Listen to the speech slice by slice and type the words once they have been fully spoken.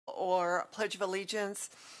or Pledge of Allegiance.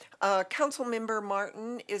 Councilmember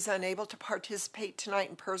Martin is unable to participate tonight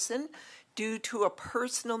in person due to a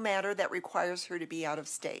personal matter that requires her to be out of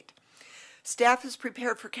state. Staff is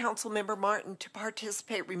prepared for Councilmember Martin to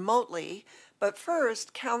participate remotely, but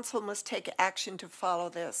first, Council must take action to follow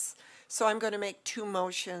this. So I'm going to make two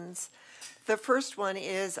motions. The first one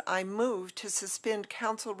is I move to suspend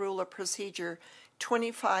Council Rule of Procedure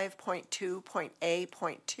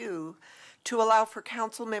 25.2.A.2 to allow for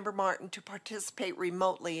Councilmember Martin to participate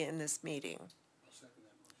remotely in this meeting.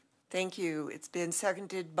 Thank you. It's been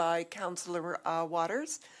seconded by Councilor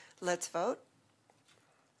Waters. Let's vote.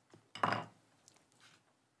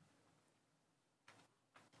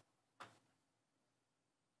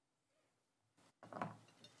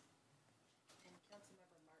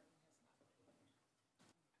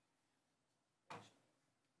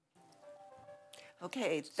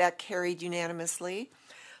 Okay, that carried unanimously.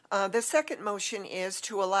 The second motion is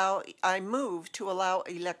I move to allow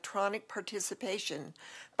electronic participation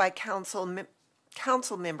by Councilmember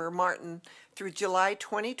Martin through July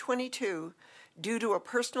 2022 due to a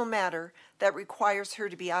personal matter that requires her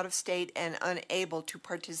to be out of state and unable to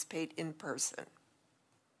participate in person.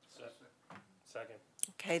 Second.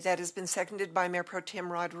 Okay, that has been seconded by Mayor Pro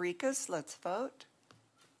Tem Rodriguez. Let's vote.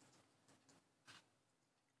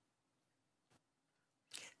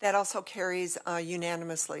 That also carries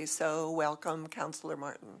unanimously, so welcome, Councilor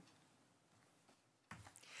Martin.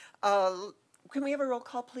 Can we have a roll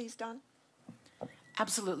call, please, Don?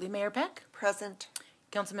 Absolutely. Mayor Peck? Present.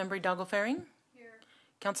 Councilmember Doggle-Faring? Here.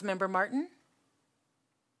 Councilmember Martin?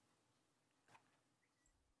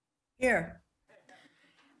 Here.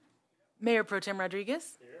 Mayor Pro Tem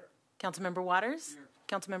Rodriguez? Here. Councilmember Waters? Here.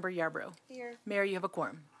 Councilmember Yarbrough? Here. Mayor, you have a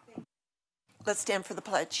quorum. Let's stand for the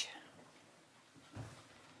pledge.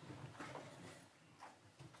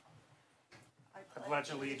 I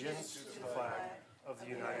pledge allegiance to the flag of the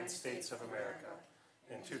United States of America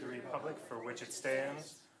and to the republic for which it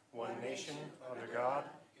stands, one nation, under God,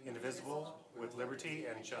 indivisible, with liberty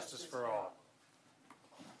and justice for all.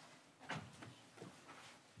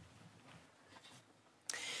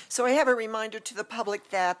 So I have a reminder to the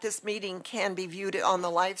public that this meeting can be viewed on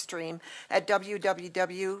the live stream at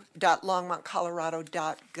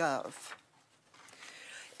www.longmontcolorado.gov.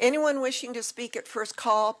 Anyone wishing to speak at first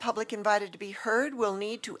call, public invited to be heard, will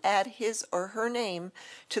need to add his or her name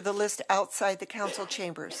to the list outside the council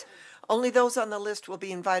chambers. Only those on the list will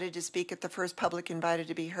be invited to speak at the first public invited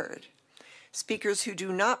to be heard. Speakers who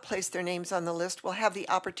do not place their names on the list will have the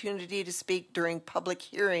opportunity to speak during public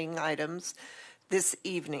hearing items this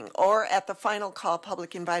evening or at the final call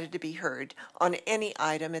public invited to be heard on any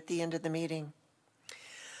item at the end of the meeting.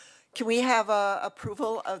 Can we have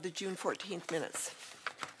approval of the June 14th minutes?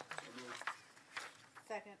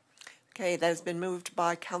 Second. Okay, that has been moved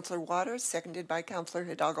by Councilor Waters, seconded by Councilor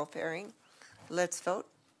Hidalgo-Faring. Let's vote.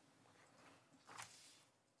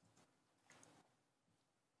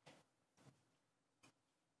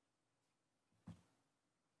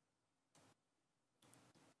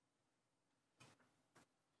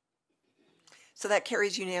 So that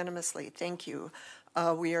carries unanimously. Thank you.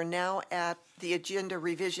 We are now at the agenda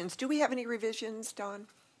revisions. Do we have any revisions, Dawn?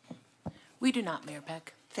 We do not, Mayor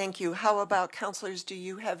Peck. Thank you. How about councilors? Do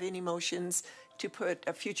you have any motions to put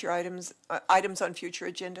future items on future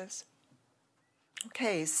agendas?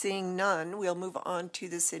 Okay, seeing none, we'll move on to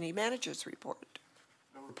the city manager's report.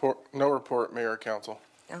 No report, Mayor, Council.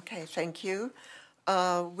 Okay, thank you.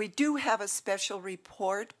 We do have a special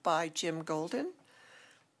report by Jim Golden.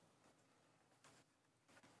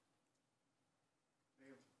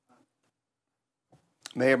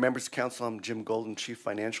 Mayor, members of council, I'm Jim Golden, Chief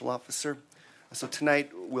Financial Officer. So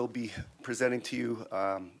tonight we'll be presenting to you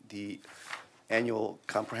the annual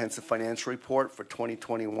comprehensive financial report for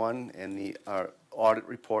 2021 and our audit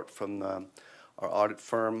report from our audit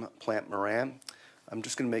firm, Plant Moran. I'm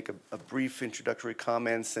just going to make a brief introductory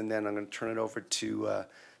comments, and then I'm going to turn it over to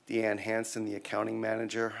Deanne Hansen, the accounting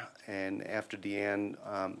manager. And after Deanne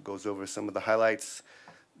goes over some of the highlights,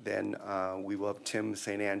 then we will have Tim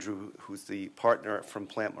St. Andrew, who's the partner from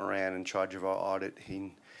Plant Moran in charge of our audit.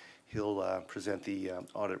 He'll present the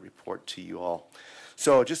audit report to you all.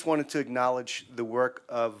 So just wanted to acknowledge the work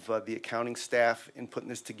of the accounting staff in putting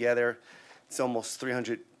this together. It's almost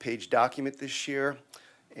 300-page document this year,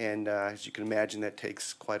 and as you can imagine, that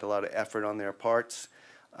takes quite a lot of effort on their parts.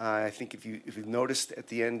 I think if you've noticed at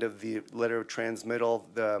the end of the letter of transmittal,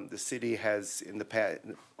 the city has, in the past,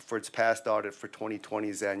 for its past audit for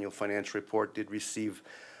 2020's annual financial report, did receive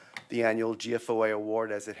the annual GFOA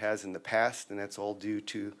award as it has in the past, and that's all due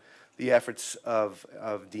to the efforts of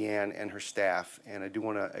Deanne and her staff. And I do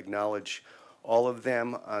want to acknowledge all of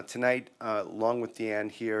them. Tonight, along with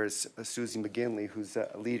Deanne here, is Susie McGinley, who's a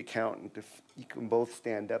lead accountant. If you can both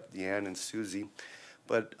stand up, Deanne and Susie.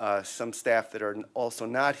 But some staff that are also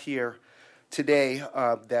not here today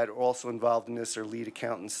that are also involved in this are lead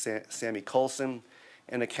accountants Sammy Colson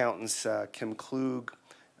and accountants Kim Klug,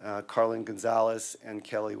 Carlin Gonzalez, and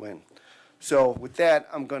Kelly Wynn. So with that,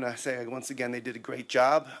 I'm going to say once again they did a great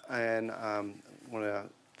job, and I want to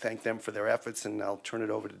thank them for their efforts, and I'll turn it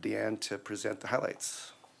over to Deanne to present the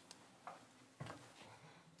highlights.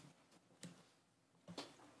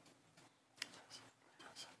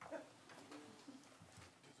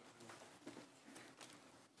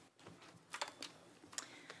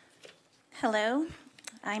 Hello,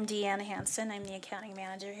 I'm Deanne Hansen. I'm the accounting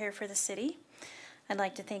manager here for the city. I'd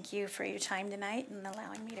like to thank you for your time tonight and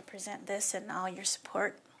allowing me to present this and all your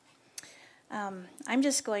support. I'm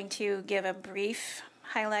just going to give a brief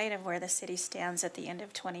highlight of where the city stands at the end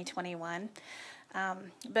of 2021.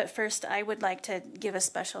 But first, I would like to give a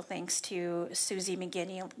special thanks to Susie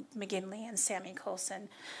McGinley and Sammy Colson,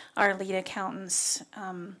 our lead accountants,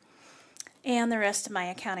 and the rest of my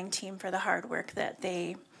accounting team for the hard work that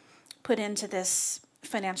they put into this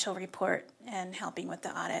financial report and helping with the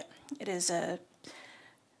audit. It is a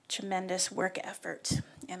tremendous work effort,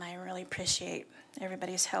 and I really appreciate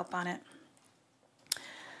everybody's help on it.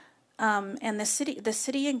 And the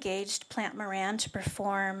city engaged Plant Moran to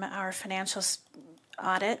perform our financial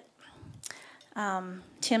audit.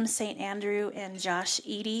 Tim St. Andrew and Josh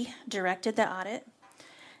Eady directed the audit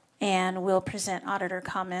and will present auditor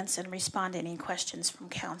comments and respond to any questions from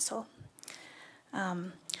council.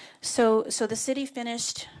 So the city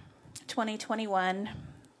finished 2021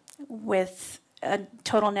 with a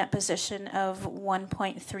total net position of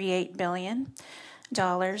 $1.38 billion.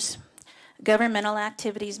 Governmental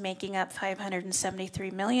activities making up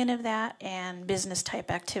 $573 million of that, and business type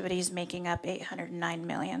activities making up $809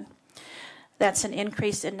 million. That's an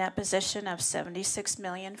increase in net position of $76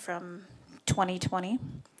 million from 2020.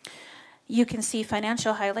 You can see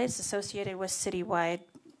financial highlights associated with citywide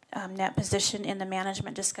net position in the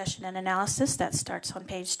management discussion and analysis. That starts on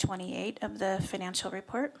page 28 of the financial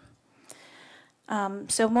report.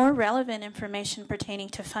 So more relevant information pertaining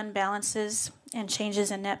to fund balances and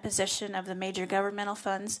changes in net position of the major governmental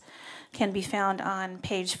funds can be found on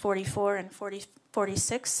page 44 and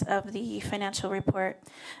 46 of the financial report,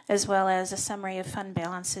 as well as a summary of fund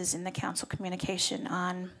balances in the council communication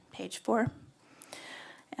on page 4.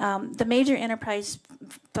 The major enterprise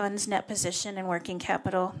funds net position and working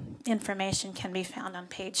capital information can be found on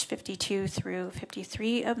page 52 through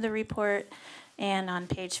 53 of the report and on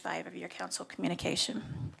page 5 of your council communication.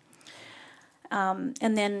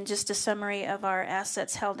 And then just a summary of our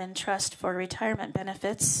assets held in trust for retirement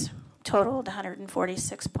benefits totaled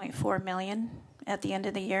 $146.4 million at the end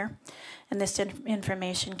of the year. And this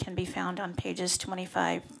information can be found on pages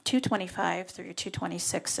 225 through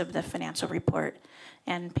 226 of the financial report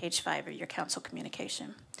and page 5 of your council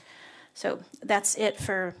communication. So that's it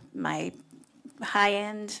for my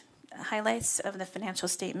high-end highlights of the financial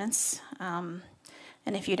statements.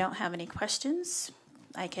 And if you don't have any questions,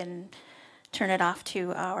 I can turn it off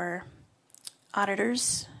to our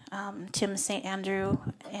auditors. Tim St. Andrew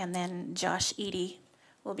and then Josh Eady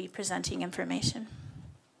will be presenting information.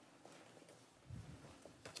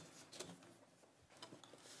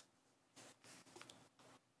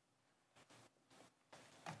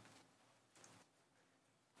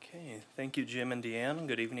 Okay, thank you, Jim and Deanne.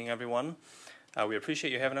 Good evening, everyone. We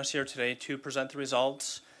appreciate you having us here today to present the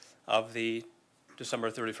results of the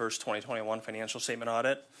December 31st, 2021 financial statement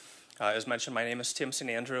audit. As mentioned, my name is Tim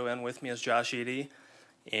St. Andrew, and with me is Josh Eady.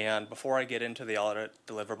 And before I get into the audit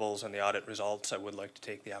deliverables and the audit results, I would like to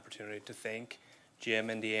take the opportunity to thank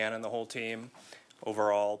Jim and Deanne and the whole team.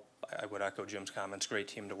 Overall, I would echo Jim's comments, great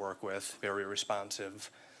team to work with, very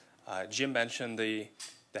responsive. Jim mentioned the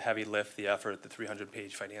heavy lift, the effort, the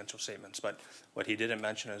 300-page financial statements, but what he didn't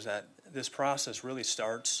mention is that this process really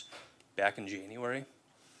starts back in January,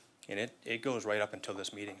 and it goes right up until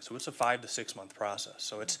this meeting. So it's a 5 to 6 month process.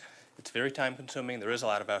 So it's very time consuming, there is a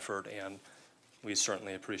lot of effort, and we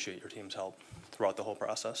certainly appreciate your team's help throughout the whole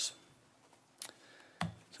process.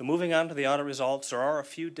 So moving on to the audit results, there are a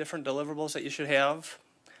few different deliverables that you should have.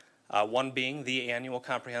 One being the annual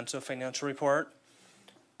comprehensive financial report.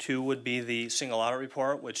 2 would be the single audit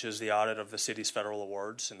report, which is the audit of the city's federal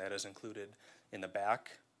awards, and that is included in the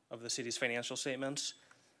back of the city's financial statements.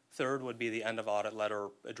 3rd would be the end of audit letter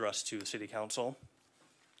addressed to the city council.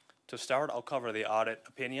 To start, I'll cover the audit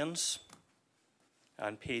opinions.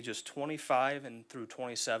 On pages 25 and through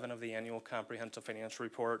 27 of the annual comprehensive financial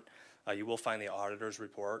report, you will find the auditor's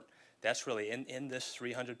report. That's really in this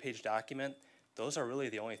 300-page document. those are really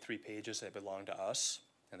the only 3 pages that belong to us,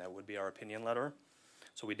 and that would be our opinion letter.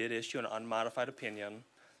 So we did issue an unmodified opinion,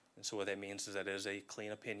 and so what that means is that it is a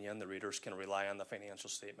clean opinion. The readers can rely on the financial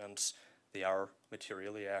statements. They are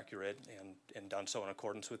materially accurate and done so in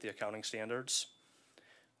accordance with the accounting standards.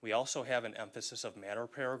 We also have an emphasis of matter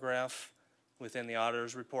paragraph within the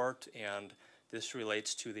auditor's report, and this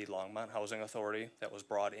relates to the Longmont Housing Authority that was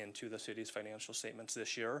brought into the city's financial statements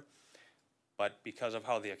this year. But because of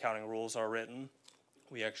how the accounting rules are written,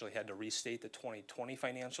 we actually had to restate the 2020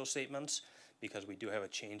 financial statements because we do have a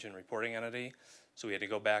change in reporting entity. So we had to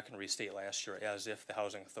go back and restate last year as if the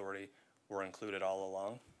Housing Authority were included all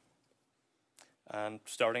along.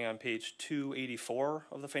 Starting on page 284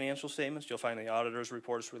 of the financial statements, you'll find the auditor's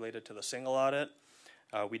reports related to the single audit.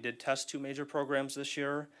 We did test 2 major programs this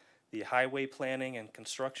year, the Highway Planning and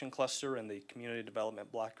Construction Cluster and the Community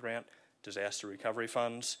Development Block Grant Disaster Recovery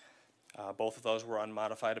Funds. Both of those were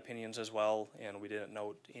unmodified opinions as well, and we didn't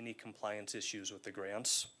note any compliance issues with the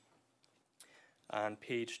grants. On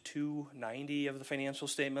page 290 of the financial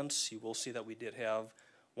statements, you will see that we did have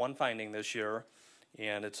one finding this year,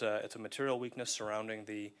 and it's a material weakness surrounding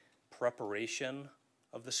the preparation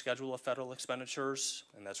of the schedule of federal expenditures,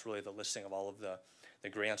 and that's really the listing of all of the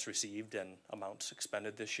grants received and amounts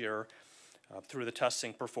expended this year. Through the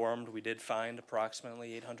testing performed, we did find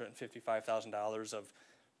approximately $855,000 of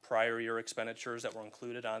prior year expenditures that were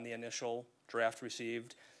included on the initial draft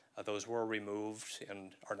received. Those were removed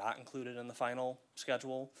and are not included in the final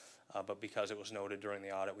schedule, but because it was noted during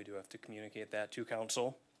the audit, we do have to communicate that to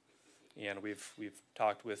council. And we've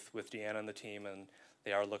talked with Deanna and the team, and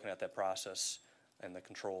they are looking at that process and the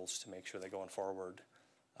controls to make sure that going forward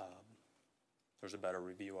there's a better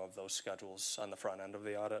review of those schedules on the front end of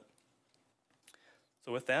the audit.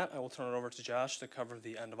 So with that, I will turn it over to Josh to cover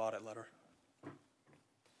the end of audit letter.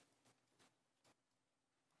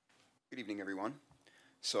 Good evening, everyone.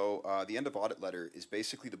 So the end of audit letter is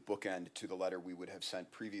basically the bookend to the letter we would have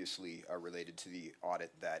sent previously related to the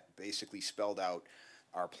audit that basically spelled out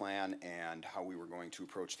our plan and how we were going to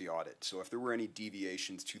approach the audit. So if there were any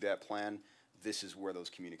deviations to that plan, this is where those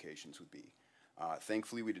communications would be.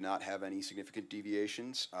 Thankfully, we did not have any significant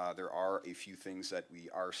deviations. There are a few things that we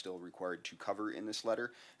are still required to cover in this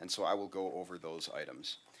letter, and so I will go over those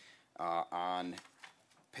items. On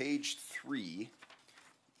page 3,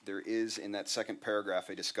 there is in that second paragraph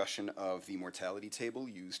a discussion of the mortality table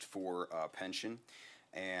used for pension,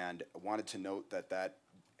 and I wanted to note that that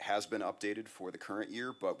has been updated for the current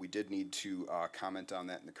year, but we did need to comment on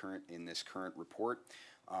that in this current report.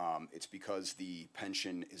 It's because the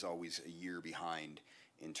pension is always a year behind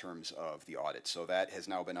in terms of the audit. So that has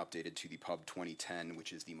now been updated to the Pub 2010,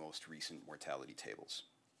 which is the most recent mortality tables.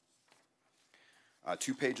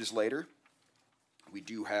 2 pages later, we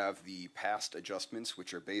do have the past adjustments,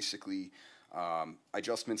 which are basically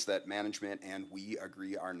adjustments that management and we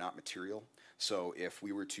agree are not material. So if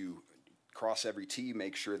we were to cross every T,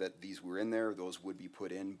 make sure that these were in there, those would be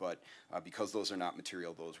put in, but because those are not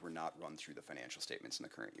material, those were not run through the financial statements in the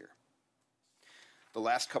current year. The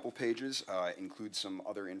last couple pages include some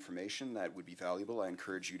other information that would be valuable. I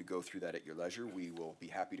encourage you to go through that at your leisure. We will be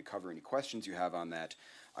happy to cover any questions you have on that.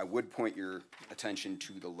 I would point your attention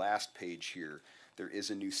to the last page here. There is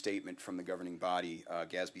a new statement from the governing body,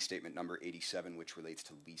 GASB statement number 87, which relates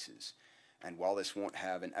to leases. And while this won't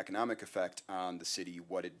have an economic effect on the city,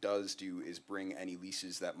 what it does do is bring any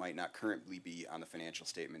leases that might not currently be on the financial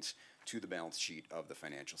statements to the balance sheet of the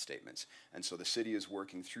financial statements. And so the city is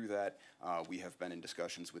working through that. We have been in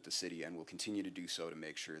discussions with the city and will continue to do so to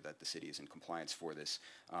make sure that the city is in compliance for this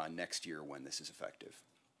next year when this is effective.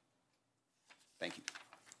 Thank you.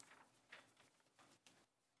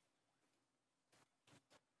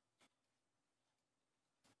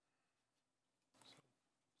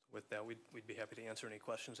 With that, we'd be happy to answer any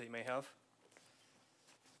questions that you may have.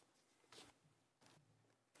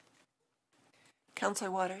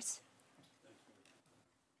 Councilor Waters.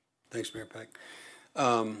 Thanks, Mayor Peck.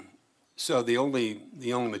 So the only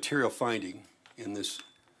material finding in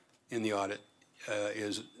the audit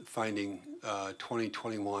is finding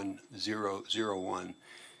 2021-001,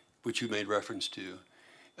 which you made reference to.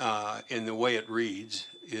 And the way it reads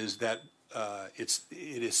is that it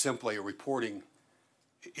is simply a reporting.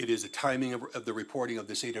 It is a timing of the reporting of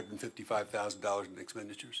this $855,000 in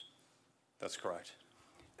expenditures. That's correct.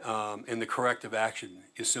 And the corrective action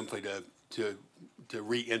is simply to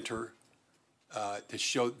re-enter to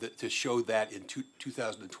show that in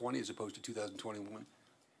 2020 as opposed to 2021.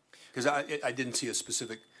 Because I didn't see a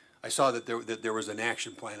specific. I saw that there was an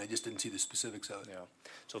action plan. I just didn't see the specifics of it. Yeah.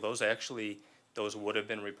 So those would have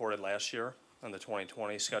been reported last year on the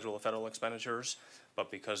 2020 schedule of federal expenditures.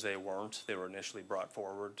 but because they weren't, they were initially brought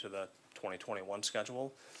forward to the 2021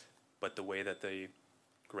 schedule. But the way that the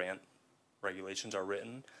grant regulations are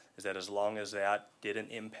written is that as long as that didn't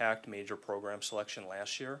impact major program selection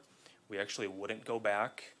last year, we actually wouldn't go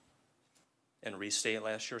back and restate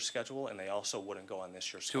last year's schedule, and they also wouldn't go on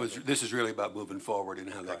this year's So schedule. this is really about moving forward and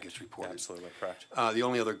how that gets reported. Absolutely correct. The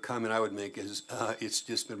only other comment I would make is it's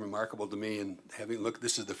just been remarkable to me, and having looked,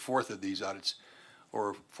 this is the fourth of these audits,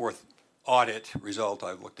 or fourth audit result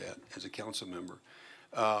I've looked at as a council member.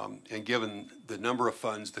 And given the number of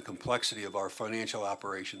funds, the complexity of our financial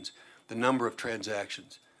operations, the number of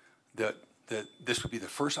transactions, that this would be the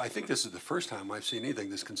first, I think this is the first time I've seen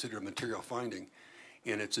anything that's considered a material finding.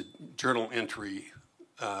 And it's a journal entry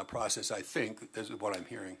process, I think, this is what I'm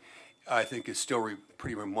hearing, I think is still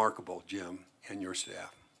pretty remarkable, Jim, and your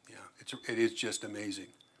staff. Yeah, it is just amazing,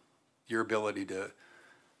 your ability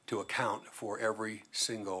to account for every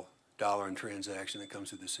single dollar in transaction that comes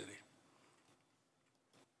through the city.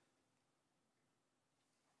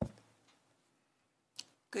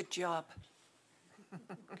 Good job.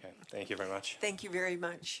 Okay, thank you very much. Thank you very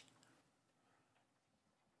much.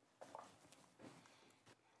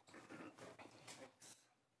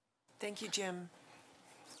 Thank you, Jim.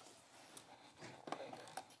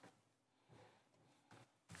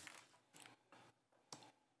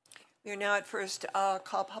 We are now at first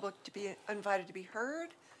call public to be invited to be heard.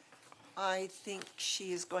 I think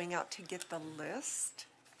she is going out to get the list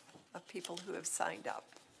of people who have signed up.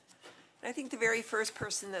 And I think the very first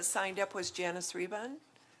person that signed up was Janice Rebun.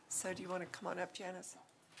 So do you want to come on up, Janice?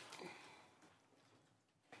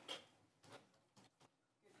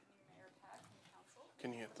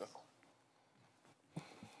 Can you hit the?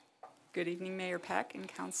 Good evening, Mayor Peck and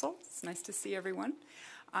Council. It's nice to see everyone.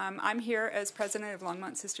 I'm here as president of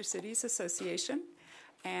Longmont Sister Cities Association,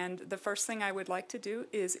 and the first thing I would like to do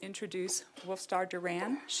is introduce Wolfstar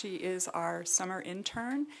Duran. She is our summer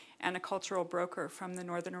intern and a cultural broker from the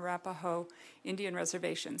Northern Arapaho Indian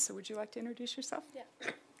Reservation. So would you like to introduce yourself? Yeah.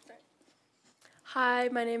 Hi,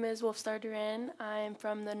 my name is Wolfstar Duran. I'm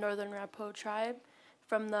from the Northern Arapaho tribe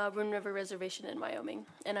from the Roon River Reservation in Wyoming,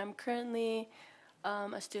 and I'm currently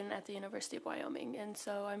a student at the University of Wyoming, and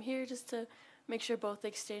so I'm here just to make sure both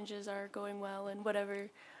exchanges are going well and whatever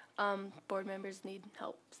board members need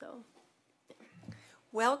help. So,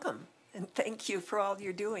 welcome, and thank you for all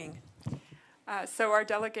you're doing. So our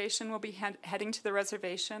delegation will be heading to the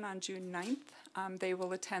reservation on June 9th. They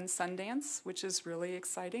will attend Sundance, which is really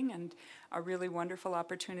exciting and a really wonderful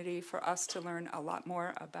opportunity for us to learn a lot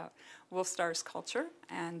more about Wolfstar's culture.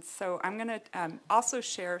 And so I'm going to also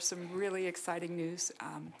share some really exciting news.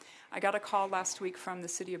 I got a call last week from the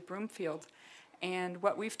city of Broomfield, and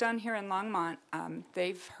what we've done here in Longmont,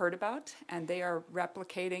 they've heard about, and they are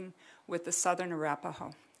replicating with the Southern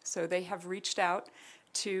Arapaho. So they have reached out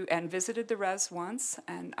to and visited the res once,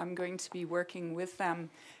 and I'm going to be working with them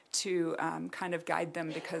to kind of guide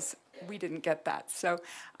them because we didn't get that. So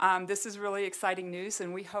this is really exciting news,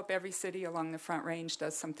 and we hope every city along the Front Range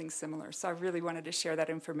does something similar. So I really wanted to share that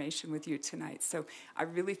information with you tonight. So I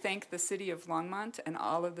really thank the city of Longmont and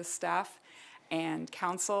all of the staff and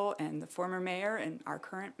council and the former mayor and our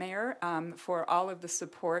current mayor for all of the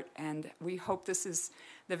support, and we hope this is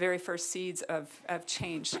the very first seeds of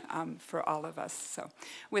change for all of us. So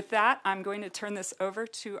with that, I'm going to turn this over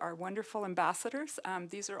to our wonderful ambassadors.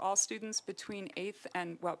 These are all students between 8th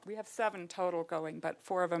and, well, we have 7 total going, but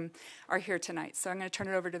 4 of them are here tonight. So I'm going to turn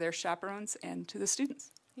it over to their chaperones and to the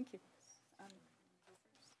students. Thank you.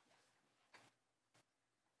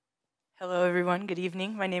 Hello, everyone. Good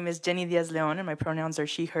evening. My name is Jenny Diaz-Leon, and my pronouns are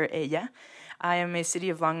she, her, ella. I am a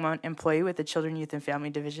City of Longmont employee with the Children, Youth, and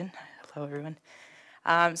Family Division. Hello, everyone.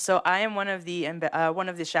 So I am one of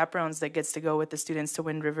the chaperones that gets to go with the students to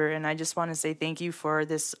Wind River, and I just want to say thank you for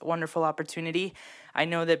this wonderful opportunity. I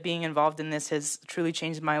know that being involved in this has truly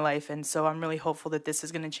changed my life, and so I'm really hopeful that this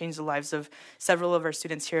is going to change the lives of several of our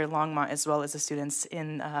students here at Longmont, as well as the students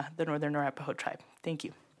in the Northern Arapaho tribe. Thank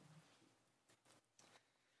you.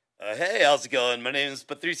 Hey, how's it going? My name is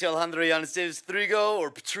Patricio Alejandro Yanes Davis Trigo,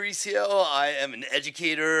 or Patricio. I am an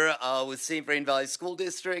educator with St. Vrain Valley School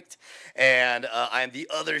District, and I am the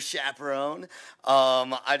other chaperone.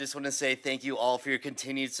 I just want to say thank you all for your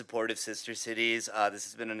continued support of Sister Cities. This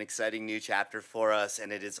has been an exciting new chapter for us,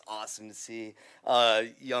 and it is awesome to see a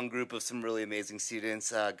young group of some really amazing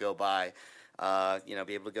students go by.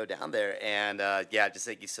 Be able to go down there, and yeah, just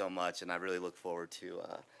thank you so much, and I really look forward to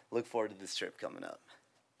this trip coming up.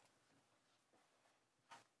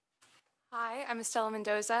 Hi, I'm Estella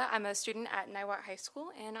Mendoza. I'm a student at Niwot High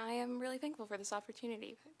School, and I am really thankful for this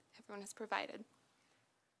opportunity that everyone has provided.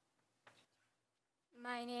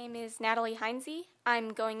 My name is Natalie Heinze.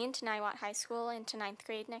 I'm going into Niwot High School into 9th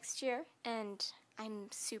grade next year, and I'm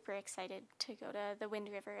super excited to go to the Wind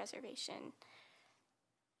River Reservation.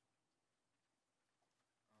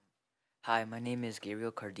 Hi, my name is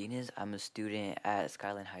Gabriel Cardenas. I'm a student at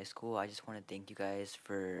Skyline High School. I just want to thank you guys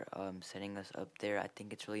for setting us up there. I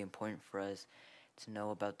think it's really important for us to know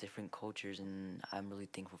about different cultures, and I'm really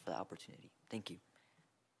thankful for the opportunity. Thank you.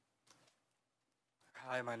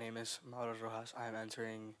 Hi, my name is Mauro Rojas. I'm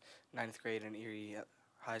entering 9th grade in Erie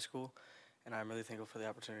High School, and I'm really thankful for the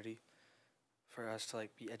opportunity for us to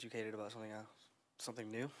be educated about something else, something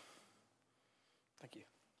new. Thank you.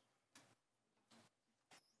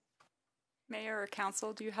 Mayor or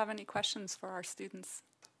council, do you have any questions for our students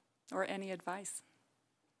or any advice?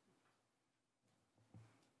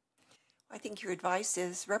 I think your advice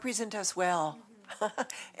is represent us well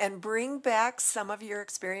and bring back some of your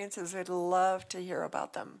experiences. I'd love to hear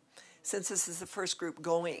about them since this is the first group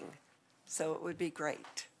going. So it would be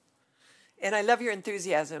great. And I love your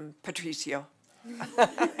enthusiasm, Patricio.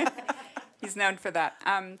 He's known for that.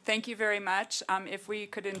 Thank you very much. If we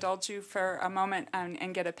could indulge you for a moment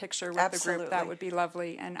and get a picture with Absolutely. the group, that would be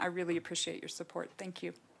lovely. And I really appreciate your support. Thank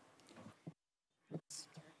you.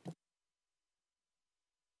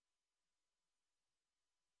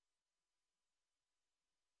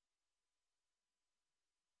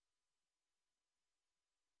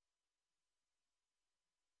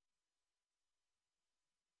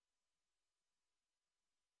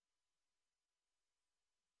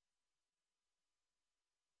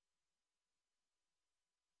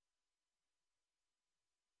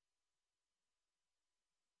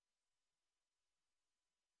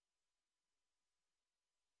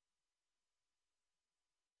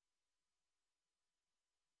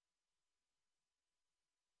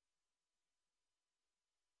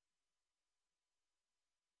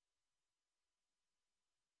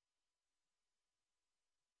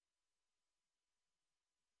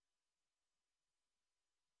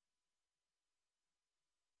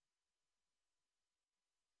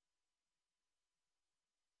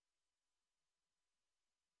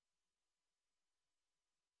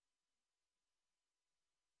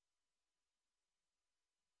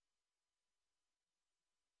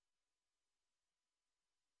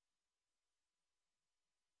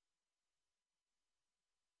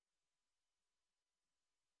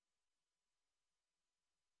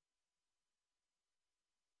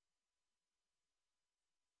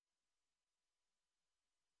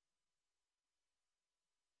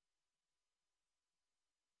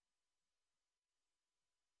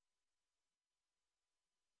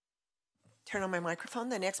 Turn on my microphone.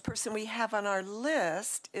 The next person we have on our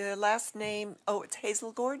list, last name, it's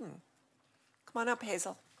Hazel Gordon. Come on up,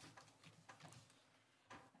 Hazel.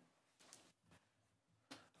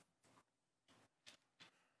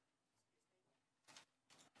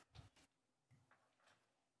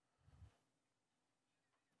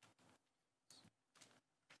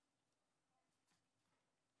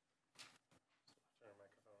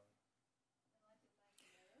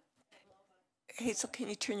 Hazel, can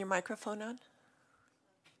you turn your microphone on?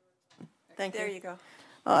 Thank you. There you go.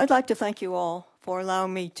 I'd like to thank you all for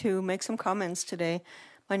allowing me to make some comments today.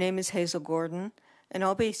 My name is Hazel Gordon, and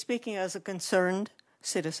I'll be speaking as a concerned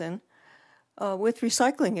citizen with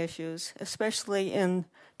recycling issues, especially in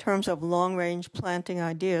terms of long-range planting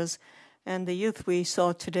ideas. And the youth we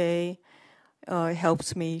saw today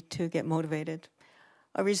helps me to get motivated.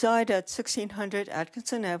 I reside at 1600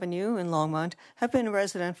 Atkinson Avenue in Longmont, have been a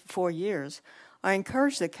resident for 4 years. I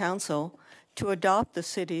encourage the council to adopt the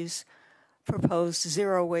city's proposed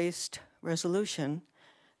zero waste resolution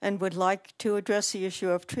and would like to address the issue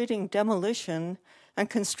of treating demolition and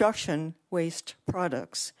construction waste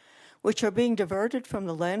products, which are being diverted from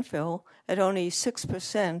the landfill at only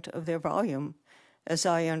 6% of their volume, as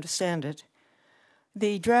I understand it.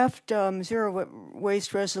 The draft zero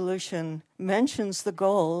waste resolution mentions the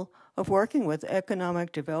goal of working with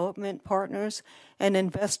economic development partners and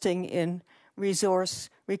investing in resource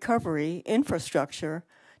recovery infrastructure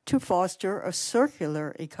to foster a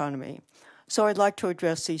circular economy. So I'd like to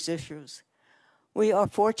address these issues. We are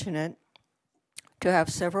fortunate to have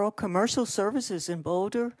several commercial services in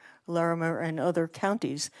Boulder, Larimer, and other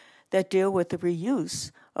counties that deal with the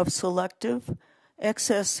reuse of selective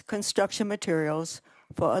excess construction materials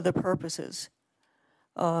for other purposes,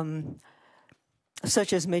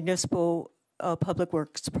 such as municipal public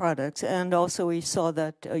works products. And also we saw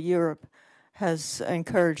that Europe has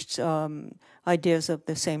encouraged ideas of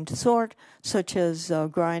the same sort, such as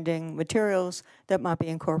grinding materials that might be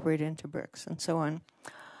incorporated into bricks and so on.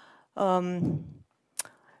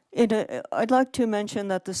 I'd like to mention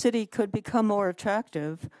that the city could become more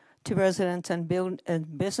attractive to residents and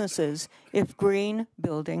businesses if green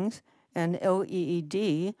buildings and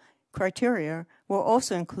LEED criteria were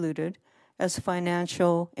also included as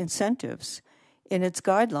financial incentives in its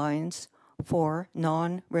guidelines for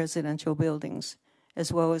non-residential buildings,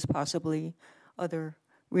 as well as possibly other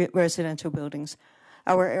residential buildings.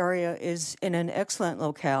 Our area is in an excellent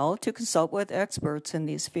locale to consult with experts in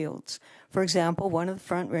these fields. For example, one of the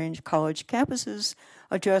Front Range College campuses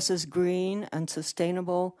addresses green and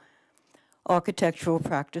sustainable architectural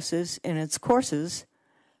practices in its courses.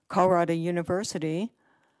 Colorado University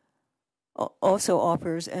also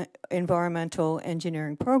offers environmental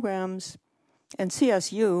engineering programs, and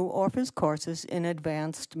CSU offers courses in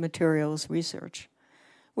advanced materials research.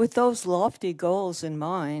 With those lofty goals in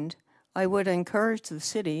mind, I would encourage the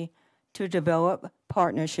city to develop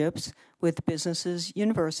partnerships with businesses,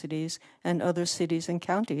 universities, and other cities and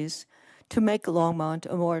counties to make Longmont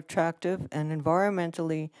a more attractive and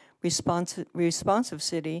environmentally responsive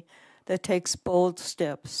city that takes bold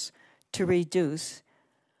steps to reduce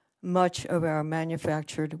much of our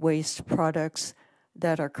manufactured waste products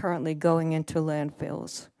that are currently going into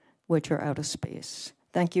landfills, which are out of space.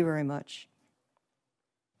 Thank you very much.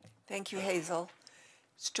 Thank you, Hazel.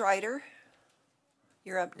 Strider,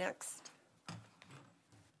 you're up next.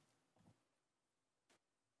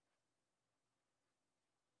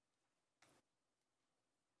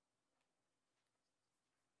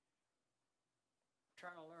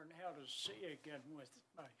 Trying to learn how to see again with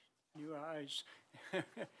my new eyes.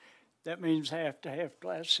 That means I have to have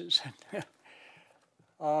glasses.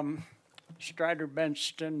 Strider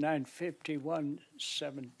Benston, 951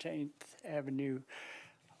 17th Avenue.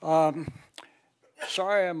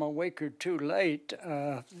 Sorry I'm a week or two late.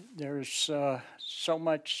 There's so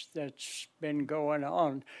much that's been going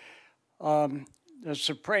on. The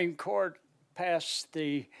Supreme Court passed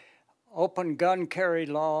the open gun carry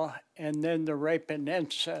law and then the rape and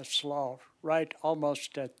incest law right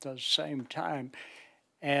almost at the same time.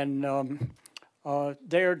 And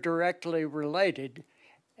they're directly related.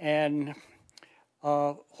 And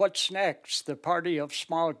what's next? The party of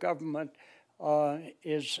small government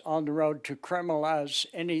is on the road to criminalize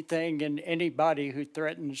anything and anybody who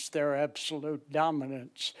threatens their absolute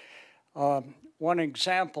dominance. One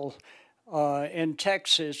example, in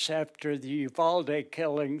Texas, after the Uvalde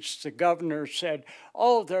killings, the governor said,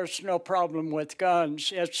 oh, there's no problem with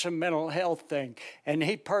guns, it's a mental health thing. And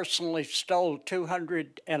he personally stole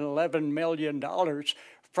 $211 million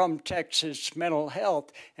from Texas mental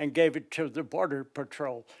health and gave it to the Border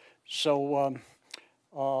Patrol. So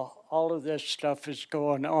all of this stuff is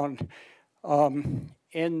going on.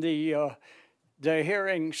 In the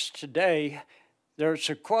hearings today, there's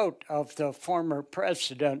a quote of the former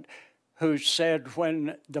president who said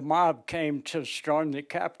when the mob came to storm the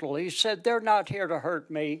Capitol, he said, they're not here to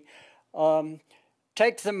hurt me.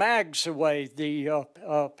 Take the mags away, the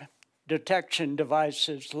detection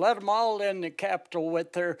devices. Let them all in the Capitol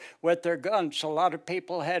with their guns. A lot of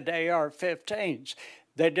people had AR-15s.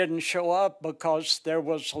 They didn't show up because there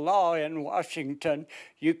was a law in Washington.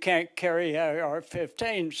 You can't carry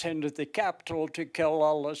AR-15s into the Capitol to kill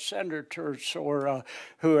all the senators or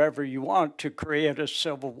whoever you want to create a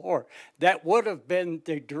civil war. That would have been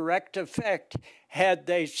the direct effect had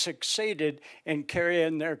they succeeded in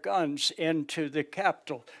carrying their guns into the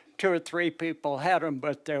Capitol. 2 or 3 people had them,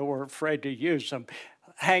 but they were afraid to use them.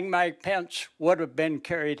 Hang Mike Pence would have been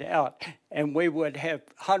carried out, and we would have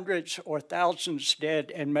hundreds or thousands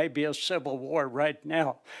dead and maybe a civil war right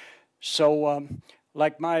now. So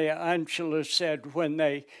like Maya Angelou said, when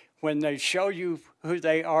they show you who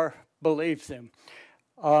they are, believe them.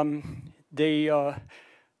 And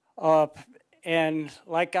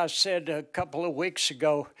like I said a couple of weeks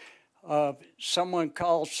ago, someone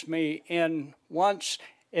calls me in once,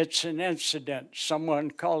 it's an incident. Someone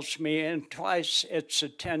calls me in twice, it's a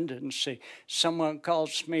tendency. Someone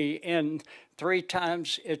calls me in 3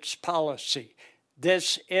 times, it's policy.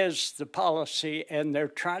 This is the policy, and they're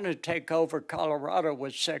trying to take over Colorado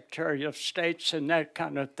with Secretary of States and that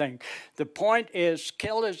kind of thing. The point is,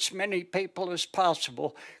 kill as many people as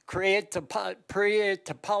possible, create the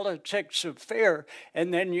politics of fear,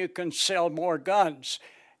 and then you can sell more guns.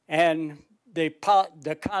 And the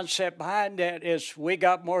concept behind that is we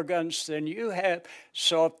got more guns than you have,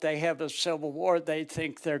 so if they have a civil war, they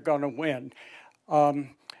think they're going to win.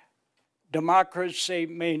 Democracy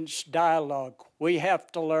means dialogue. We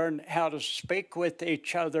have to learn how to speak with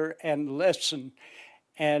each other and listen,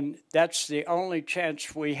 and that's the only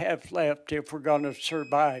chance we have left if we're going to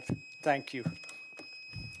survive. Thank you.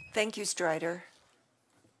 Thank you, Strider.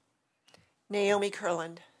 Naomi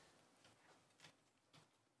Kurland.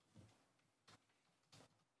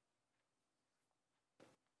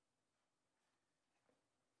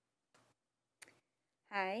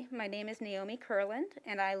 Hi, my name is Naomi Kurland,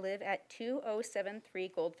 and I live at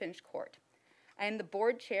 2073 Goldfinch Court. I am the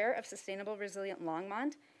board chair of Sustainable Resilient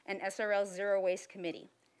Longmont and SRL's Zero Waste Committee.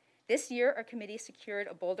 This year, our committee secured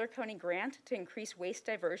a Boulder County grant to increase waste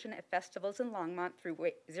diversion at festivals in Longmont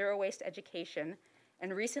through zero waste education,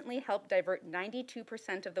 and recently helped divert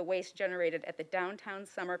 92% of the waste generated at the Downtown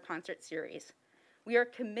Summer Concert Series. We are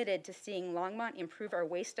committed to seeing Longmont improve our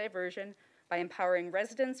waste diversion by empowering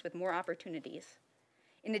residents with more opportunities.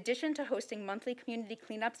 In addition to hosting monthly community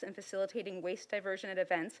cleanups and facilitating waste diversion at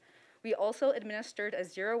events, we also administered a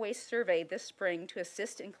zero waste survey this spring to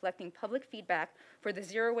assist in collecting public feedback for the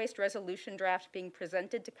zero waste resolution draft being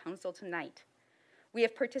presented to Council tonight. We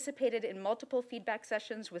have participated in multiple feedback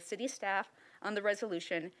sessions with city staff on the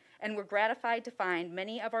resolution, and we're gratified to find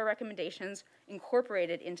many of our recommendations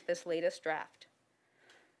incorporated into this latest draft.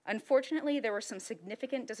 Unfortunately, there were some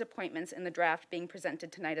significant disappointments in the draft being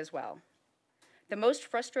presented tonight as well. The most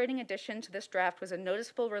frustrating addition to this draft was a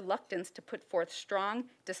noticeable reluctance to put forth strong,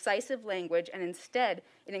 decisive language, and instead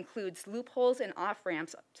it includes loopholes and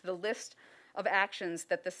off-ramps to the list of actions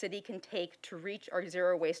that the city can take to reach our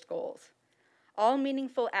zero waste goals. All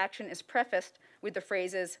meaningful action is prefaced with the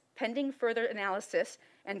phrases, pending further analysis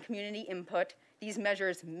and community input, these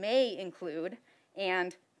measures may include,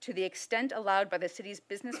 and to the extent allowed by the city's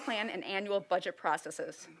business plan and annual budget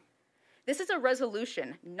processes. This is a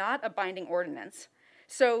resolution, not a binding ordinance,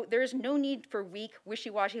 so there is no need for weak,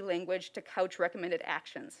 wishy-washy language to couch recommended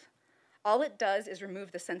actions. All it does is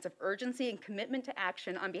remove the sense of urgency and commitment to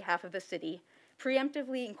action on behalf of the city,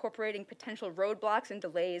 preemptively incorporating potential roadblocks and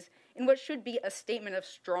delays in what should be a statement of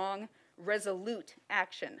strong, resolute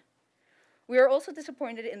action. We are also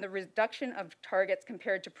disappointed in the reduction of targets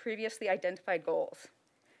compared to previously identified goals.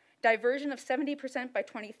 Diversion of 70% by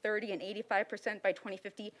 2030 and 85% by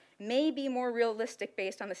 2050 may be more realistic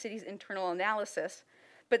based on the city's internal analysis,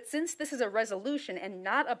 but since this is a resolution and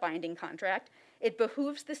not a binding contract, it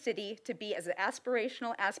behooves the city to be as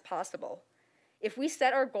aspirational as possible. If we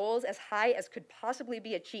set our goals as high as could possibly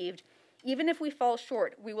be achieved, even if we fall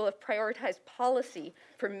short, we will have prioritized policy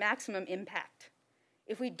for maximum impact.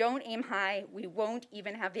 If we don't aim high, we won't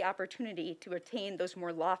even have the opportunity to attain those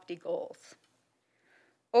more lofty goals.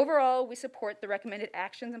 Overall, we support the recommended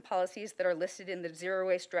actions and policies that are listed in the zero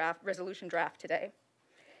waste resolution draft today.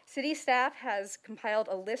 City staff has compiled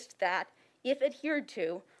a list that, if adhered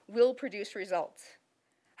to, will produce results.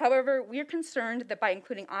 However, we are concerned that by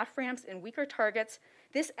including off-ramps and weaker targets,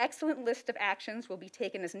 this excellent list of actions will be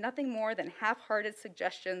taken as nothing more than half-hearted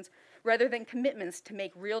suggestions rather than commitments to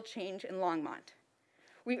make real change in Longmont.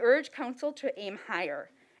 We urge Council to aim higher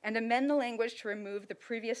and amend the language to remove the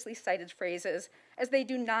previously cited phrases as they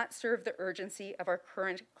do not serve the urgency of our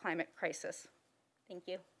current climate crisis. Thank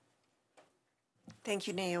you. Thank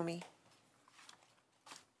you, Naomi.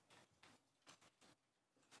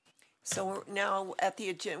 So we're now at the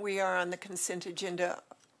agenda, we are on the consent agenda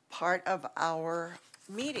part of our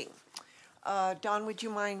meeting. Dawn, would you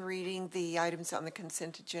mind reading the items on the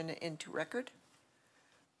consent agenda into record?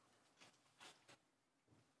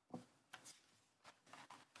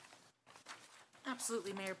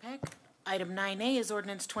 Absolutely, Mayor Peck. Item 9A is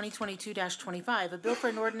Ordinance 2022-25, a bill for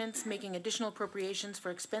an ordinance making additional appropriations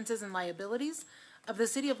for expenses and liabilities of the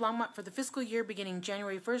City of Longmont for the fiscal year beginning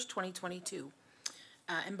January 1st, 2022.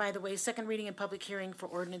 And by the way, second reading and public hearing for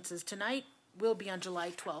ordinances tonight will be on July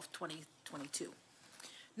 12th, 2022.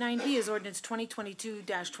 9B is Ordinance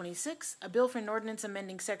 2022-26, a bill for an ordinance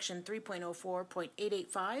amending Section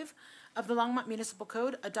 3.04.885 of the Longmont Municipal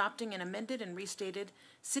Code, adopting an amended and restated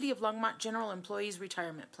City of Longmont General Employees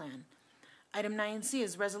Retirement Plan. Item 9C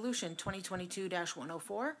is Resolution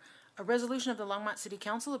 2022-104, a resolution of the Longmont City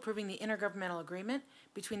Council approving the intergovernmental agreement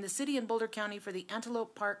between the City and Boulder County for the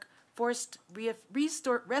Antelope Park Forest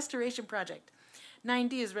Restoration Project.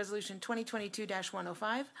 9D is Resolution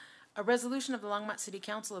 2022-105, a resolution of the Longmont City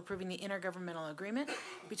Council approving the intergovernmental agreement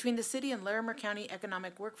between the City and Larimer County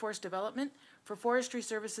Economic Workforce Development for forestry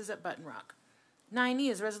services at Button Rock. 9E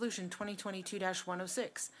is Resolution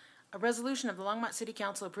 2022-106, a resolution of the Longmont City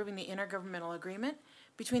Council approving the intergovernmental agreement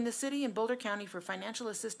between the City and Boulder County for financial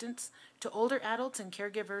assistance to older adults and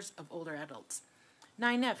caregivers of older adults.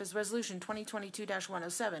 9F is Resolution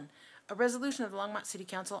 2022-107, a resolution of the Longmont City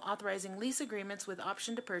Council authorizing lease agreements with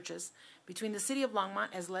option to purchase between the City of Longmont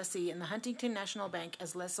as lessee and the Huntington National Bank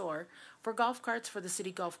as lessor for golf carts for the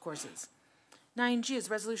city golf courses. 9G is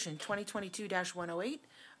Resolution 2022-108,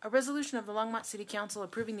 a resolution of the Longmont City Council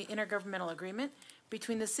approving the intergovernmental agreement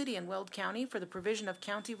between the City and Weld County for the provision of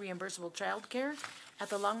county reimbursable child care at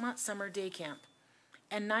the Longmont Summer Day Camp.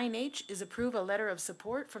 And 9H is approve a letter of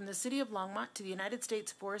support from the City of Longmont to the United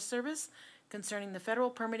States Forest Service concerning the federal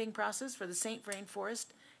permitting process for the St. Vrain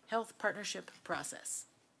Forest Health Partnership process.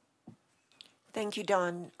 Thank you,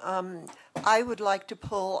 Don. I would like to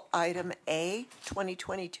pull item A,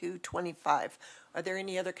 2022-25. Are there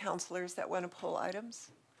any other counselors that want to pull items?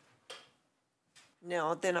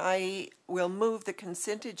 No, then I will move the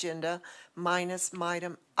consent agenda minus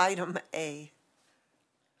item A.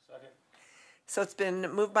 Second. So it's been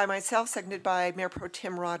moved by myself, seconded by Mayor Pro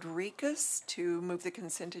Tem Rodriguez to move the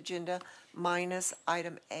consent agenda minus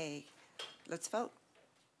item A. Let's vote.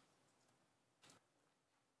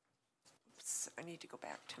 Oops, I need to go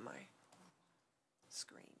back to my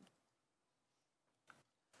screen.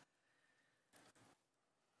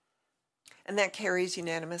 And that carries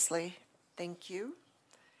unanimously. Thank you.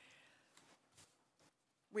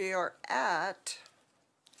 We are at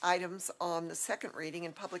items on the second reading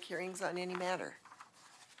and public hearings on any matter.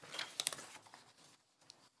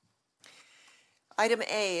 Item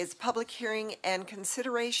A is public hearing and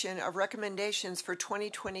consideration of recommendations for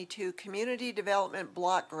 2022 Community Development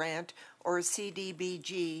Block Grant, or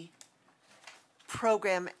CDBG,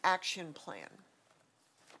 Program Action Plan.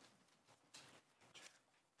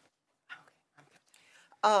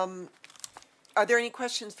 Are there any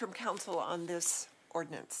questions from council on this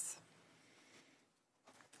ordinance?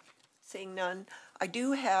 Seeing none, I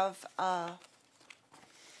do have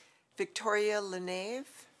Victoria Lenave.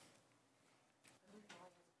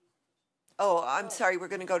 Oh, I'm sorry, we're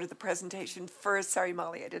going to go to the presentation first. Sorry,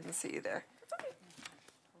 Molly, I didn't see you there.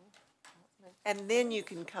 And then you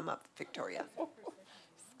can come up, Victoria.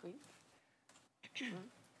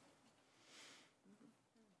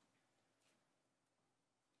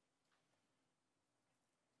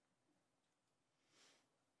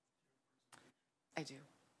 I do.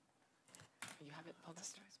 You have it pulled up?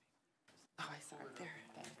 Oh, I saw it there.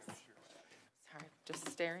 Thanks. Sorry, just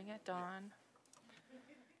staring at Dawn.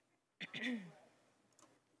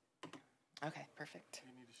 Okay, perfect.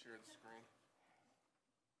 You need to share the screen.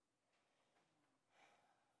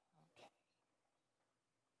 Okay.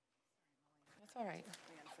 That's all right.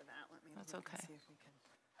 That's okay. See if we can.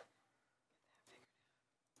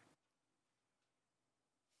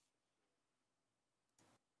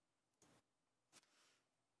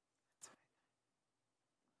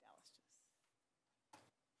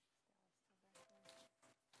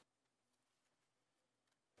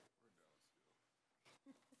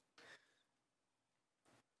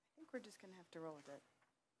 We're just going to have to roll with it.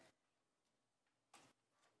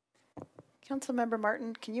 Councilmember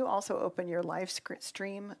Martin, can you also open your live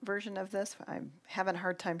stream version of this? I'm having a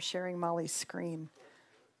hard time sharing Molly's screen.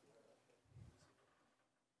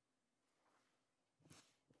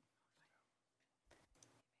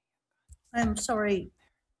 I'm sorry,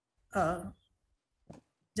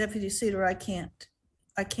 Deputy Cedar, I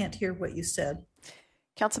can't hear what you said.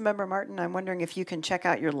 Councilmember Martin, I'm wondering if you can check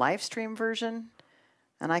out your live stream version.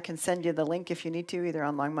 And I can send you the link if you need to, either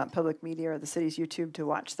on Longmont Public Media or the city's YouTube to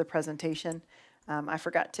watch the presentation. I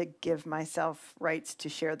forgot to give myself rights to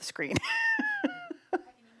share the screen.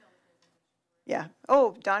 Yeah.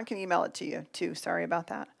 Oh, Dawn can email it to you too. Sorry about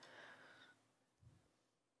that.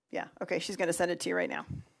 Yeah. Okay. She's going to send it to you right now.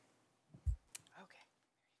 Okay.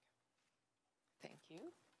 Thank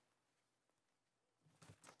you.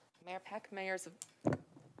 Mayor Peck,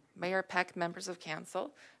 Mayor Peck, members of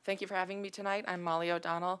council, thank you for having me tonight. I'm Molly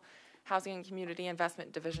O'Donnell, Housing and Community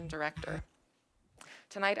Investment Division Director.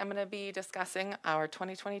 Tonight I'm going to be discussing our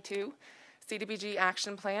 2022 CDBG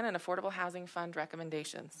Action Plan and Affordable Housing Fund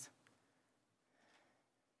recommendations.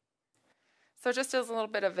 So just as a little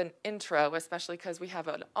bit of an intro, especially because we have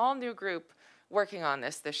an all-new group working on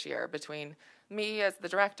this year between me as the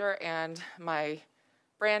director and my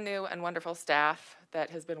brand new and wonderful staff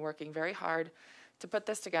that has been working very hard to put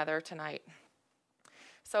this together tonight.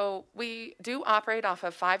 So we do operate off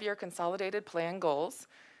of 5-year consolidated plan goals.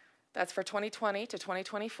 That's for 2020 to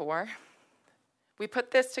 2024. We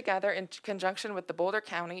put this together in conjunction with the Boulder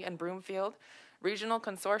County and Broomfield Regional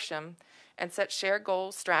Consortium and set shared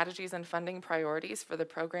goals, strategies, and funding priorities for the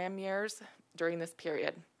program years during this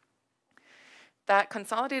period. That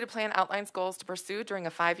consolidated plan outlines goals to pursue during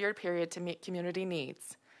a 5-year period to meet community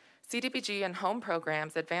needs. CDBG and home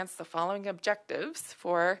programs advance the following objectives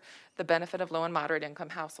for the benefit of low and moderate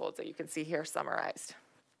income households that you can see here summarized.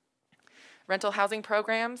 Rental housing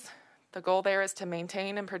programs, the goal there is to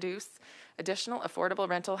maintain and produce additional affordable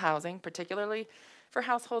rental housing, particularly for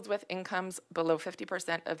households with incomes below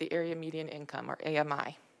 50% of the area median income, or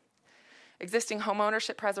AMI. Existing home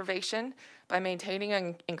ownership preservation by maintaining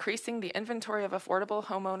and increasing the inventory of affordable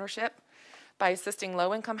home ownership by assisting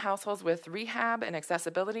low-income households with rehab and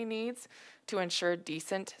accessibility needs to ensure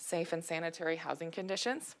decent, safe, and sanitary housing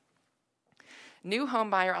conditions. New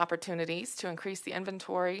home buyer opportunities to increase the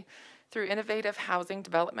inventory through innovative housing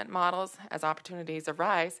development models as opportunities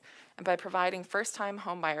arise, and by providing first-time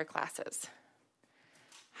homebuyer classes.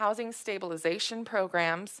 Housing stabilization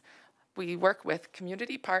programs. We work with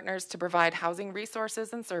community partners to provide housing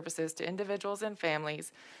resources and services to individuals and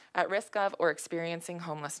families at risk of or experiencing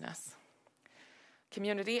homelessness.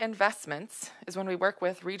 Community investments is when we work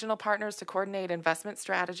with regional partners to coordinate investment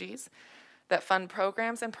strategies that fund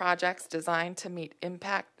programs and projects designed to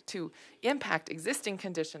impact existing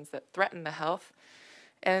conditions that threaten the health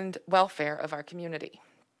and welfare of our community,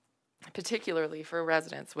 particularly for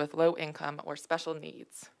residents with low income or special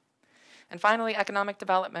needs. And finally, economic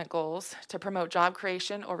development goals to promote job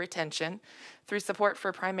creation or retention through support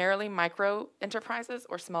for primarily micro enterprises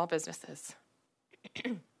or small businesses.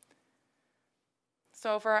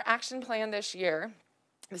 So for our action plan this year,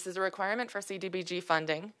 this is a requirement for CDBG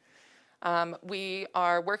funding. We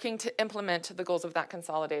are working to implement the goals of that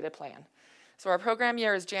consolidated plan. So our program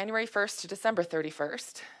year is January 1st to December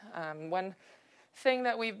 31st. One thing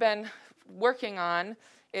that we've been working on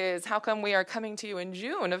is how come we are coming to you in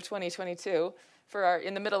June of 2022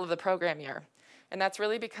 in the middle of the program year. And that's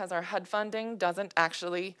really because our HUD funding doesn't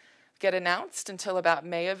actually get announced until about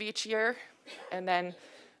May of each year. And then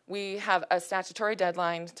we have a statutory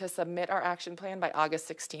deadline to submit our action plan by August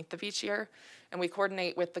 16th of each year, and we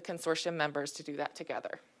coordinate with the consortium members to do that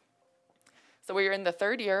together. So we are in the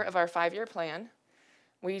third year of our 5-year plan.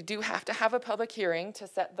 We do have to have a public hearing to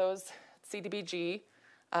set those CDBG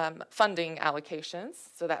funding allocations,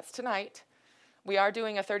 so that's tonight. We are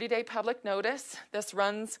doing a 30-day public notice. This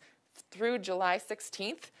runs through July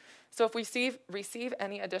 16th. So if we receive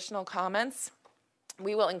any additional comments,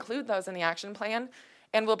 we will include those in the action plan,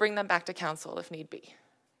 and we'll bring them back to council if need be.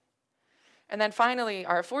 And then finally,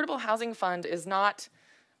 our Affordable Housing Fund is not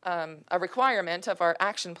a requirement of our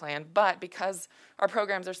action plan, but because our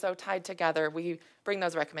programs are so tied together, we bring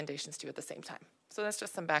those recommendations to you at the same time. So that's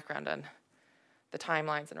just some background on the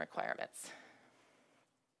timelines and requirements.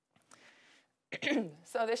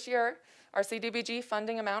 So this year, our CDBG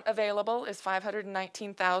funding amount available is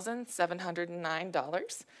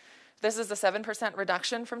 $519,709. This is a 7%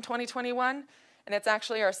 reduction from 2021, and it's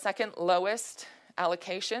actually our second lowest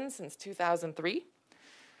allocation since 2003.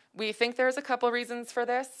 We think there's a couple reasons for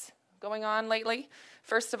this going on lately.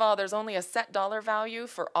 First of all, there's only a set dollar value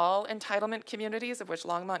for all entitlement communities, of which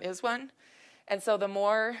Longmont is one. And so the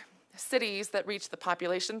more cities that reach the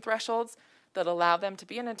population thresholds that allow them to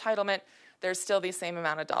be an entitlement, there's still the same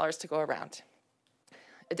amount of dollars to go around.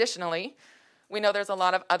 Additionally, we know there's a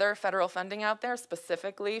lot of other federal funding out there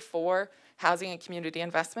specifically for housing and community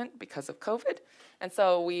investment because of COVID. And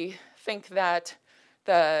so we think that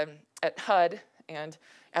at HUD and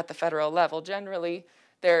at the federal level generally,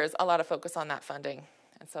 there's a lot of focus on that funding.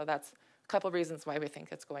 And so that's a couple reasons why we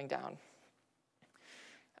think it's going down.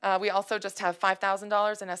 We also just have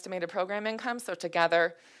 $5,000 in estimated program income. So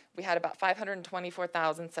together, we had about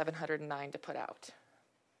 $524,709 to put out.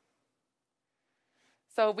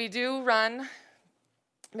 So we do run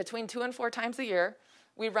between 2 and 4 times a year.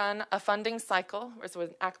 We run a funding cycle, or so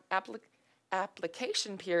an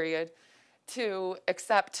application period to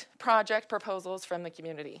accept project proposals from the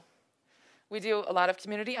community. We do a lot of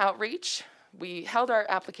community outreach. We held our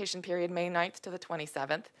application period May 9th to the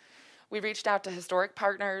 27th. We reached out to historic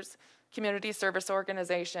partners, community service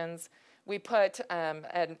organizations. We put an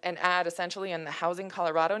ad essentially in the Housing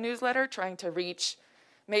Colorado newsletter trying to reach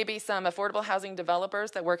maybe some affordable housing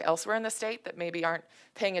developers that work elsewhere in the state that maybe aren't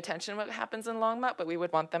paying attention to what happens in Longmont, but we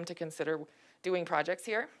would want them to consider doing projects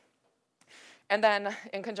here. And then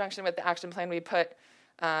in conjunction with the action plan, we put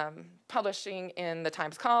publishing in the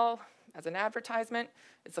Times Call as an advertisement.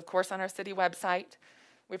 It's of course on our city website.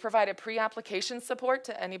 We provided pre-application support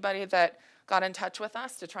to anybody that got in touch with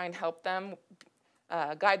us to try and help them,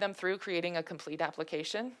 guide them through creating a complete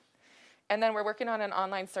application. And then we're working on an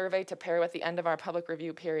online survey to pair with the end of our public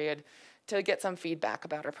review period to get some feedback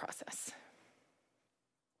about our process.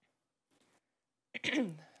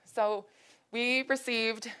 So we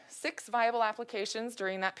received 6 viable applications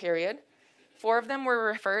during that period. 4 of them were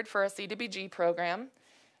referred for a CDBG program,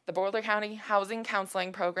 the Boulder County Housing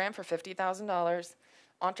Counseling Program for $50,000,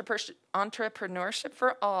 Entrepreneurship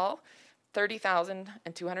for All,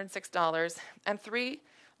 $30,206, and 3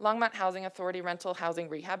 Longmont Housing Authority rental housing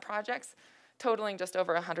rehab projects, totaling just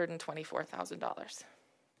over $124,000.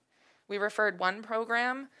 We referred 1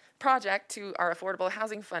 project to our Affordable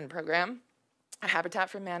Housing Fund program, a Habitat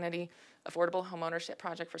for Humanity affordable homeownership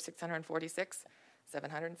project for $646,700.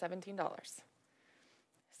 $717.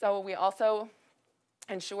 So we also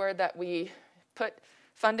ensure that we put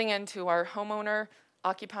funding into our homeowner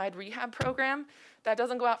occupied rehab program. That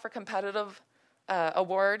doesn't go out for competitive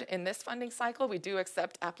award in this funding cycle. We do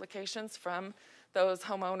accept applications from those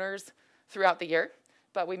homeowners throughout the year,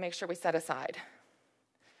 but we make sure we set aside.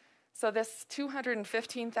 So this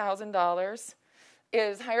 $215,000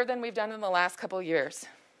 is higher than we've done in the last couple of years.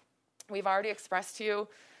 We've already expressed to you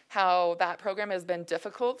how that program has been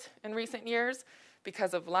difficult in recent years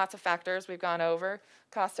because of lots of factors we've gone over,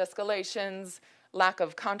 cost escalations, lack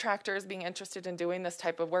of contractors being interested in doing this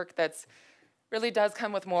type of work that's really does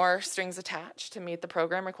come with more strings attached to meet the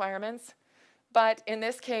program requirements. But in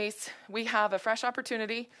this case, we have a fresh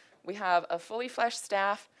opportunity. We have a fully fleshed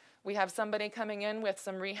staff. We have somebody coming in with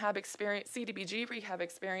some rehab experience, CDBG rehab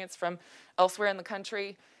experience from elsewhere in the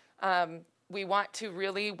country. We want to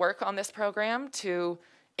really work on this program to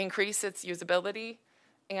increase its usability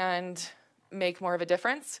and make more of a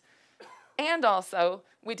difference. And also,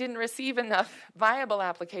 we didn't receive enough viable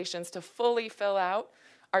applications to fully fill out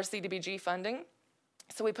our CDBG funding.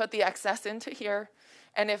 So we put the excess into here.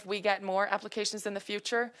 And if we get more applications in the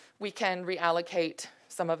future, we can reallocate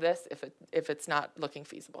some of this if it's not looking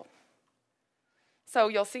feasible. So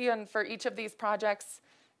you'll see for each of these projects,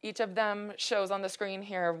 each of them shows on the screen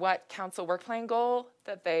here what council work plan goal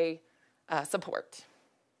that they support.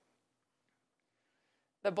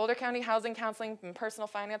 The Boulder County Housing Counseling and Personal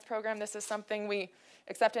Finance Program, this is something we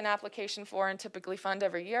accept an application for and typically fund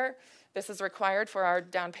every year. This is required for our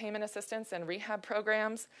down payment assistance and rehab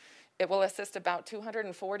programs. It will assist about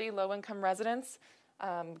 240 low-income residents,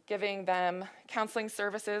 giving them counseling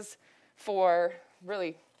services for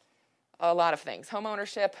really a lot of things: home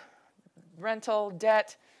ownership, rental,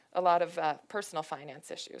 debt, a lot of personal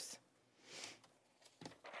finance issues.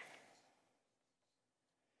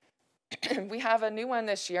 We have a new one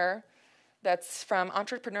this year that's from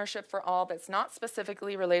Entrepreneurship for All that's not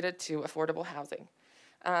specifically related to affordable housing.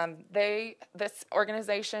 This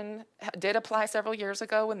organization did apply several years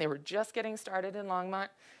ago when they were just getting started in Longmont.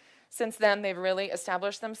 Since then, they've really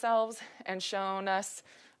established themselves and shown us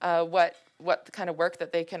what kind of work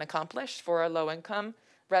that they can accomplish for our low-income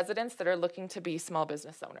residents that are looking to be small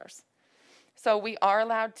business owners. So we are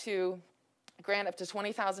allowed to grant up to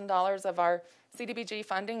 $20,000 of our CDBG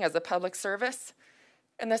funding as a public service.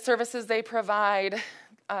 And the services they provide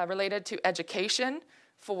related to education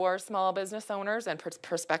for small business owners and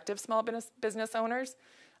prospective small business owners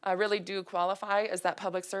really do qualify as that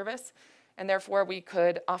public service. And therefore, we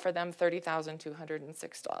could offer them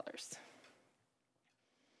 $30,206.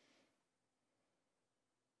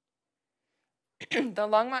 The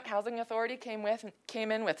Longmont Housing Authority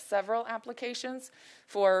came in with several applications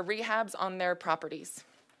for rehabs on their properties.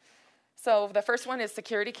 So the first one is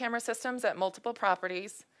security camera systems at multiple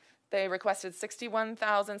properties. They requested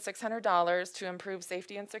 $61,600 to improve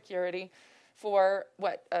safety and security for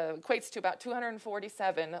what equates to about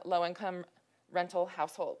 247 low-income rental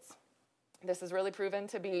households. This has really proven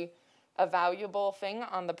to be a valuable thing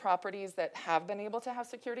on the properties that have been able to have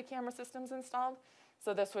security camera systems installed.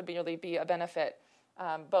 So this would really be a benefit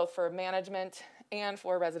both for management and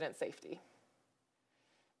for resident safety.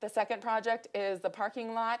 The second project is the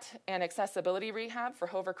parking lot and accessibility rehab for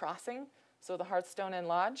Hover Crossing, so the Hearthstone Inn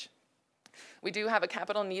Lodge. We do have a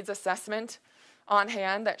capital needs assessment on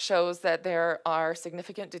hand that shows that there are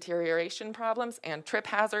significant deterioration problems and trip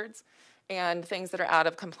hazards and things that are out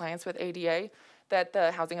of compliance with ADA that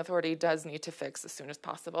the Housing Authority does need to fix as soon as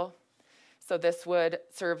possible. So this would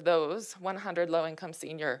serve those 100 low-income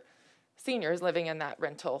seniors living in that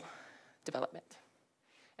rental development.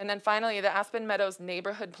 And then finally, the Aspen Meadows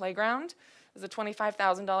Neighborhood Playground is a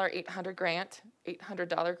 $25,000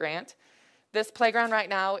 $800 grant. This playground right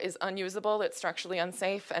now is unusable, it's structurally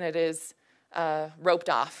unsafe, and it is roped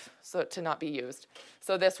off so to not be used.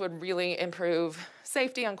 So this would really improve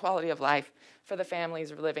safety and quality of life for the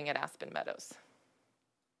families living at Aspen Meadows.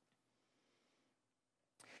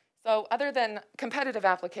 So other than competitive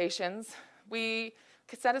applications, we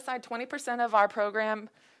set aside 20% of our program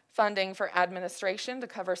funding for administration to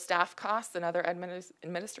cover staff costs and other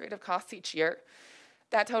administrative costs each year.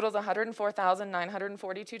 That totals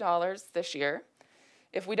 $104,942 this year.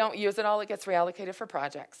 If we don't use it all, it gets reallocated for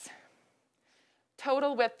projects.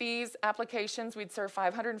 Total with these applications, we'd serve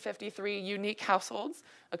 553 unique households.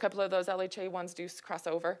 A couple of those LHA ones do cross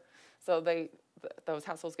over, so those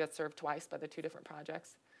households get served twice by the two different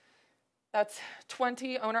projects. That's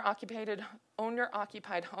 20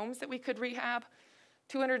 owner-occupied homes that we could rehab,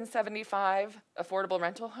 275 affordable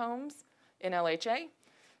rental homes in LHA,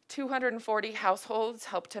 240 households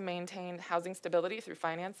help to maintain housing stability through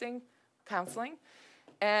financing counseling.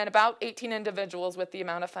 And about 18 individuals with the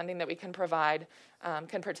amount of funding that we can provide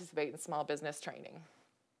can participate in small business training.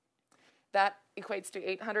 That equates to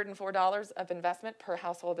 $804 of investment per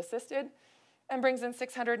household assisted and brings in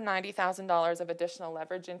 $690,000 of additional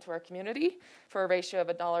leverage into our community for a ratio of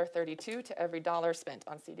 $1.32 to every dollar spent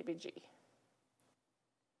on CDBG.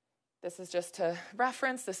 This is just to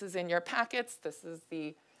reference. This is in your packets. This is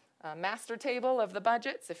the master table of the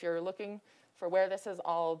budgets if you're looking for where this is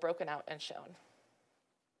all broken out and shown.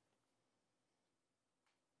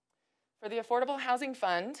 For the Affordable Housing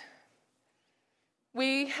Fund,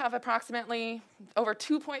 we have approximately over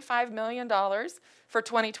 $2.5 million for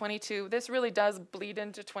 2022. This really does bleed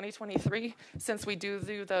into 2023 since we do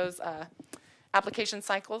those application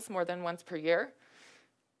cycles more than once per year.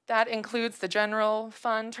 That includes the general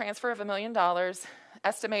fund transfer of $1 million,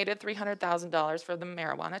 estimated $300,000 for the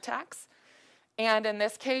marijuana tax. And in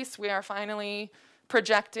this case, we are finally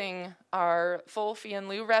projecting our full fee in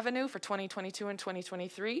lieu revenue for 2022 and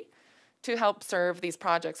 2023 to help serve these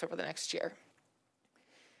projects over the next year.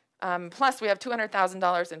 Plus, we have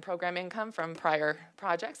 $200,000 in program income from prior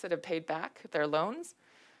projects that have paid back their loans.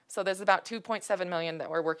 So there's about $2.7 million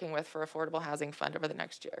that we're working with for Affordable Housing Fund over the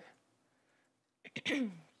next year.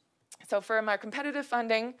 So for our competitive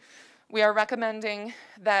funding, we are recommending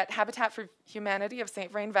that Habitat for Humanity of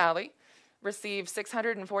St. Vrain Valley receive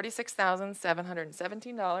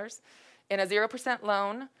 $646,717 in a 0%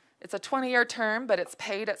 loan. It's a 20-year term, but it's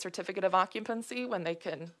paid at certificate of occupancy when they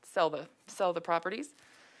can sell the properties.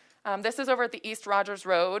 This is over at the East Rogers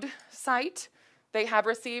Road site. They have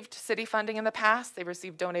received city funding in the past. They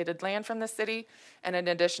received donated land from the city and an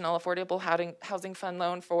additional Affordable Housing Fund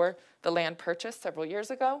loan for the land purchase several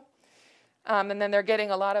years ago. And then they're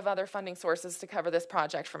getting a lot of other funding sources to cover this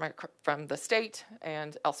project from the state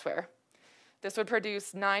and elsewhere. This would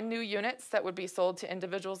produce 9 new units that would be sold to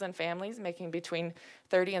individuals and families, making between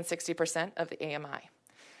 30% and 60% of the AMI.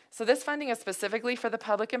 So this funding is specifically for the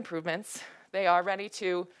public improvements. They are ready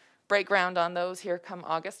to break ground on those here come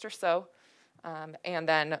August or so, and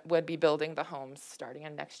then would be building the homes starting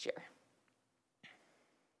in next year.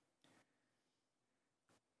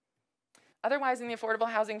 Otherwise, in the Affordable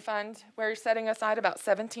Housing Fund, we're setting aside about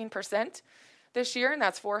 17% this year, and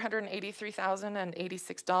that's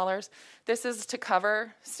 $483,086. This is to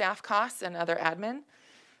cover staff costs and other admin.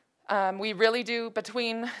 We really do,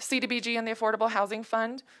 between CDBG and the Affordable Housing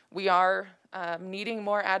Fund, we are needing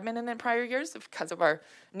more admin than prior years because of our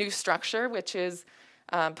new structure, which is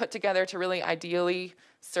put together to really ideally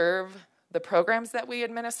serve the programs that we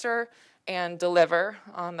administer and deliver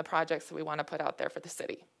on the projects that we want to put out there for the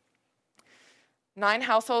city. 9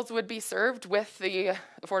 households would be served with the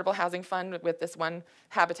Affordable Housing Fund with this one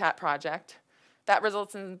Habitat project. That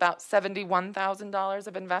results in about $71,000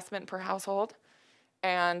 of investment per household,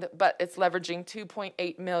 but it's leveraging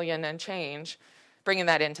 $2.8 million and change, bringing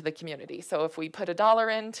that into the community. So if we put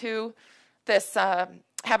 $1 into this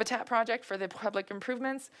Habitat project for the public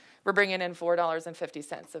improvements, we're bringing in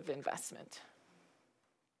 $4.50 of investment.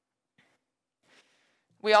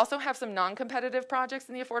 We also have some non-competitive projects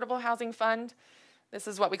in the Affordable Housing Fund. This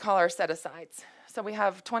is what we call our set-asides. So we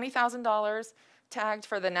have $20,000 tagged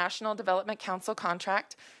for the National Development Council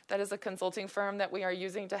contract. That is a consulting firm that we are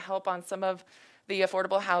using to help on some of the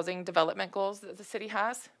affordable housing development goals that the city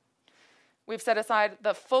has. We've set aside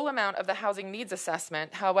the full amount of the housing needs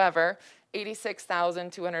assessment. However,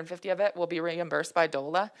 $86,250 of it will be reimbursed by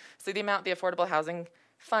DOLA. So the amount the Affordable Housing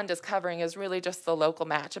Fund is covering is really just the local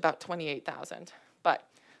match, about $28,000. But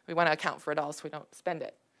we want to account for it all so we don't spend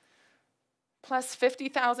it. Plus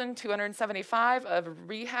 $50,275 of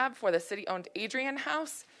rehab for the city-owned Adrian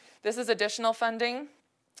House. This is additional funding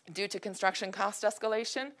due to construction cost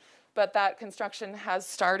escalation, but that construction has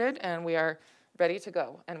started and we are ready to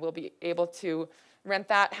go, and we'll be able to rent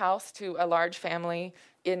that house to a large family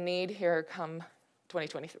in need here come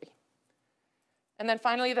 2023. And then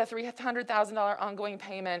finally, the $300,000 ongoing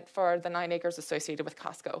payment for the 9 acres associated with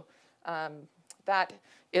Costco. That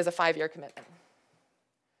is a 5-year commitment.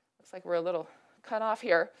 Looks like we're a little cut off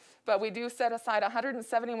here, but we do set aside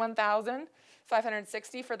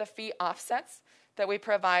 $171,560 for the fee offsets that we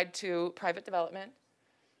provide to private development.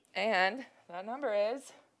 And that number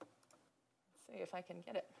is, let's see if I can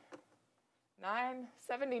get it,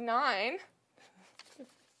 $979.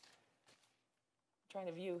 Trying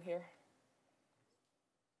to view here.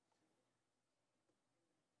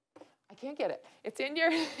 I can't get it.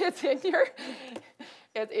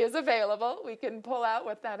 It is available. We can pull out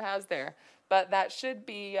what that has there. But that should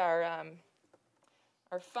be our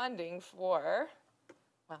funding for,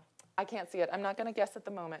 well, I can't see it. I'm not going to guess at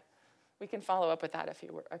the moment. We can follow up with that if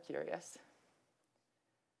you are curious.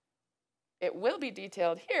 it will be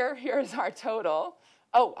detailed here. Here's our total.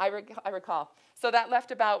 Oh, I recall. So that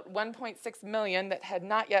left about 1.6 million that had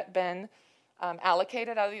not yet been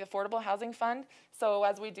allocated out of the Affordable Housing Fund. So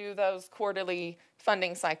as we do those quarterly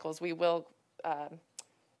funding cycles, we will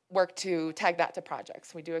work to tag that to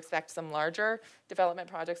projects. We do expect some larger development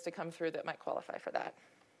projects to come through that might qualify for that.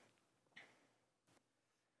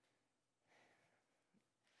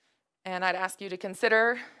 And I'd ask you to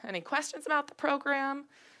consider any questions about the program,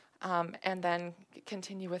 and then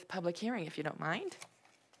continue with public hearing if you don't mind.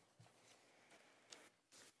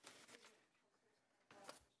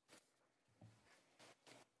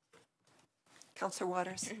 Councillor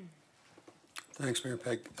Waters. Thanks, Mayor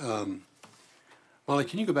Peg. Molly,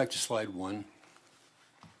 can you go back to slide 1?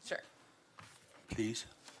 Sure. Please.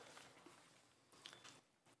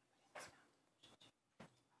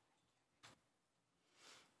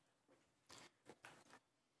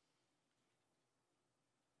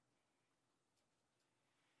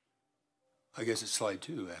 I guess it's slide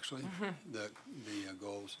 2, actually, the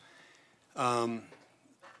goals.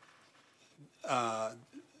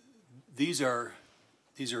 These are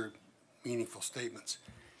meaningful statements,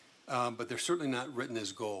 but they're certainly not written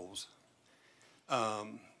as goals.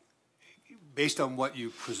 Based on what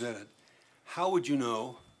you presented, how would you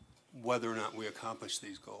know whether or not we accomplished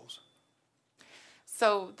these goals?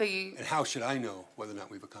 So and how should I know whether or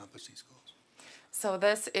not we've accomplished these goals? So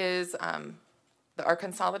this is our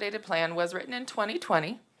consolidated plan was written in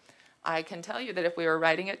 2020. I can tell you that if we were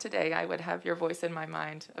writing it today, I would have your voice in my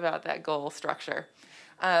mind about that goal structure.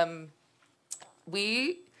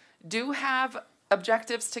 We do have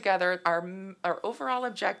objectives together. Our overall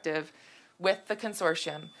objective with the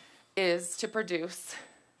consortium is to produce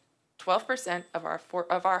 12%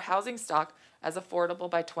 of our housing stock as affordable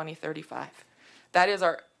by 2035. That is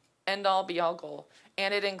our end-all, be-all goal.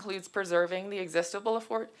 And it includes preserving the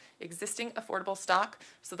existing affordable stock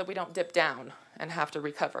so that we don't dip down and have to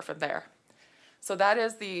recover from there. So that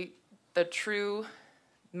is the true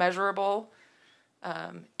measurable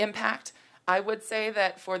impact. I would say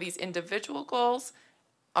that for these individual goals,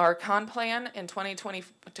 our con plan in 2020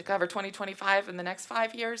 to cover 2025 in the next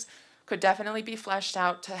 5 years could definitely be fleshed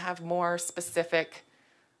out to have more specific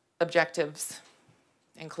objectives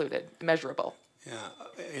included, measurable. Yeah,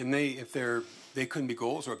 and they couldn't be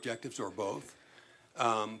goals or objectives or both,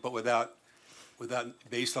 but without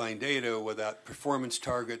baseline data, without performance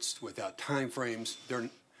targets, without time frames,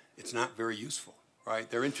 it's not very useful, right?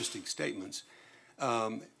 They're interesting statements,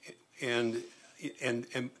 and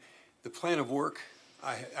the plan of work,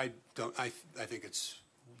 I think it's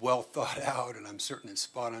well thought out, and I'm certain it's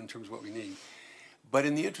spot on in terms of what we need. But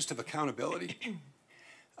in the interest of accountability,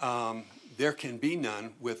 there can be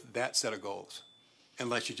none with that set of goals,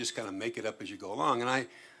 unless you just kind of make it up as you go along. And I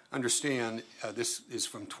understand this is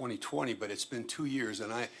from 2020, but it's been 2 years.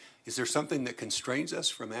 And is there something that constrains us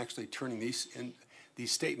from actually turning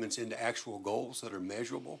these statements into actual goals that are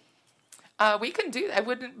measurable? We can do that. It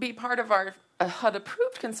wouldn't be part of our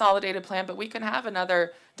HUD-approved consolidated plan, but we can have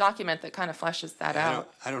another document that kind of fleshes that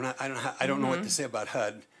out. I don't know what to say about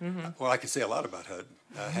HUD. Well, I could say a lot about HUD,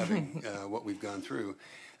 having what we've gone through.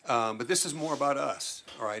 But this is more about us,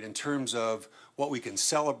 all right, in terms of what we can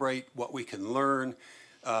celebrate, what we can learn,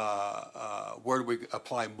 where do we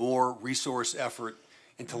apply more resource effort,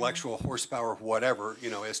 intellectual horsepower, whatever,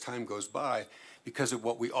 as time goes by, because of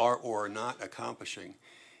what we are or are not accomplishing.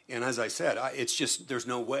 And as I said, it's just, there's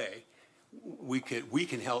no way we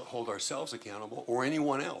can hold ourselves accountable or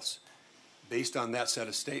anyone else based on that set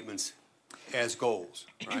of statements as goals,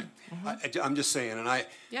 right? I'm just saying,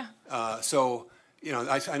 and so,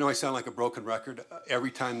 I know I sound like a broken record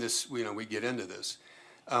every time we get into this,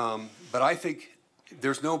 but I think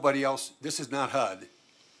there's nobody else. This is not HUD.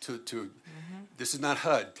 This is not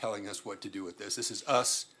HUD telling us what to do with this. This is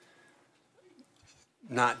us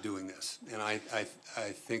not doing this, and I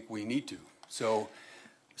think we need to. So,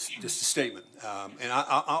 just a statement, and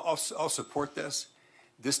I'll support this.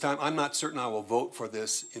 This time, I'm not certain I will vote for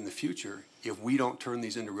this in the future if we don't turn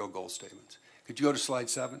these into real goal statements. Could you go to slide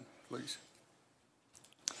 7, please?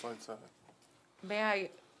 Slide 7. May I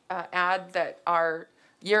add that our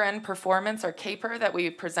year-end performance, our CAPER, that we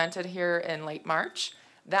presented here in late March,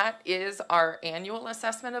 that is our annual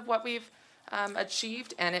assessment of what we've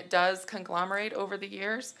achieved, and it does conglomerate over the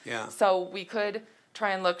years. Yeah. So we could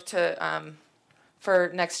try and look to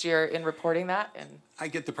for next year in reporting that. And I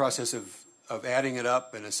get the process of adding it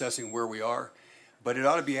up and assessing where we are, but it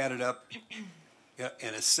ought to be added up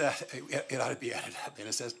and assess. It ought to be added up and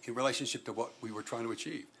assessed in relationship to what we were trying to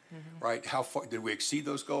achieve, right? How far did we exceed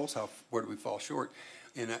those goals? Where did we fall short?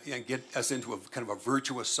 And get us into a kind of a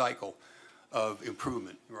virtuous cycle of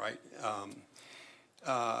improvement, right?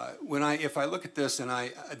 If I look at this, and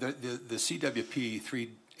the CWP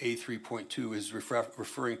 3A3.2 is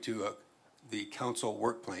referring to the council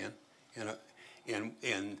work plan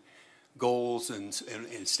and goals and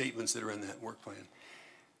statements that are in that work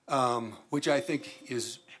plan, which I think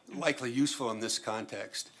is likely useful in this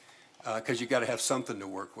context because you got to have something to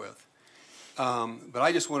work with. But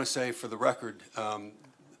I just want to say, for the record,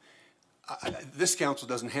 this council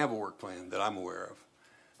doesn't have a work plan that I'm aware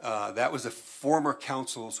of. That was a former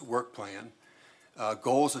council's work plan,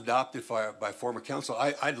 goals adopted by former council.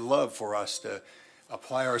 I'd love for us to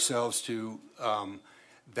apply ourselves to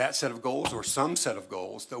that set of goals or some set of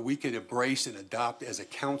goals that we could embrace and adopt as a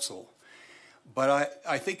council. But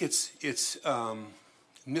I think it's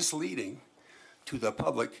misleading to the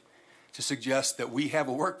public to suggest that we have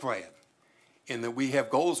a work plan and that we have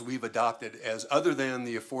goals we've adopted as other than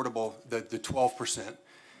the affordable, the 12%.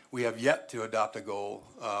 We have yet to adopt a goal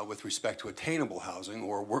with respect to attainable housing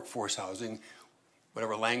or workforce housing,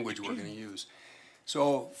 whatever language we're going to use.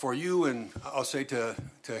 So for you, and I'll say to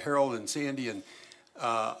Harold and Sandy, and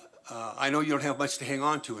I know you don't have much to hang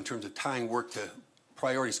on to in terms of tying work to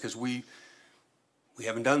priorities because we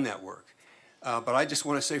haven't done that work. But I just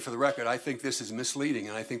want to say for the record, I think this is misleading,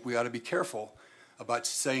 and I think we ought to be careful about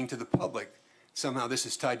saying to the public somehow this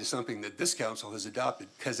is tied to something that this council has adopted,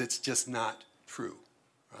 because it's just not true.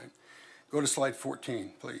 Right? Go to slide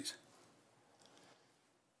 14, please.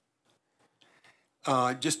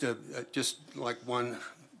 Just like one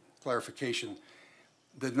clarification,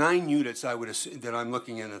 the 9 units I would assume that I'm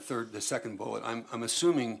looking at the second bullet, I'm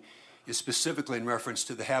assuming is specifically in reference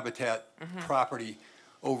to the Habitat property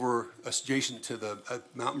over adjacent to the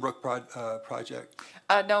Mountain Brook project?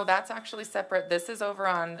 No, that's actually separate. This is over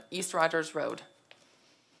on East Rogers Road.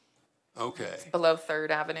 Okay. It's below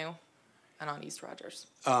 3rd Avenue and on East Rogers.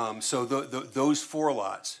 So those 4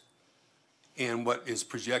 lots and what is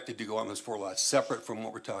projected to go on those 4 lots, separate from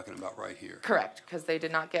what we're talking about right here? Correct, because they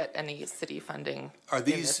did not get any city funding. Are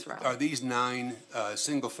these 9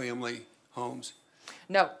 single-family homes?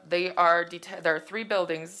 No, they are. There are 3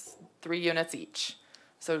 buildings, 3 units each.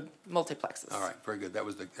 So multiplexes. All right, very good. That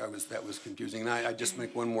was confusing. And I just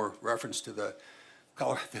make one more reference to the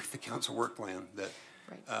council work plan. That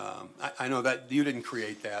I know that you didn't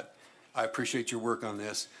create that. I appreciate your work on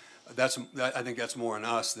this. I think that's more on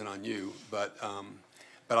us than on you. But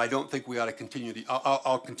I don't think we ought to continue to.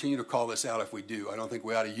 I'll continue to call this out if we do. I don't think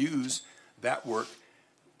we ought to use that work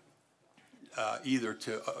either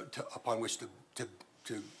upon which to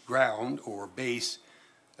ground or base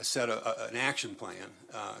a set of an action plan,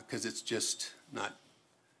 because it's just not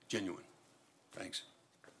genuine. Thanks.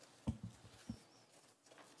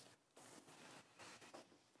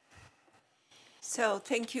 So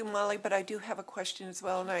thank you, Molly, but I do have a question as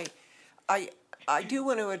well, and I do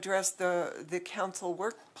want to address the council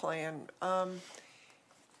work plan.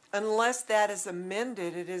 Unless that is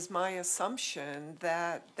amended, it is my assumption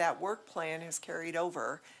that that work plan has carried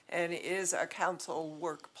over and is a council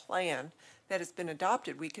work plan that has been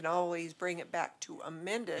adopted. We can always bring it back to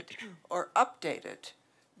amend it or update it,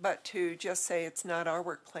 but to just say it's not our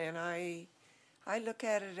work plan, I look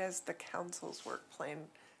at it as the council's work plan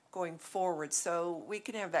going forward. So we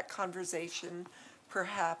can have that conversation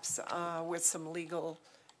perhaps with some legal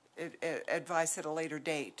advice at a later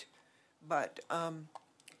date. But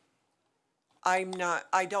I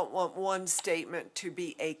don't want one statement to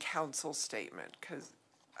be a council statement, because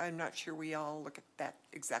I'm not sure we all look at that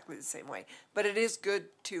exactly the same way. But it is good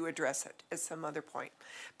to address it at some other point.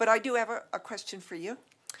 But I do have a question for you.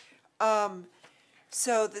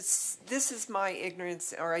 So this is my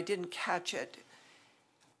ignorance, or I didn't catch it.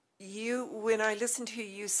 When I listened to you,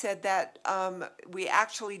 you said that we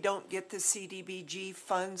actually don't get the CDBG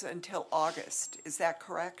funds until August. Is that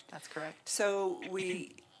correct? That's correct. So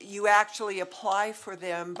you actually apply for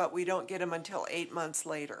them, but we don't get them until 8 months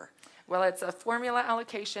later. Well, it's a formula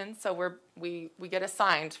allocation, so we get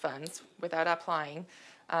assigned funds without applying.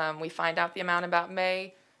 We find out the amount about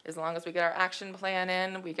May. As long as we get our action plan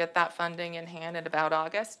in, we get that funding in hand at about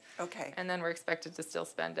August. Okay. And then we're expected to still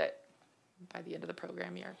spend it by the end of the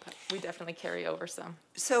program year, but we definitely carry over some.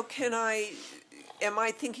 So am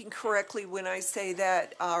I thinking correctly when I say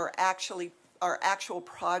that our actual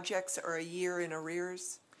projects are a year in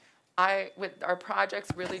arrears? Our projects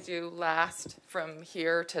really do last from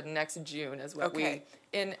here to next June is what we,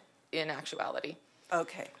 in actuality.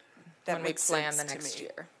 Okay. That when we makes plan sense the next to me.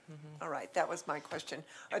 year. All right, that was my question.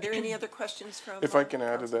 Are there any other questions from? If I can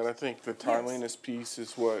add to that, I think the timeliness piece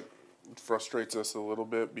is what frustrates us a little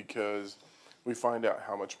bit, because we find out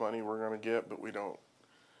how much money we're going to get, but we don't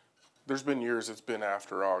there's been years it's been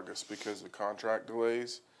after August because of contract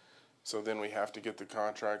delays. So then we have to get the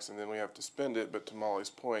contracts and then we have to spend it. But to Molly's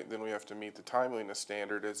point, then we have to meet the timeliness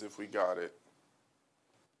standard as if we got it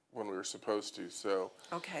when we were supposed to. So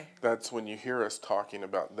Okay. that's when you hear us talking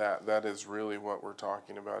about that. That is really what we're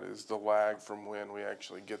talking about, is the lag from when we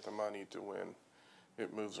actually get the money to when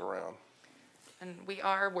it moves around. And we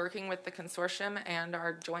are working with the consortium and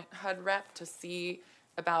our joint HUD rep to see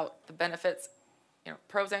about the benefits,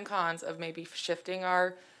 pros and cons of maybe shifting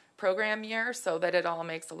our program year so that it all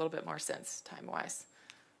makes a little bit more sense time-wise.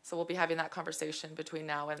 So we'll be having that conversation between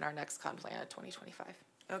now and our next con plan at 2025.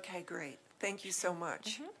 Okay, great. Thank you so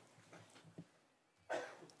much.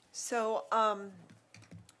 So,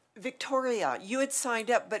 Victoria, you had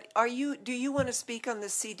signed up, but do you want to speak on the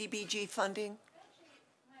CDBG funding?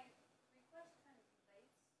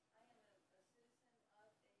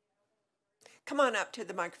 Come on up to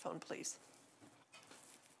the microphone, please.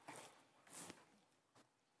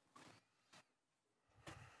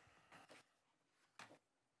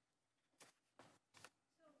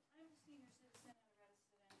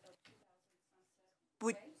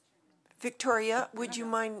 Victoria, would you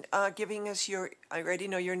mind giving us I already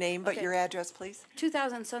know your name, but your address, please?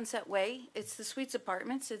 2000 Sunset Way. It's the Suites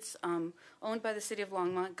Apartments. It's owned by the City of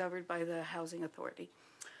Longmont, governed by the Housing Authority.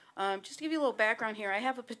 Just to give you a little background here, I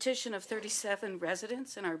have a petition of 37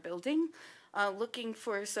 residents in our building looking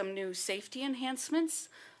for some new safety enhancements.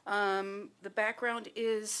 The background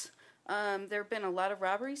is there have been a lot of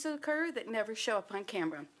robberies that occur that never show up on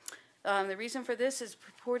camera. The reason for this is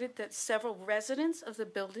purported that several residents of the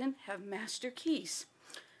building have master keys.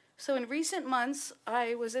 So in recent months,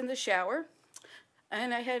 I was in the shower,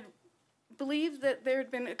 and I had believed that there had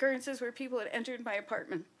been occurrences where people had entered my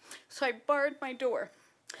apartment. So I barred my door.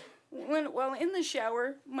 While in the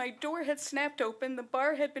shower, my door had snapped open, the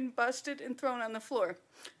bar had been busted and thrown on the floor.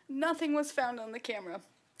 Nothing was found on the camera.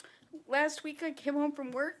 Last week I came home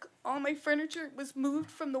from work, all my furniture was moved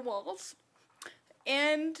from the walls,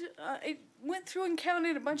 and I went through and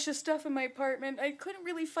counted a bunch of stuff in my apartment. I couldn't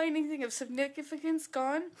really find anything of significance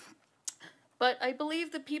gone, but I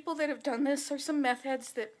believe the people that have done this are some meth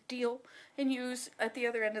heads that deal and use at the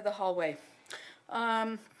other end of the hallway.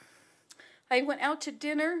 I went out to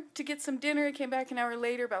dinner to get some dinner. I came back an hour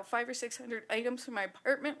later. About 500 or 600 items from my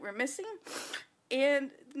apartment were missing,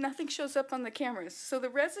 and nothing shows up on the cameras. So the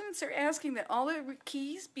residents are asking that all the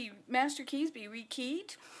master keys be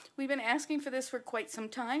rekeyed. We've been asking for this for quite some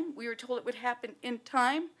time. We were told it would happen in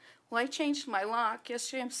time. Well, I changed my lock.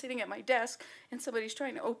 Yesterday I'm sitting at my desk, and somebody's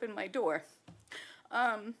trying to open my door.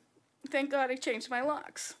 Thank God I changed my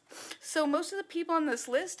locks. So most of the people on this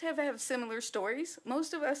list have similar stories.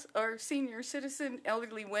 Most of us are senior citizen,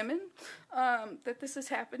 elderly women that this has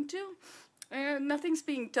happened to, and nothing's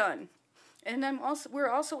being done. And we're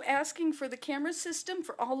also asking for the camera system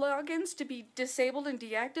for all logins to be disabled and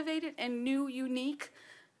deactivated, and new unique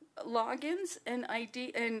logins and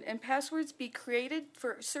ID and passwords be created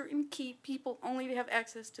for certain key people only to have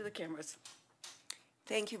access to the cameras.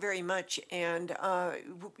 Thank you very much, and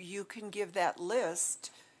you can give that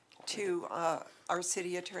list to our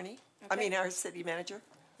city attorney, Okay. our city manager,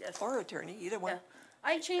 Yes. or attorney, either one. Yeah.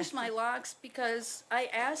 I changed my locks because I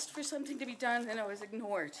asked for something to be done and I was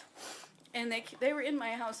ignored. And they were in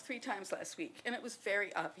my house 3 times last week, and it was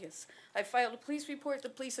very obvious. I filed a police report. The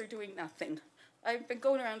police are doing nothing. I've been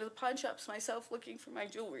going around to the pawn shops myself looking for my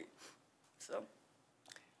jewelry. So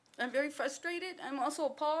I'm very frustrated. I'm also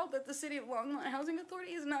appalled that the City of Longmont Housing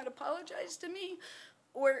Authority has not apologized to me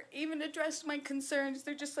or even addressed my concerns.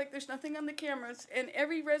 They're just like, there's nothing on the cameras. And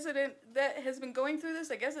every resident that has been going through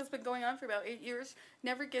this, I guess it's been going on for about 8 years,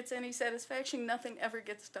 never gets any satisfaction. Nothing ever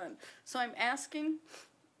gets done. So I'm asking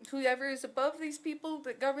whoever is above these people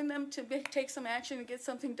that govern them to take some action and get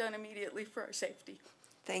something done immediately for our safety.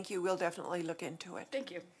 Thank you. We'll definitely look into it.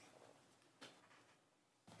 Thank you.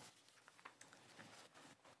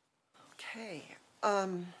 Okay.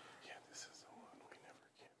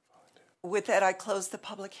 With that, I close the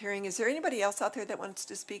public hearing. Is there anybody else out there that wants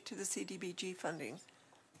to speak to the CDBG funding?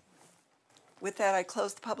 With that, I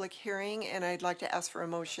close the public hearing, and I'd like to ask for a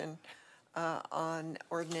motion on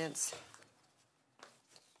ordinance.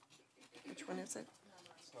 Which one is it?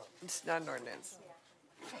 It's not an ordinance.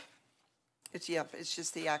 It's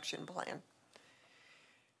just the action plan.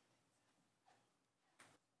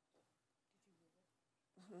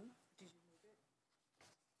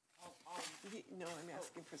 No, I'm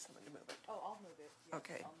asking for someone to move it. Oh, I'll move it. Yes,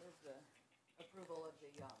 Okay. I'll move the approval of the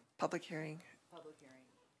Public hearing. public hearing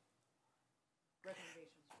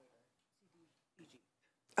recommendations for the CDBG.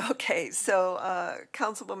 Okay, so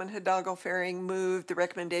Councilwoman Hidalgo Faring moved the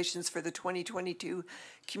recommendations for the 2022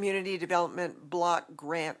 Community Development Block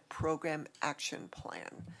Grant Program Action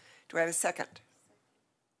Plan. Do I have a second?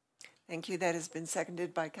 Thank you. That has been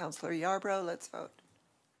seconded by Councilor Yarbrough. Let's vote.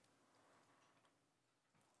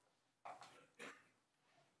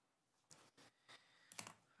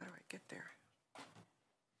 How do I get there?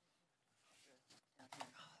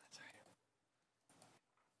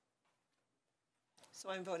 So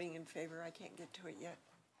I'm voting in favor. I can't get to it yet.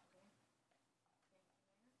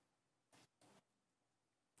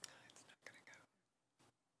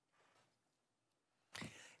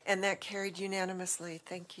 And that carried unanimously.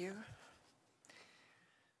 Thank you.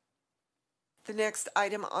 The next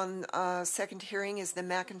item on second hearing is the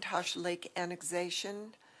McIntosh Lake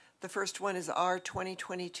annexation. The first one is R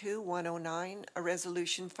 2022-109, a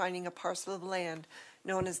resolution finding a parcel of land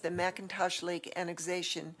known as the McIntosh Lake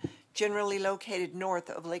annexation, generally located north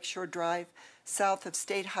of Lakeshore Drive, south of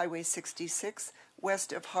State Highway 66,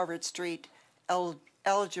 west of Harvard Street,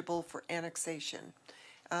 eligible for annexation.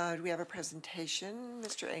 Do we have a presentation?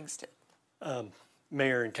 Mr. Angsted.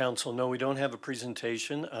 Mayor and Council, no, we don't have a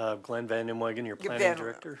presentation. Glenn Van Imwagen, your planning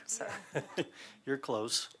director. Sorry. You're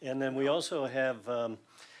close. And then we also have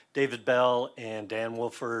David Bell and Dan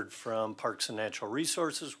Wolford from Parks and Natural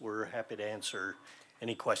Resources. We're happy to answer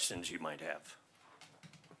any questions you might have.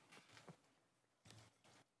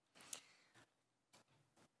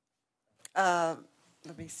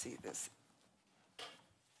 Let me see this.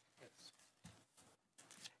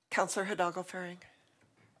 Councilor Hidalgo Faring.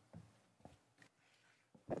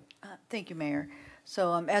 Thank you, Mayor.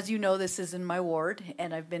 So as you know, this is in my ward,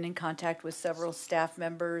 and I've been in contact with several staff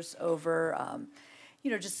members over,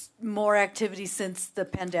 just more activity since the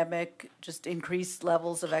pandemic, just increased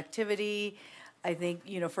levels of activity. I think,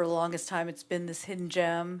 for the longest time, it's been this hidden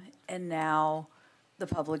gem, and now the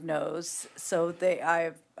public knows. So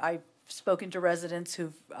I've spoken to residents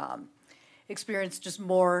who've experienced just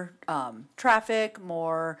more traffic,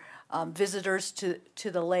 more visitors to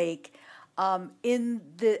the lake. In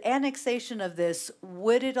the annexation of this,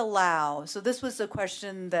 would it allow, so this was a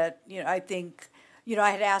question that, I think, I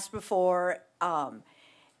had asked before,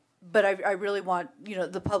 but I really want,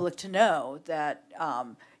 the public to know that,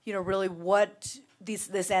 really what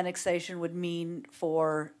this annexation would mean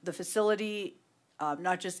for the facility,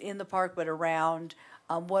 not just in the park, but around.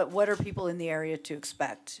 What are people in the area to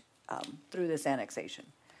expect through this annexation?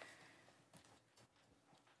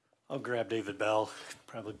 I'll grab David Bell,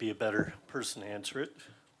 probably be a better person to answer it.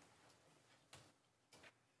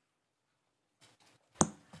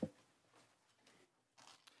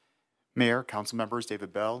 Mayor, council members,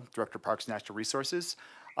 David Bell, Director of Parks and Natural Resources.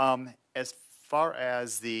 As far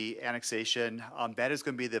as the annexation, that is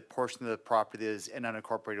going to be the portion of the property that is in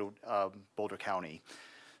unincorporated Boulder County.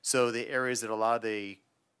 So the areas that a lot of the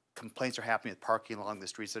complaints are happening with parking along the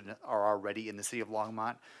streets are already in the city of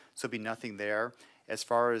Longmont, so there'll be nothing there. As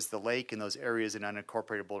far as the lake and those areas in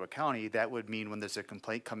unincorporated Boulder County, that would mean when there's a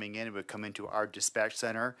complaint coming in, it would come into our dispatch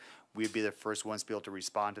center. We'd be the first ones to be able to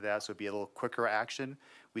respond to that, so it'd be a little quicker action.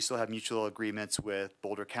 We still have mutual agreements with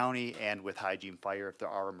Boulder County and with Hygiene Fire if there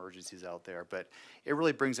are emergencies out there. But it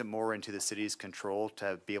really brings it more into the city's control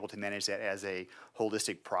to be able to manage that as a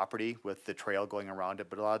holistic property with the trail going around it.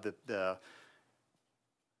 But a lot of the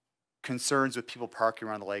concerns with people parking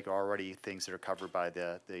around the lake are already things that are covered by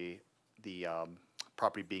the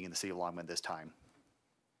property being in the city of Longmont this time.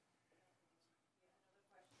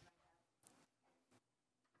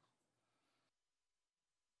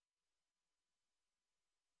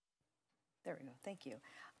 There we go. Thank you.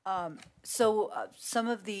 So some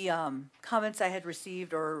of the comments I had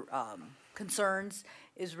received or concerns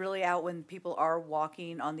is really out when people are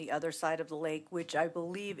walking on the other side of the lake, which I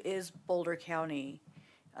believe is Boulder County.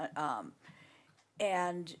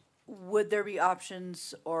 And would there be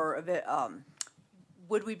options or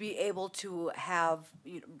would we be able to have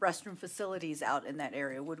restroom facilities out in that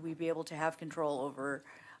area? Would we be able to have control over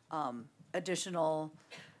additional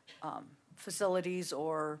facilities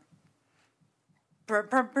or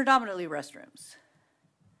predominantly restrooms?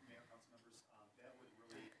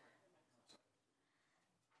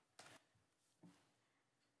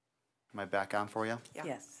 Am I back on for you? Yeah.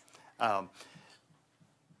 Yes.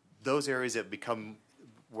 Those areas that become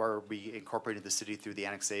where we incorporated the city through the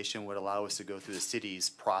annexation would allow us to go through the city's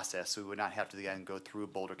process. So we would not have to again go through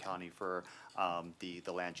Boulder County for the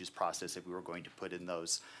land use process if we were going to put in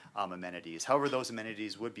those amenities. However, those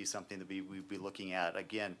amenities would be something that we'd be looking at,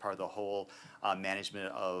 again, part of the whole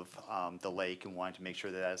management of the lake, and wanting to make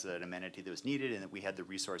sure that as an amenity that was needed and that we had the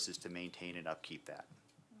resources to maintain and upkeep that.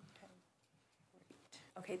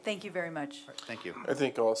 Okay, thank you very much. Thank you. I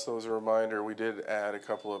think also as a reminder, we did add a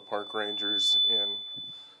couple of park rangers in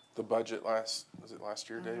the budget was it last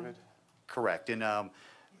year, David? Correct. And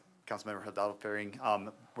Councilmember Hidalgo Faring,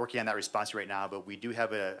 working on that response right now, but we do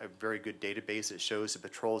have a very good database that shows the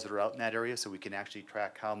patrols that are out in that area, so we can actually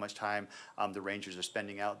track how much time the rangers are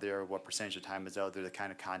spending out there, what percentage of time is out there, the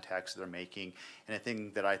kind of contacts they're making. And a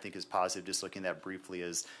thing that I think is positive, just looking at that briefly,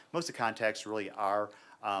 is most of the contacts really are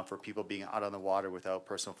for people being out on the water without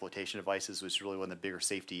personal flotation devices, which is really one of the bigger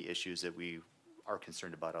safety issues that we are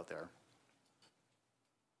concerned about out there.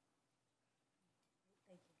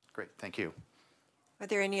 Great, thank you. Are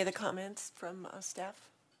there any other comments from staff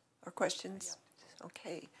or questions?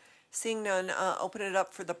 Okay. Seeing none, open it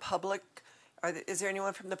up for the public. Is there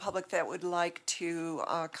anyone from the public that would like to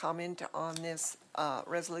comment on this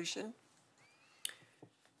resolution?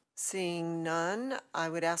 Seeing none, I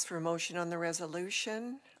would ask for a motion on the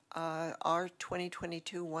resolution, R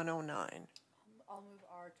 2022-109. I'll move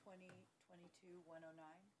R 2022-109.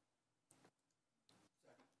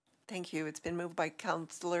 Thank you. It's been moved by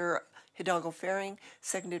Councilor Hidalgo Faring,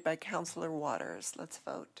 seconded by Councilor Waters. Let's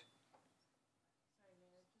vote.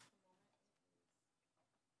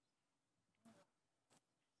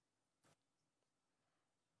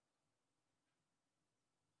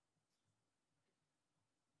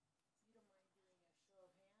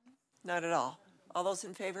 Not at all. All those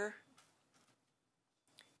in favor?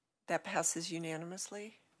 That passes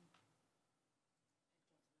unanimously.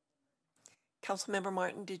 Councilmember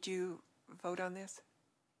Martin, did you vote on this?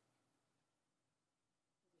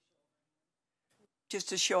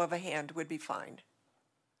 Just a show of a hand would be fine.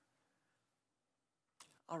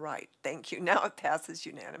 All right, thank you. Now it passes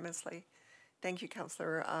unanimously. Thank you,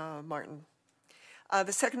 Councilor Martin.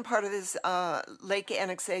 The second part of this lake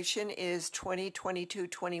annexation is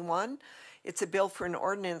 2022-21. It's a bill for an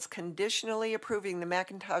ordinance conditionally approving the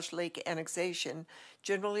McIntosh Lake annexation,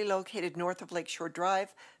 generally located north of Lakeshore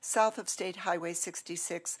Drive, south of State Highway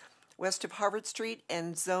 66, west of Harvard Street,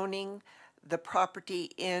 and zoning the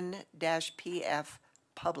property in-PF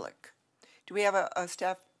public. Do we have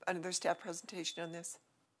another staff presentation on this?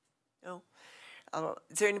 No?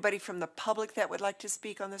 Is there anybody from the public that would like to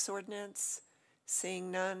speak on this ordinance? Seeing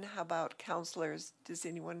none, how about counselors? Does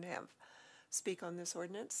anyone speak on this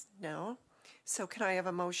ordinance? No. So can I have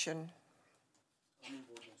a motion?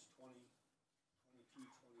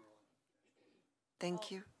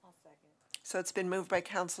 Thank you. I'll second. So it's been moved by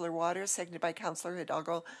Councilor Waters, seconded by Councilor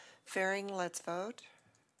Hidalgo Faring. Let's vote.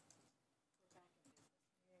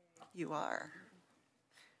 You are.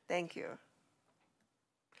 Thank you.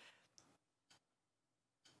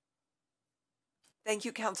 Thank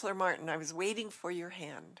you, Councilor Martin. I was waiting for your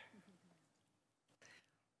hand.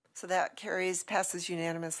 So that passes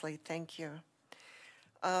unanimously. Thank you.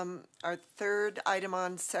 Our third item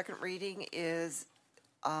on second reading is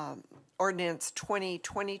Ordinance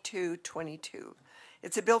 2022-22.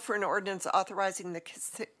 It's a bill for an ordinance authorizing the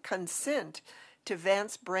consent to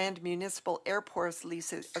Vance Brand Municipal Airports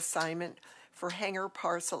lease assignment for hangar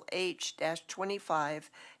parcel H-25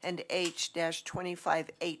 and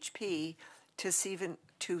H-25HP to Stephen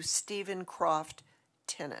Croft,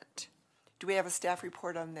 tenant. Do we have a staff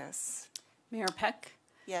report on this? Mayor Peck?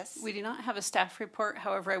 Yes. We do not have a staff report.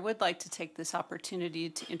 However, I would like to take this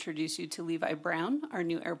opportunity to introduce you to Levi Brown, our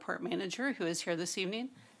new airport manager, who is here this evening.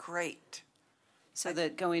 Great. So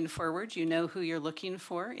that going forward, you know who you're looking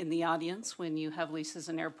for in the audience when you have leases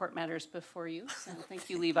and airport matters before you. So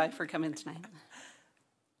thank you, Levi, for coming tonight.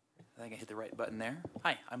 I think I hit the right button there.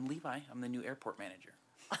 Hi, I'm Levi. I'm the new airport manager.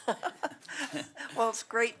 Well, it's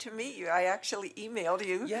great to meet you. I actually emailed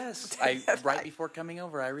you. Yes, right before coming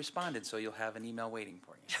over, I responded, so you'll have an email waiting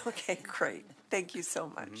for you. Okay, great. Thank you so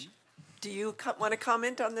much. Do you want to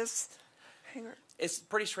comment on this hangar? It's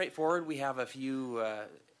pretty straightforward. We have a few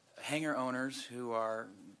hangar owners who are,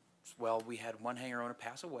 well, we had one hangar owner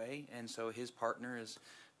pass away, and so his partner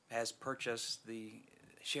has purchased the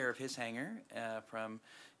share of his hangar from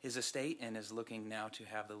his estate and is looking now to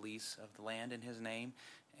have the lease of the land in his name.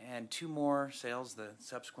 And two more sales, the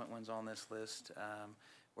subsequent ones on this list,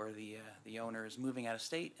 where the owner is moving out of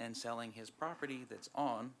state and selling his property that's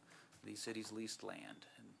on the city's leased land.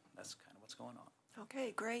 And that's kind of what's going on.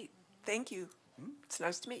 Okay, great. Thank you. It's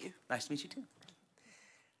nice to meet you. Nice to meet you too.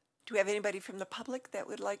 Do we have anybody from the public that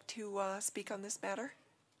would like to speak on this matter?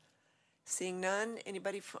 Seeing none,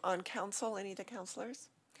 anybody on council, any of the councilors?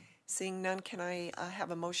 Seeing none, can I have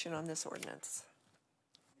a motion on this ordinance?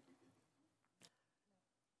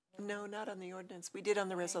 No, not on the ordinance. We did on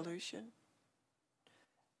the resolution.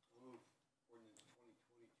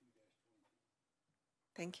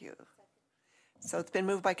 Thank you. So it's been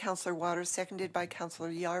moved by Councilor Waters, seconded by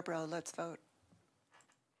Councilor Yarbrough. Let's vote.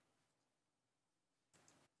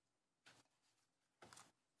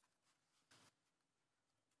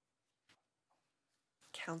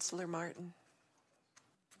 Councilor Martin.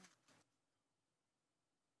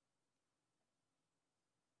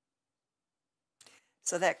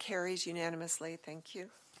 So that carries unanimously. Thank you.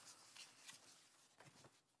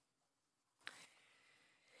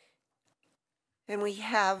 And we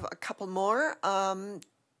have a couple more.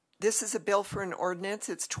 This is a bill for an ordinance.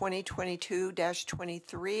 It's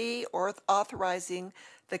 2022-23, authorizing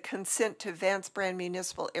the consent to Vance Brand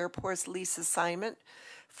Municipal Airport's lease assignment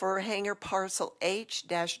for hangar parcel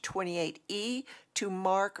H-28E to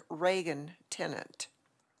Mark Reagan, tenant.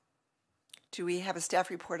 Do we have a staff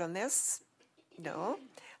report on this? No.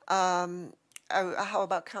 How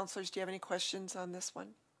about councilors? Do you have any questions on this one?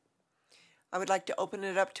 I would like to open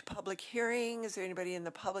it up to public hearing. Is there anybody in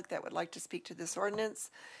the public that would like to speak to this ordinance?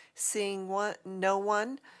 Seeing no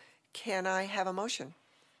one, can I have a motion?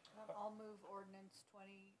 I'll move ordinance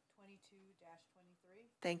 2022-23.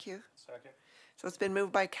 Thank you. Second. So it's been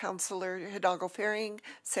moved by Councilor Hidalgo Faring,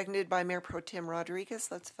 seconded by Mayor Pro Tem Rodriguez.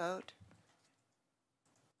 Let's vote.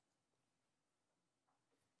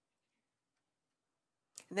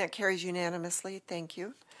 And that carries unanimously. Thank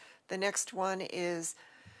you. The next one is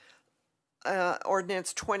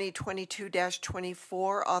ordinance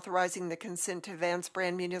 2022-24, authorizing the consent to Vance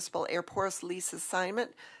Brand Municipal Airport's lease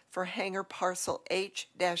assignment for hangar parcel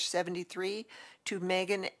H-73 to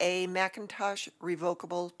Megan A. McIntosh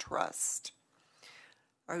Revocable Trust.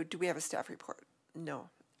 Or do we have a staff report? No.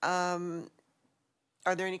 Are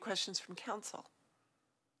there any questions from council?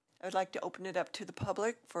 I would like to open it up to the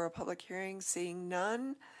public for a public hearing. Seeing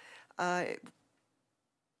none, can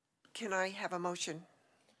I have a motion?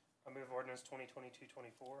 I move ordinance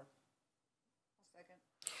 2022-24. Second.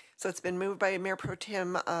 So it's been moved by Mayor Pro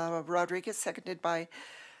Tem Rodriguez, seconded by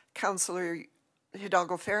Councilor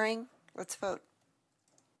Hidalgo Faring. Let's vote.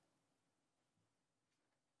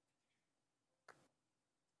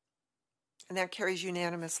 And that carries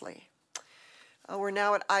unanimously. We're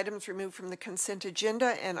now at items removed from the consent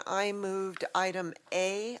agenda, and I moved item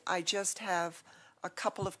A. I just have a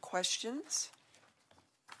couple of questions.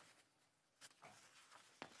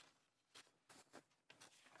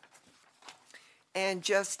 And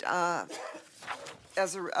just as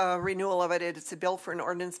a renewal of it, it's a bill for an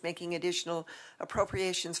ordinance making additional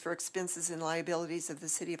appropriations for expenses and liabilities of the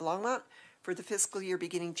City of Longmont for the fiscal year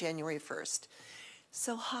beginning January 1st.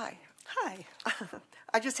 So, hi. Hi.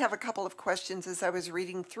 I just have a couple of questions. As I was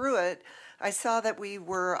reading through it, I saw that we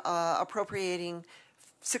were appropriating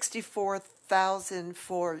 $64,000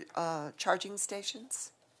 for charging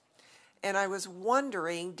stations. And I was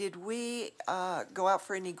wondering, did we go out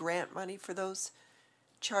for any grant money for those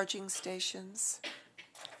charging stations?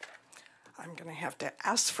 I'm going to have to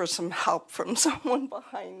ask for some help from someone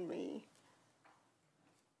behind me.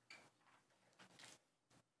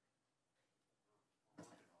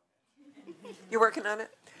 You're working on it?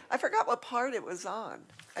 I forgot what part it was on.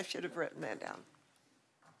 I should have written that down.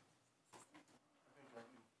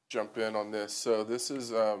 Jump in on this. So this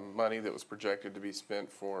is money that was projected to be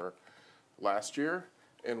spent for last year,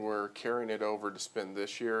 and we're carrying it over to spend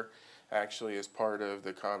this year. Actually, as part of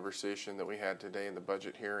the conversation that we had today in the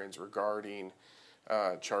budget hearings regarding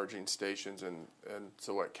charging stations, and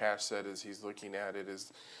so what Cash said is he's looking at it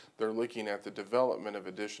is they're looking at the development of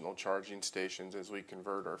additional charging stations as we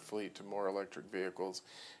convert our fleet to more electric vehicles,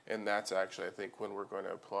 and that's actually, I think, when we're going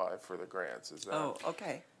to apply for the grants. Is that? Oh,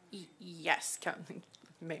 okay. Yes,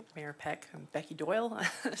 Mayor Peck, I'm Becky Doyle,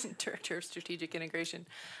 Director of Strategic Integration.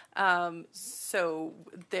 So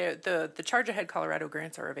the Charge Ahead Colorado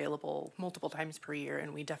grants are available multiple times per year,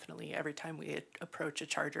 and we definitely, every time we approach a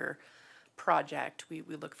charger project, we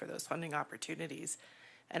look for those funding opportunities,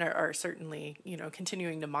 and are certainly,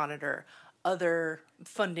 continuing to monitor other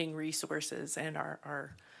funding resources, and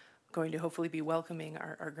are going to hopefully be welcoming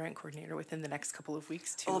our grant coordinator within the next couple of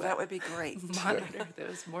weeks to that would be great. Monitor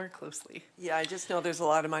those more closely. Yeah, I just know there's a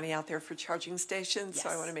lot of money out there for charging stations, so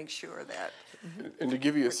I Yes. want to make sure that. And to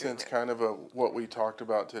give you a sense, kind of what we talked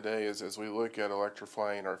about today is as we look at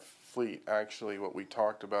electrifying our fleet, actually what we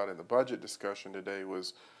talked about in the budget discussion today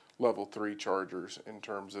was level 3 chargers in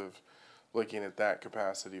terms of looking at that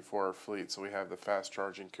capacity for our fleet. So we have the fast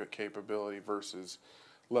charging capability versus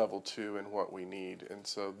level 2 and what we need. And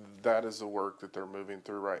so that is the work that they're moving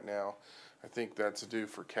through right now. I think that's due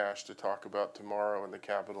for Cash to talk about tomorrow in the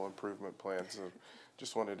capital improvement plan. So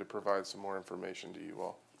just wanted to provide some more information to you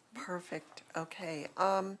all. Perfect. Okay.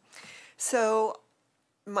 So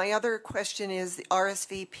my other question is the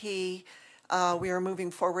RSVP We are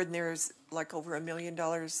moving forward, and there's like over $1 million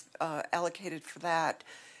allocated for that.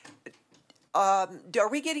 Are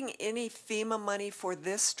we getting any FEMA money for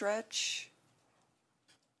this stretch?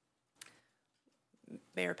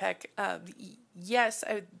 Mayor Peck, yes,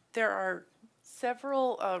 there are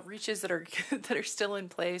several reaches that are that are still in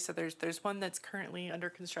play. So there's one that's currently under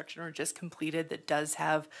construction or just completed that does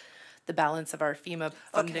have the balance of our FEMA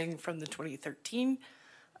funding from the 2013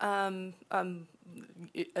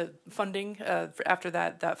 funding after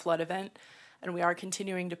that flood event. And we are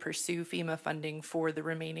continuing to pursue FEMA funding for the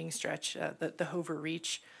remaining stretch, the Hover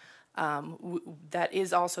Reach. That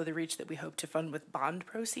is also the reach that we hope to fund with bond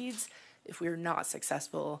proceeds if we are not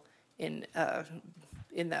successful in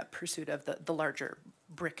that pursuit of the larger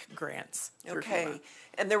brick grants. Okay.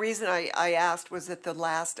 And the reason I asked was that the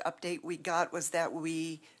last update we got was that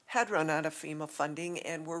we had run out of FEMA funding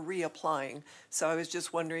and were reapplying. So I was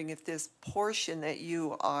just wondering if this portion that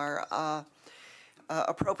you are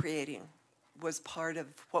appropriating was part of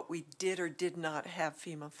what we did or did not have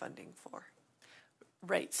FEMA funding for.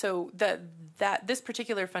 Right. So this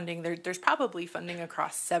particular funding, there's probably funding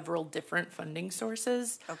across several different funding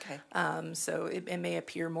sources. Okay. So it may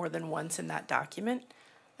appear more than once in that document.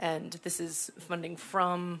 And this is funding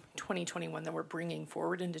from 2021 that we're bringing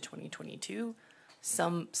forward into 2022.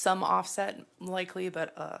 Some offset likely,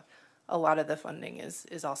 but a lot of the funding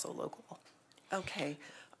is also local. Okay.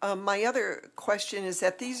 My other question is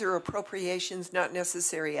that these are appropriations, not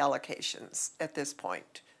necessary allocations at this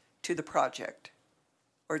point to the project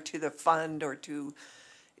or to the fund or to,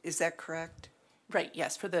 is that correct? Right,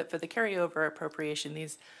 yes. For the carryover appropriation,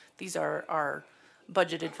 these are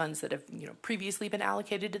budgeted funds that have previously been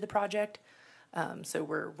allocated to the project. So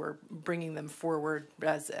we're bringing them forward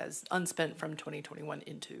as unspent from 2021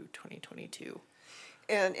 into 2022.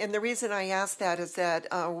 And the reason I ask that is that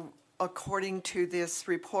according to this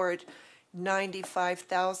report,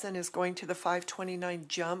 95,000 is going to the 529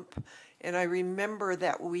 jump. And I remember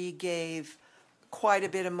that we gave quite a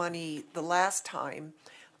bit of money the last time.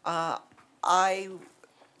 And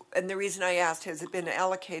the reason I asked, has it been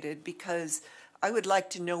allocated? Because I would like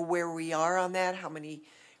to know where we are on that, how many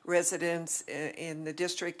residents in the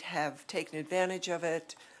district have taken advantage of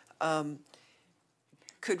it.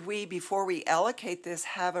 Could we, before we allocate this,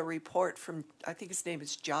 have a report from, I think his name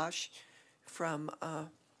is Josh, from,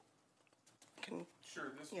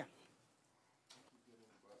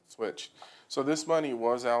 Switch. So this money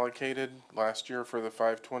was allocated last year for the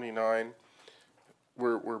 529.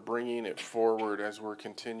 We're bringing it forward as we're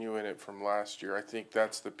continuing it from last year. I think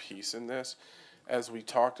that's the piece in this. As we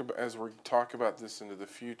talk about this into the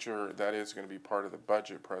future, that is going to be part of the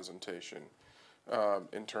budget presentation.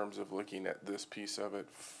 In terms of looking at this piece of it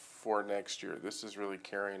for next year. This is really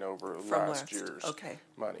carrying over last year's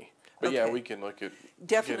money. But yeah, we can look at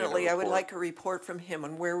definitely. I would like a report from him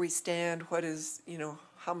on where we stand. What is,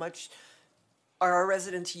 how much are our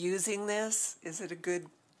residents using this? Is it a good?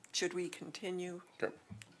 Should we continue? Okay.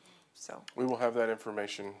 So we will have that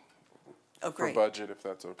information for great. Budget if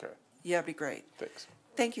that's okay. Yeah, it'd be great. Thanks.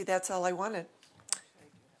 Thank you. That's all I wanted.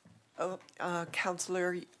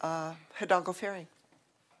 Councilor Hidalgo Ferry.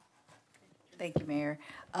 Thank you, Mayor.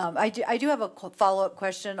 I do have a follow-up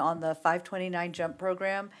question on the 529 jump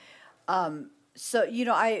program. So,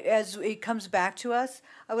 as it comes back to us,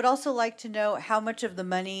 I would also like to know how much of the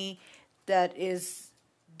money that is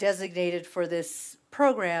designated for this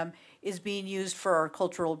program is being used for our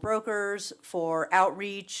cultural brokers, for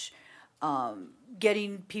outreach,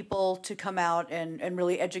 getting people to come out and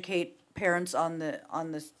really educate parents on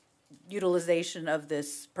the utilization of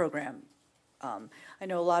this program. I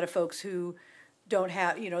know a lot of folks who don't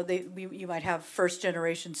have, you might have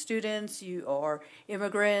first-generation students, or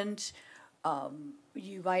immigrant.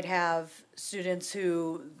 You might have students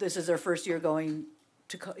who this is their first year going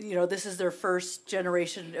to, this is their first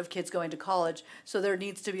generation of kids going to college. So there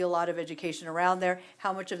needs to be a lot of education around there.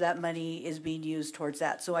 How much of that money is being used towards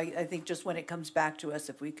that? So I think just when it comes back to us,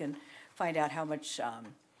 if we can find out how much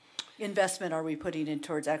investment are we putting in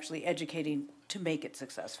towards actually educating to make it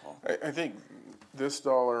successful? I think this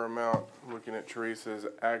dollar amount, looking at Teresa, is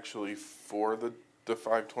actually for the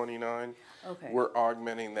 529. Okay. We're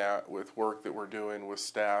augmenting that with work that we're doing with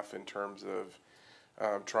staff in terms of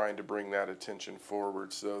trying to bring that attention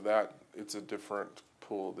forward, so that it's a different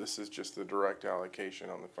pool. This is just the direct allocation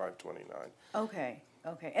on the 529. Okay.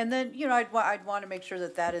 And then, I'd want to make sure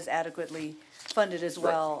that is adequately funded as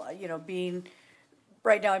well. Being,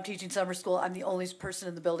 right now I'm teaching summer school, I'm the only person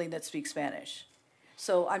in the building that speaks Spanish.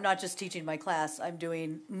 So I'm not just teaching my class, I'm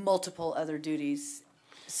doing multiple other duties.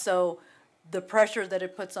 So the pressure that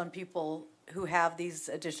it puts on people who have these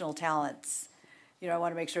additional talents I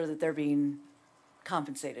want to make sure that they're being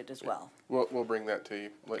compensated as well. We'll bring that to you,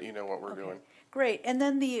 let you know what we're doing. Great. And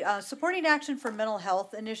then the Supporting Action for Mental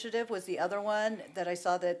Health Initiative was the other one that I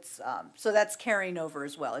saw so that's carrying over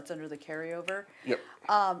as well. It's under the carryover. Yep.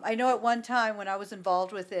 I know at one time when I was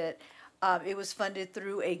involved with it, it was funded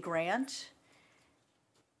through a grant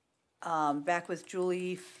back with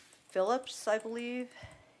Julie Phillips, I believe.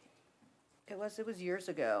 It was years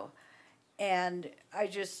ago. And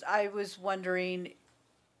I was wondering,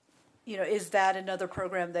 is that another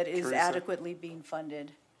program that is Teresa? adequately being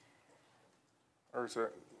funded? Or is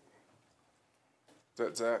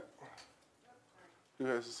that Zach? Who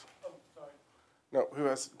has? Oh, sorry. No, who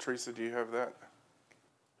has? Teresa, do you have that?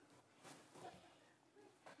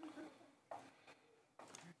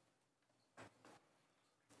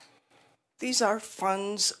 These are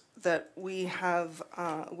funds that we have,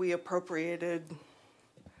 we appropriated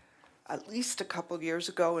at least a couple of years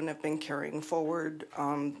ago and have been carrying forward.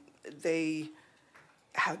 They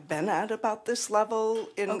have been at about this level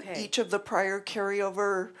in each of the prior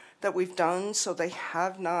carryover that we've done, so they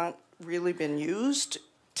have not really been used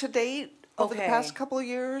to date over the past couple of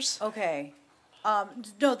years. Okay.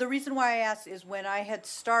 No, the reason why I asked is when I had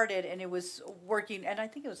started and it was working, and I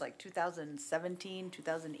think it was like 2017,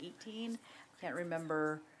 2018, I can't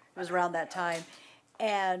remember, it was around that time,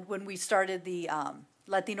 and when we started the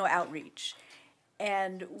Latino outreach,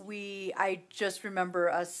 and I just remember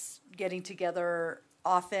us getting together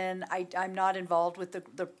often. I'm not involved with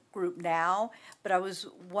the group now, but I was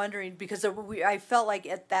wondering, because I felt like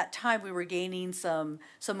at that time we were gaining some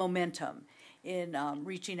momentum in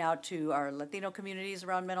reaching out to our Latino communities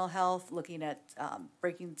around mental health, looking at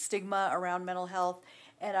breaking stigma around mental health.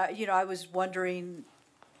 And, I was wondering,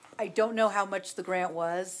 I don't know how much the grant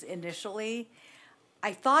was initially.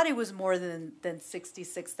 I thought it was more than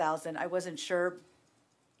 66,000. I wasn't sure,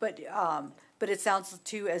 but it sounds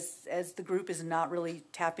too as the group is not really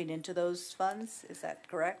tapping into those funds. Is that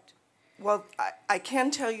correct? Well, I can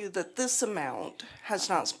tell you that this amount has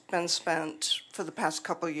not been spent for the past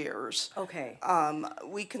couple of years. Okay.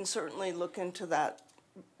 We can certainly look into that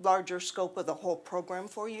larger scope of the whole program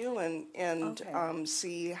for you and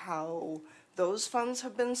see how those funds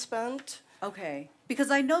have been spent. Okay. Because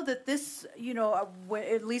I know that this,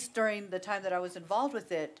 at least during the time that I was involved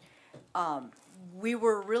with it, I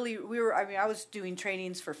was doing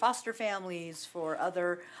trainings for foster families, for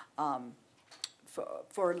other,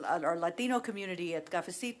 for our Latino community at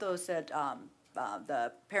Cafecitos, at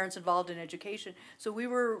the parents involved in education. So we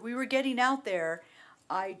were getting out there.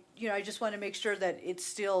 I just want to make sure that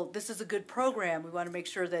this is a good program. We want to make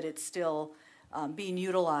sure that it's still being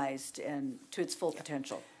utilized and to its full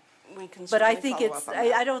potential. We can But I certainly think follow up on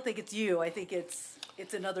that. I don't think it's you. I think it's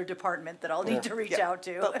another department that I'll need to reach out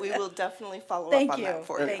to. But we will definitely follow up Thank on you. that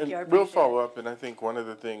for you. Thank you. I We'll appreciate follow up, and I think one of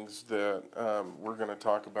the things that we're going to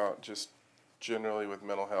talk about just generally with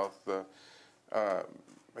mental health, I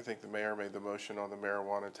think the mayor made the motion on the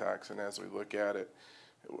marijuana tax, and as we look at it,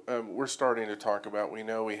 we're starting to talk about, we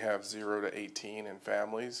know we have 0 to 18 in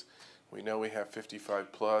families. We know we have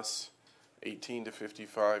 55 plus. 18 to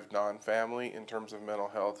 55 non-family in terms of mental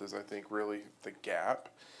health is, I think, really the gap.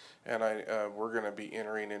 And we're going to be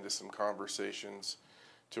entering into some conversations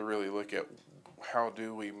to really look at how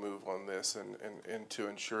do we move on this and to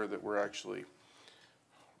ensure that we're actually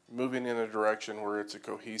moving in a direction where it's a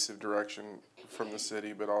cohesive direction from the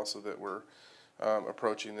city, but also that we're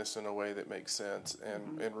approaching this in a way that makes sense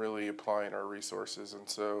and really applying our resources. And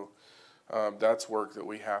so that's work that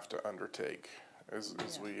we have to undertake as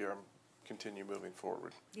we continue moving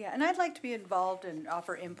forward. Yeah, and I'd like to be involved and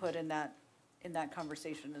offer input in that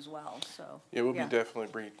conversation as well. So yeah, we'll be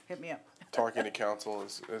definitely hit me up. talking to council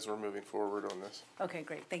as we're moving forward on this. Okay,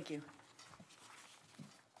 great. Thank you.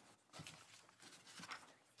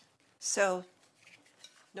 So,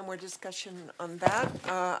 no more discussion on that.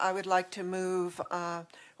 I would like to move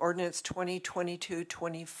ordinance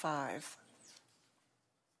 2022-25.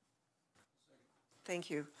 Thank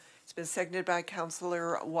you. It's been seconded by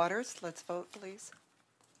Councilor Waters. Let's vote, please.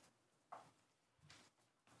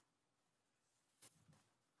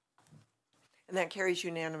 And that carries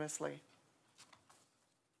unanimously.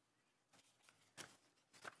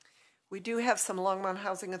 We do have some Longmont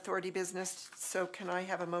Housing Authority business, so can I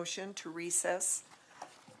have a motion to recess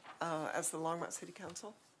as the Longmont City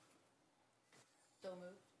Council? So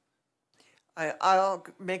moved. I'll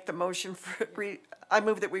make the motion for, I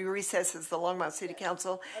move that we recess as the Longmont City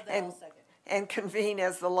Council and convene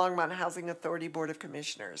as the Longmont Housing Authority Board of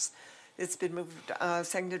Commissioners. It's been moved,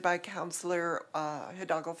 seconded by Councilor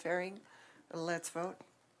Hidalgo Faring. Let's vote.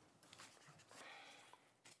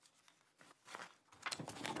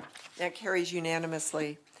 That carries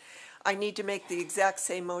unanimously. I need to make the exact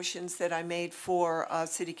same motions that I made for a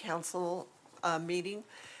city council meeting.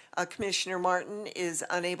 Commissioner Martin is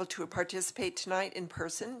unable to participate tonight in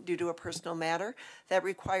person due to a personal matter that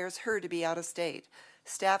requires her to be out of state.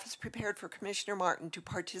 Staff is prepared for Commissioner Martin to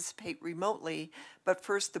participate remotely, but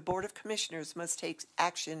first the Board of Commissioners must take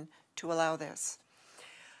action to allow this.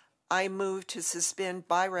 I move to suspend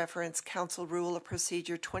by reference Council Rule of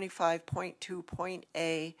Procedure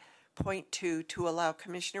 25.2.A.2 to allow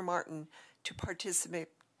Commissioner Martin to participate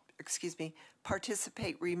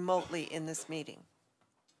remotely in this meeting.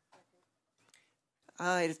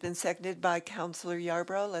 It has been seconded by Councilor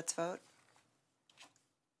Yarbrough. Let's vote.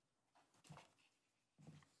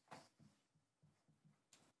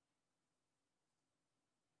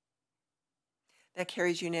 That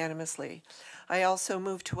carries unanimously. I also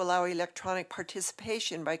move to allow electronic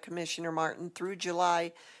participation by Commissioner Martin through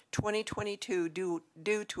July 2022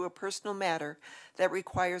 due to a personal matter that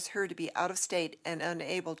requires her to be out of state and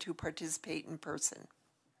unable to participate in person.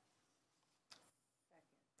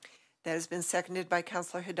 That has been seconded by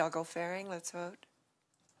Councilor Hidalgo-Faring. Let's vote.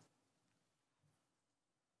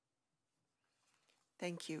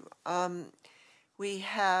 Thank you. We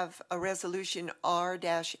have a resolution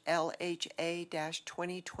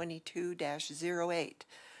R-LHA-2022-08,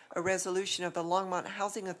 a resolution of the Longmont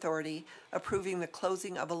Housing Authority approving the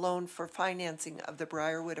closing of a loan for financing of the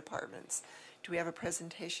Briarwood Apartments. Do we have a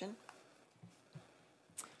presentation?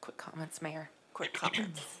 Quick comments, Mayor. Quick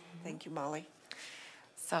comments. Thank you, Molly.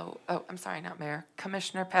 So, I'm sorry, not Mayor.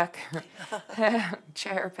 Commissioner Peck,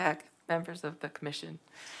 Chair Peck, members of the commission.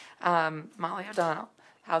 Molly O'Donnell,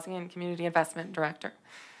 Housing and Community Investment Director.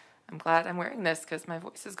 I'm glad I'm wearing this because my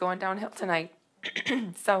voice is going downhill tonight.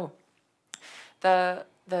 So, the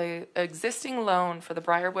existing loan for the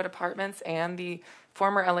Briarwood Apartments and the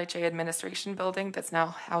former LHA administration building that's now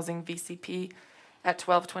housing VCP at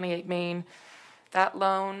 1228 Main, that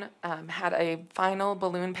loan had a final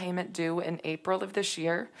balloon payment due in April of this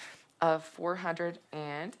year of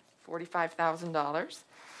 $445,000.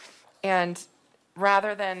 And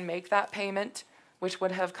rather than make that payment, which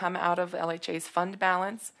would have come out of LHA's fund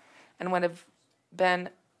balance and would have been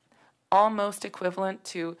almost equivalent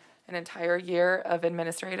to an entire year of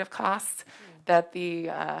administrative costs that the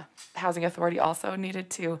Housing Authority also needed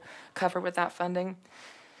to cover with that funding,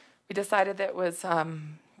 we decided that it was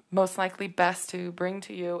most likely best to bring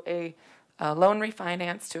to you a loan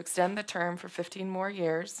refinance to extend the term for 15 more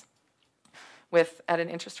years at an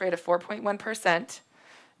interest rate of 4.1%,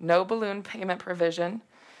 no balloon payment provision,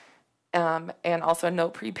 and also no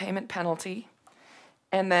prepayment penalty.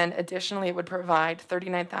 And then additionally, it would provide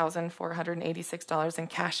 $39,486 in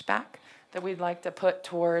cash back that we'd like to put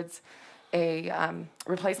towards a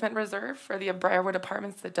replacement reserve for the Briarwood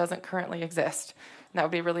Apartments that doesn't currently exist. And that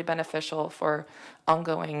would be really beneficial for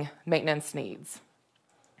ongoing maintenance needs.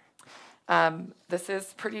 The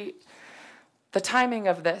timing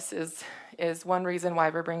of this is one reason why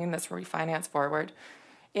we're bringing this refinance forward.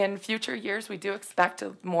 In future years, we do expect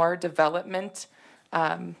more development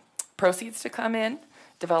proceeds to come in,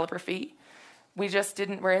 developer fee.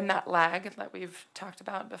 We're in that lag that we've talked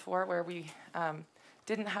about before where we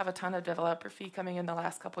didn't have a ton of developer fee coming in the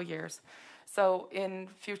last couple years. So in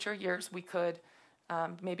future years, we could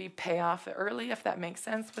maybe pay off early if that makes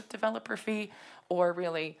sense with developer fee, or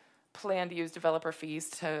really plan to use developer fees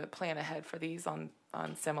to plan ahead for these on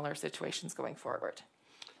similar situations going forward.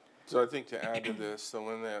 So I think to add to this, so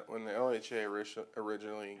when the LHA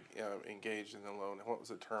originally engaged in the loan, what was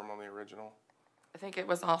the term on the original? I think it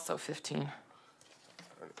was also 15.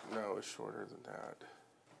 No, it was shorter than that.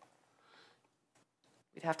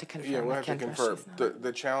 We'd have to confirm. Yeah, we'll have to confirm. The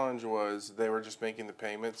The challenge was they were just making the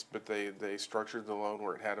payments, but they structured the loan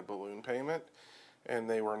where it had a balloon payment, and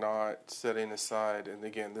they were not setting aside, and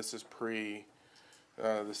again, this is pre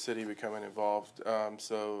the city becoming involved,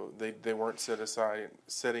 so they weren't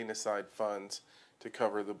setting aside funds to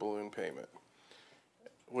cover the balloon payment,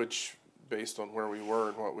 which based on where we were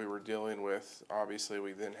and what we were dealing with, obviously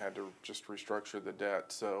we then had to just restructure the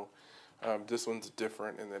debt. So this one's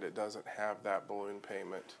different in that it doesn't have that balloon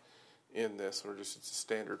payment in this, or just it's a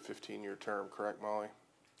standard 15-year term, correct, Molly?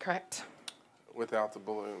 Correct. Without the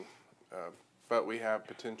balloon. But we have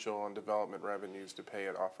potential on development revenues to pay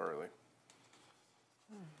it off early.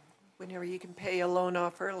 Whenever you can pay a loan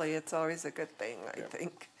off early, it's always a good thing, I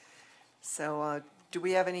think. So do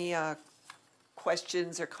we have any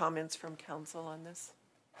questions or comments from council on this?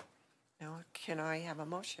 No? Can I have a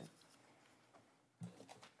motion?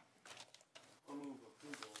 I'll move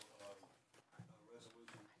approval of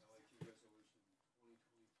resolution, LHA resolution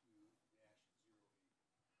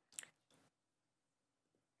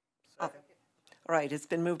 2022-08. All right, it's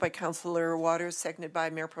been moved by Councilor Waters, seconded by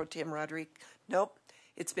Mayor Pro Tem Rodriguez. Nope,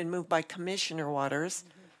 it's been moved by Commissioner Waters,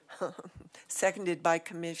 seconded by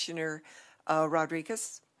Commissioner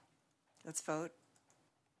Rodriguez. Let's vote.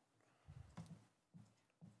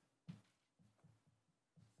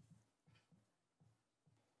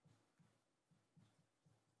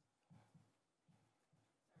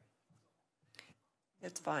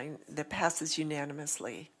 It's fine. That passes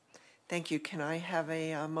unanimously. Thank you. Can I have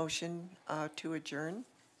a motion to adjourn?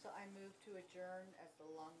 So I move to adjourn as the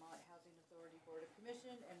Longmont Housing Authority Board of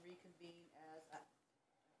Commission and reconvene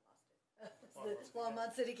as the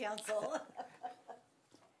Longmont City Council.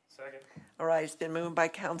 Second. All right, it's been moved by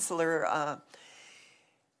Councilor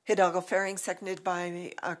Hidalgo Faring, seconded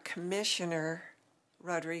by Commissioner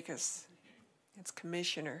Rodriguez. It's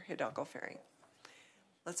Commissioner Hidalgo Faring.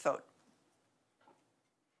 Let's vote.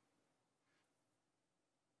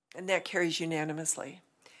 And that carries unanimously.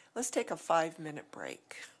 Let's take a 5-minute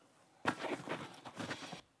break.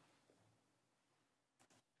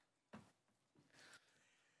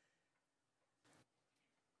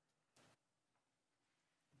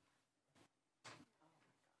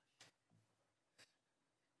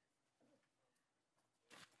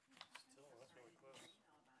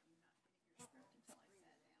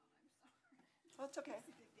 Oh, it's okay.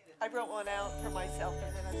 I wrote one out for myself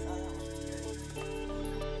and then I saw that one.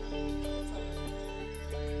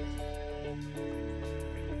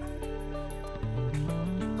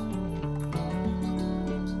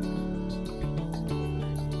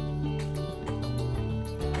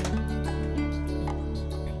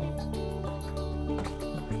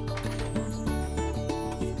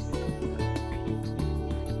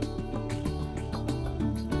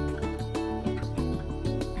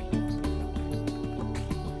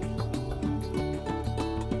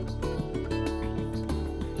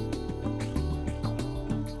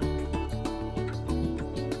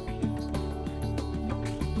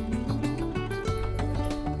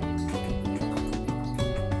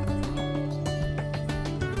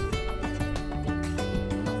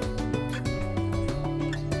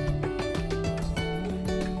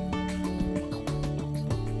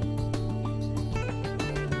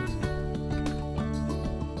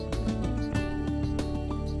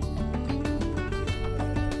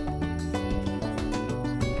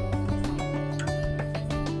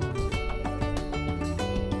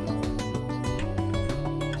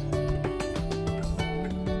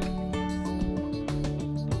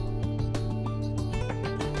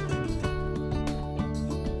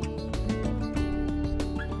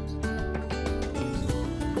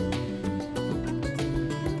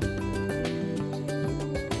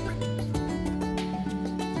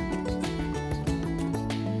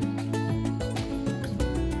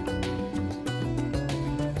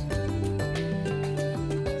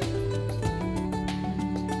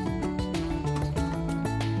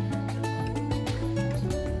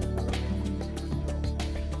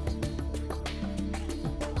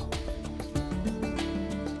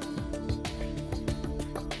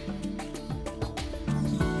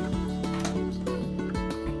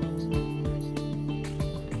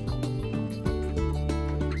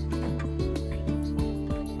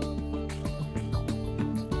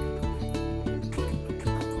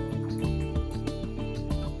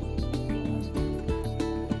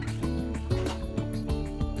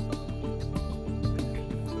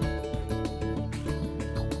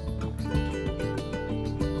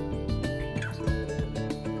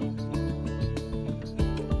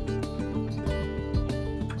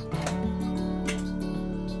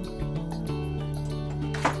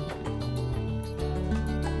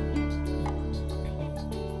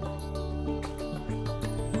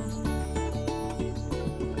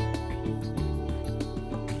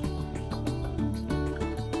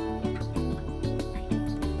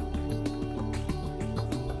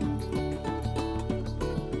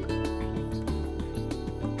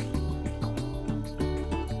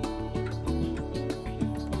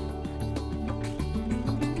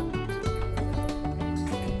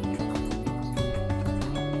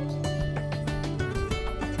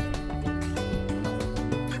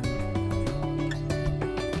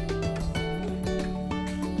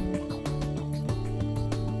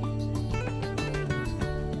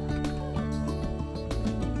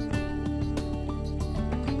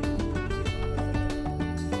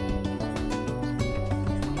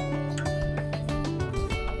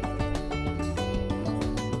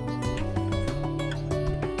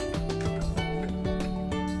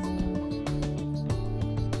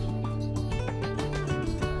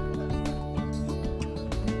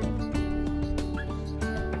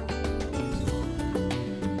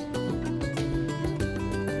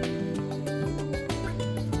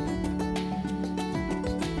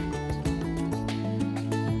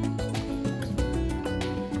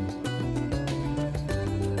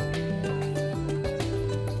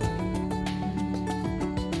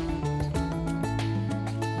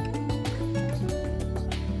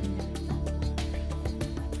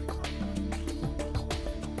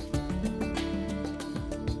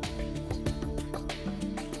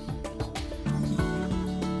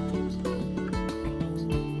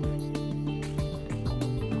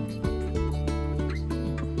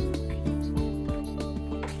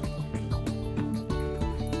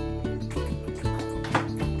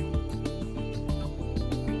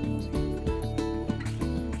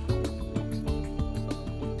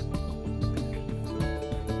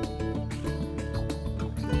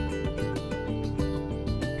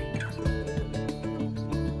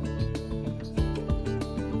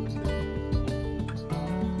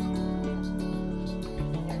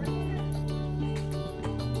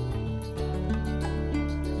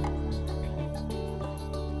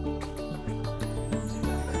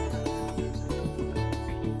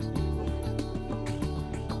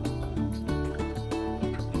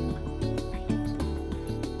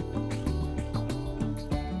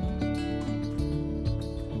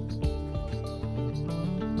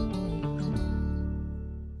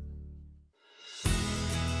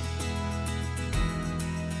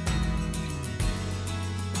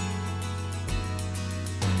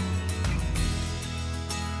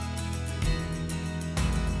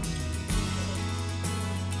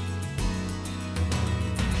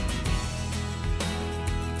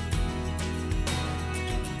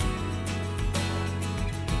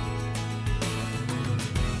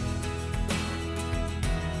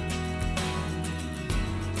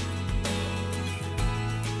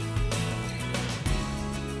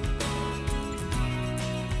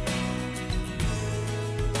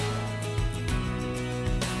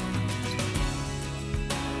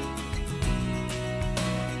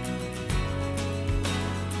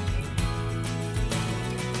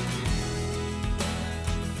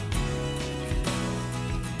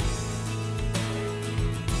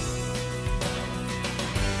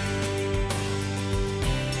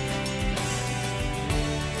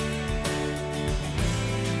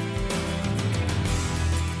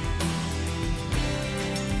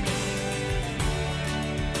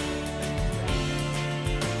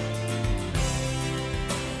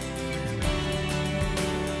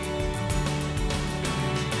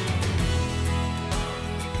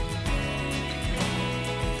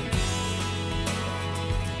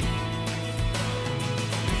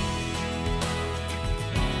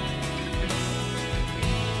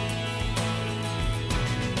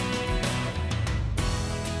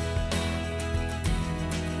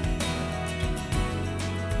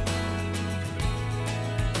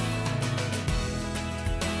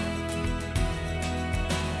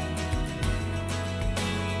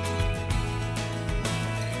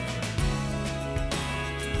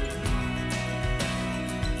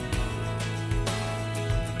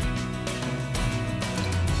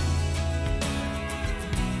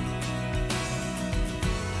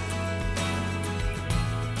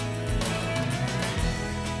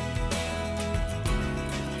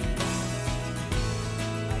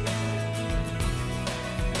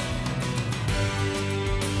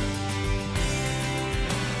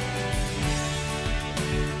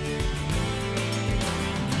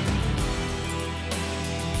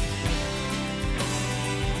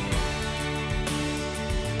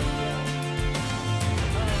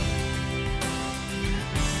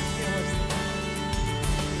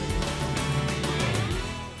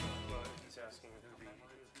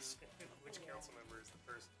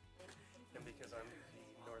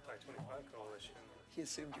 He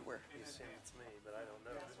assumed you were. He assumed it's me, but I don't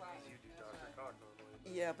know. That's right. You do Dr. Cock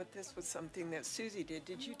normally. Yeah, but this was something that Susie did.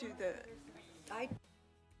 Did you do the? I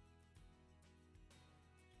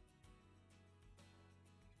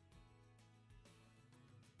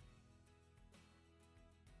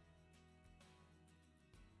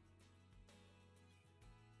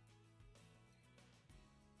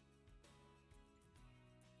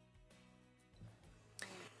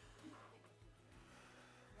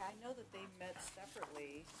I know that they met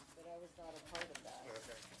separately, but I was not a part of that.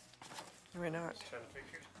 Okay. We're not. Just trying to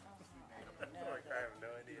figure it out. Like, I have no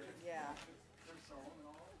idea. Yeah.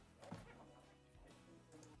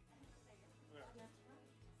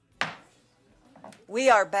 We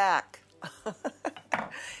are back.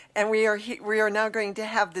 And we are now going to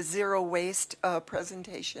have the zero waste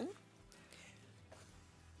presentation.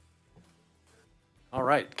 All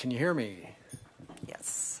right, can you hear me?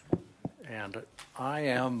 Yes. And I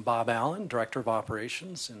am Bob Allen, Director of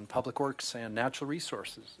Operations in Public Works and Natural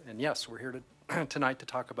Resources. And yes, we're here tonight to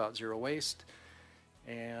talk about zero waste.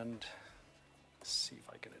 And let's see if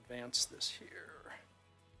I can advance this here.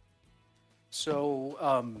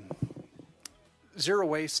 So zero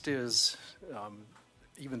waste is,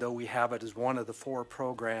 even though we have it as one of the 4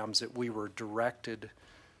 programs that we were directed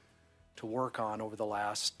to work on over the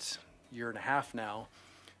last year and a half now,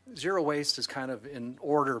 zero waste is kind of in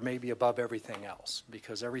order maybe above everything else,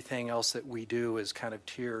 because everything else that we do is kind of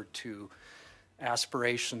tiered to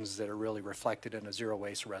aspirations that are really reflected in a zero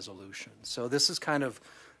waste resolution. So this is kind of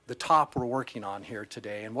the top we're working on here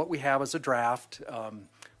today. And what we have is a draft.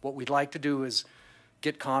 What we'd like to do is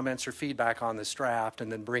get comments or feedback on this draft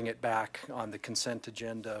and then bring it back on the consent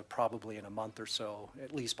agenda probably in a month or so,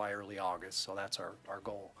 at least by early August. So that's our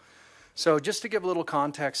goal. So just to give a little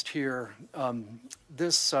context here, I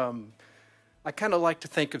kind of like to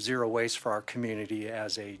think of zero waste for our community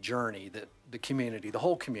as a journey that the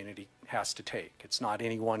whole community has to take. It's not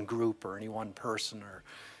any one group or any one person or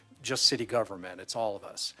just city government. It's all of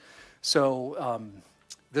us. So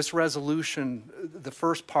this resolution, the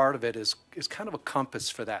first part of it is kind of a compass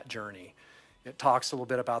for that journey. It talks a little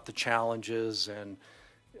bit about the challenges and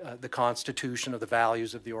the constitution of the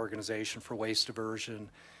values of the organization for waste diversion,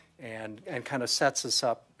 and kind of sets us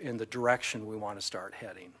up in the direction we want to start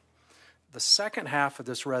heading. The second half of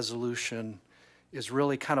this resolution is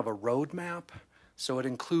really kind of a roadmap. So it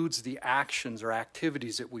includes the actions or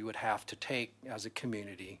activities that we would have to take as a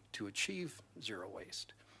community to achieve zero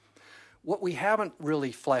waste. What we haven't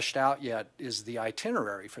really fleshed out yet is the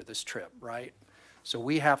itinerary for this trip, right? So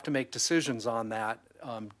we have to make decisions on that.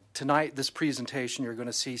 Tonight, this presentation you're going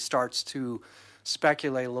to see starts to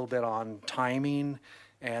speculate a little bit on timing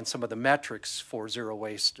and some of the metrics for zero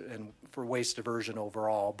waste and for waste diversion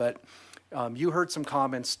overall. But you heard some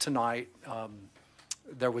comments tonight.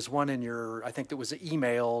 There was one in your, I think that was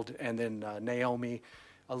emailed, and then Naomi,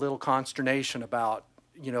 a little consternation about,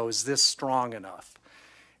 is this strong enough?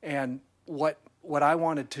 And what I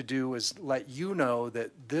wanted to do is let you know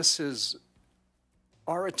that this is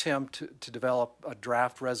our attempt to develop a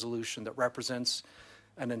draft resolution that represents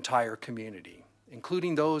an entire community,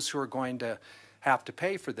 including those who are going to have to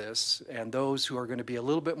pay for this and those who are going to be a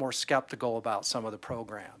little bit more skeptical about some of the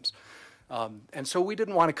programs. And so we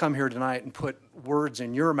didn't want to come here tonight and put words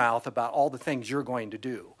in your mouth about all the things you're going to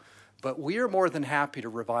do. But we are more than happy to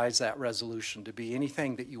revise that resolution to be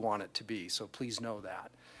anything that you want it to be, so please know that.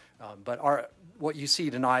 But what you see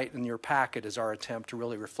tonight in your packet is our attempt to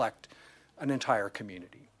really reflect an entire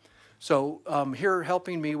community. So here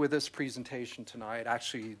helping me with this presentation tonight,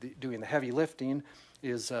 actually doing the heavy lifting,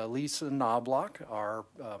 is Lisa Knobloch, our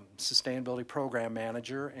Sustainability Program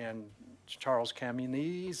Manager, and Charles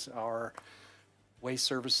Camuniz, our Waste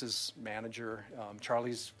Services Manager.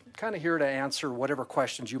 Charlie's kind of here to answer whatever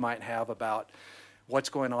questions you might have about what's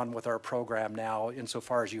going on with our program now,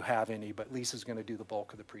 insofar as you have any, but Lisa's going to do the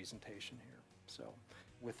bulk of the presentation here. So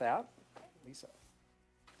with that, Lisa.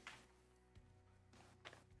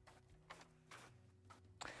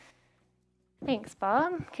 Thanks,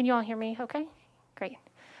 Bob. Can you all hear me okay? Great.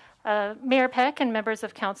 Mayor Peck and members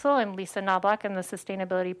of council, I'm Lisa Knobloch. I'm the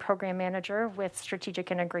Sustainability Program Manager with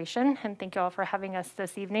Strategic Integration, and thank you all for having us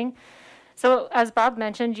this evening. So as Bob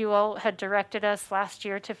mentioned, you all had directed us last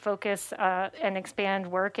year to focus and expand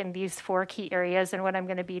work in these 4 key areas, and what I'm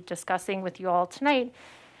going to be discussing with you all tonight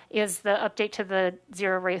is the update to the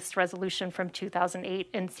Zero Waste Resolution from 2008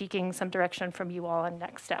 and seeking some direction from you all on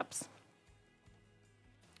next steps.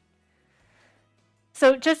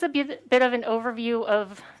 So just a bit of an overview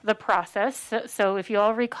of the process. So if you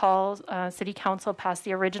all recall, City Council passed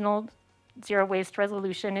the original Zero Waste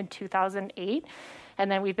Resolution in 2008, And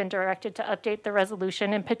then we've been directed to update the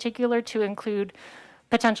resolution in particular to include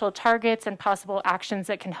potential targets and possible actions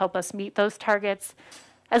that can help us meet those targets,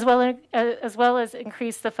 as well as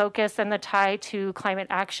increase the focus and the tie to climate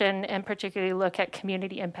action, and particularly look at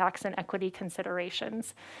community impacts and equity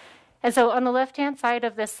considerations. And so on the left-hand side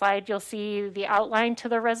of this slide, you'll see the outline to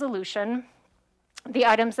the resolution. The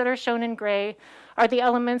items that are shown in gray are the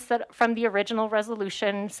elements that from the original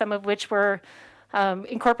resolution, some of which were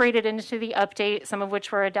incorporated into the update, some of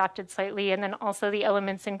which were adapted slightly, and then also the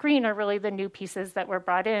elements in green are really the new pieces that were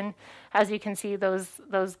brought in. As you can see,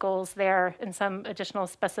 those goals there and some additional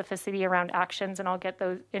specificity around actions, and I'll get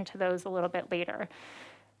into those a little bit later.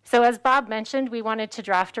 So as Bob mentioned, we wanted to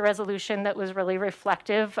draft a resolution that was really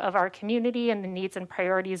reflective of our community and the needs and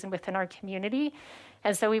priorities within our community.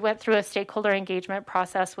 And so we went through a stakeholder engagement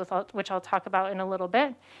process, which I'll talk about in a little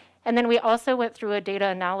bit. And then we also went through a data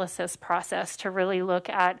analysis process to really look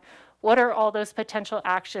at what are all those potential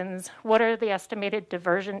actions, what are the estimated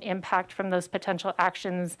diversion impact from those potential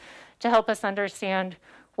actions to help us understand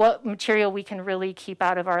what material we can really keep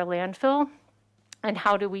out of our landfill and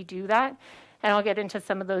how do we do that. And I'll get into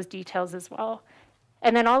some of those details as well.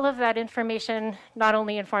 And then all of that information not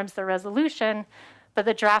only informs the resolution, but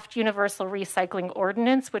the draft universal recycling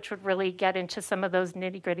ordinance, which would really get into some of those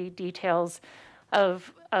nitty-gritty details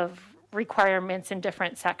of requirements in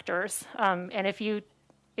different sectors. And if you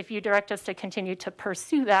direct us to continue to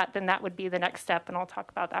pursue that, then that would be the next step, and I'll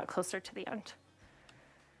talk about that closer to the end.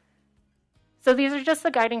 So these are just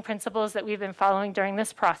the guiding principles that we've been following during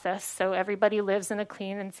this process. So everybody lives in a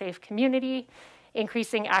clean and safe community,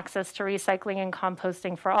 increasing access to recycling and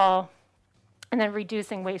composting for all, and then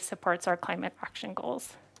reducing waste supports our climate action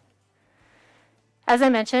goals. As I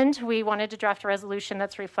mentioned, we wanted to draft a resolution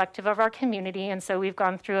that's reflective of our community, and so we've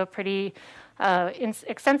gone through a pretty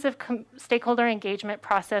extensive stakeholder engagement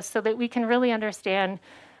process so that we can really understand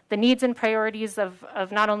the needs and priorities of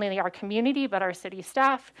not only our community, but our city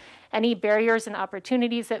staff, any barriers and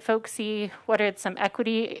opportunities that folks see, what are some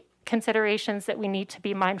equity considerations that we need to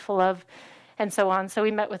be mindful of, and so on. So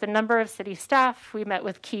we met with a number of city staff, we met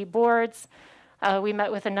with key boards, we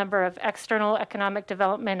met with a number of external economic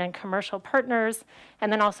development and commercial partners,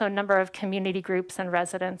 and then also a number of community groups and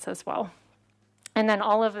residents as well. And then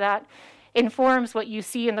all of that informs what you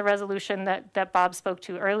see in the resolution that Bob spoke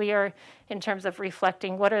to earlier in terms of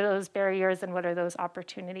reflecting what are those barriers and what are those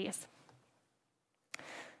opportunities.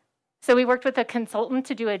 So we worked with a consultant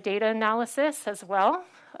to do a data analysis as well.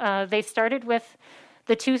 They started with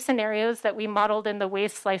the two scenarios that we modeled in the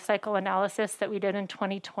waste life cycle analysis that we did in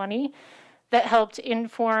 2020 that helped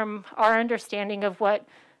inform our understanding of what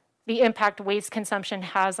the impact waste consumption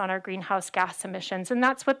has on our greenhouse gas emissions. And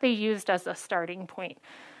that's what they used as a starting point.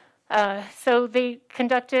 So they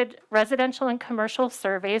conducted residential and commercial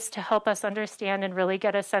surveys to help us understand and really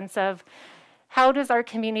get a sense of how does our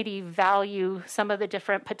community value some of the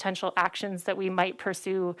different potential actions that we might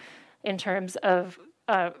pursue in terms of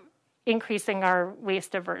increasing our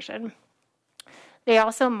waste diversion. They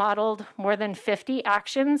also modeled more than 50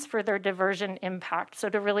 actions for their diversion impact. So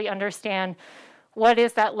to really understand what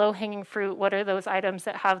is that low-hanging fruit, what are those items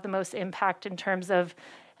that have the most impact in terms of,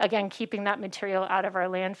 again, keeping that material out of our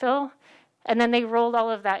landfill. And then they rolled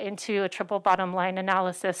all of that into a triple bottom line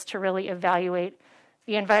analysis to really evaluate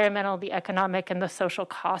the environmental, the economic, and the social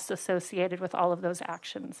costs associated with all of those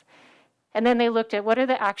actions. And then they looked at what are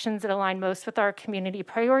the actions that align most with our community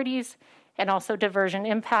priorities and also diversion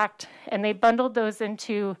impact. And they bundled those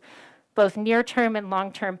into both near-term and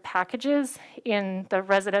long-term packages in the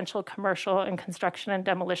residential, commercial, and construction and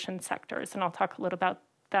demolition sectors. And I'll talk a little about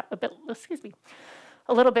that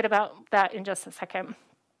a little bit about that in just a second.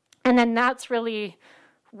 And then that's really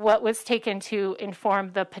what was taken to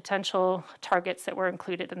inform the potential targets that were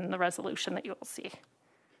included in the resolution that you will see.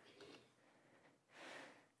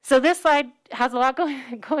 So this slide has a lot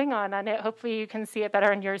going on it. Hopefully you can see it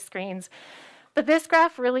better on your screens. But this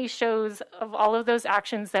graph really shows of all of those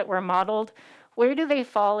actions that were modeled, where do they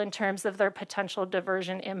fall in terms of their potential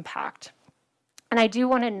diversion impact? And I do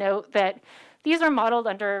want to note that these are modeled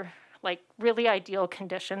under like really ideal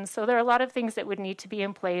conditions. So there are a lot of things that would need to be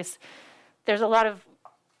in place. There's a lot of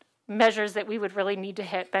measures that we would really need to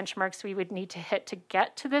hit, benchmarks we would need to hit to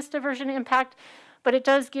get to this diversion impact. But it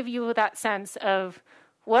does give you that sense of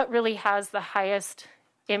what really has the highest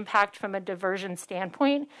impact from a diversion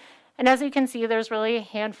standpoint. And as you can see, there's really a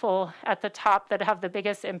handful at the top that have the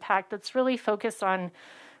biggest impact that's really focused on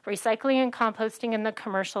recycling and composting in the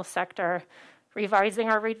commercial sector, revising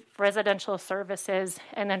our residential services,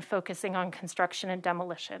 and then focusing on construction and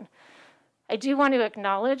demolition. I do want to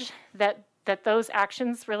acknowledge that that those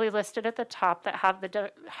actions really listed at the top that have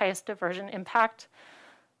the highest diversion impact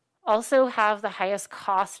also have the highest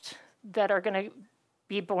cost that are going to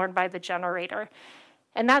be borne by the generator.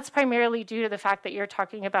 And that's primarily due to the fact that you're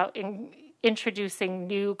talking about introducing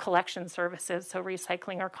new collection services, so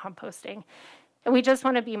recycling or composting. And we just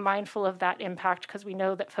want to be mindful of that impact because we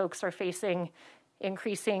know that folks are facing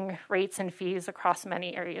increasing rates and fees across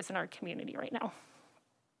many areas in our community right now.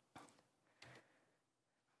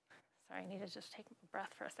 Sorry, I need to just take a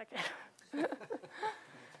breath for a second.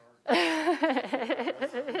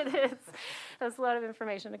 That's a lot of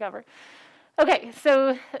information to cover. Okay,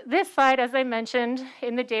 so this slide, as I mentioned,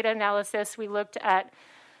 in the data analysis, we looked at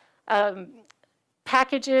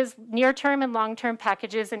packages, near-term and long-term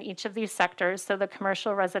packages in each of these sectors, so the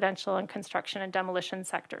commercial, residential, and construction and demolition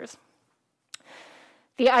sectors.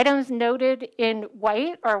 The items noted in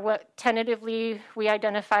white are what tentatively we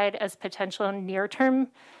identified as potential near-term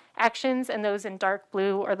actions, and those in dark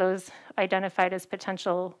blue are those identified as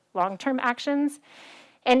potential long-term actions.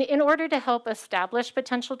 And in order to help establish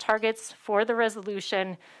potential targets for the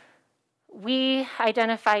resolution, we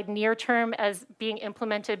identified near-term as being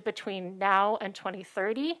implemented between now and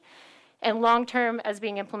 2030, and long-term as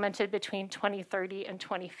being implemented between 2030 and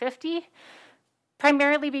 2050,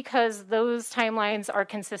 primarily because those timelines are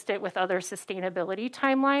consistent with other sustainability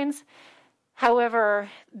timelines. However,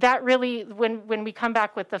 that really, when we come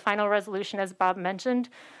back with the final resolution, as Bob mentioned,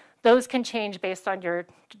 those can change based on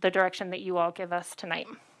the direction that you all give us tonight.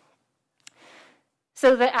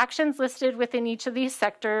 So the actions listed within each of these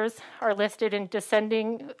sectors are listed in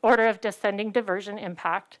order of descending diversion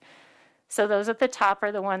impact. So those at the top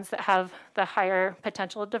are the ones that have the higher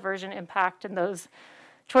potential diversion impact, and those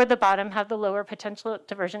toward the bottom have the lower potential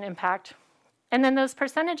diversion impact. And then those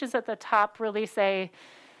percentages at the top really say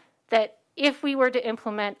that if we were to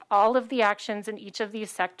implement all of the actions in each of these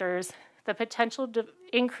sectors, the potential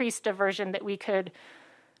increased diversion that we could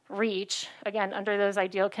reach, again, under those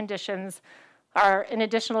ideal conditions, are an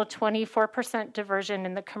additional 24% diversion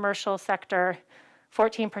in the commercial sector,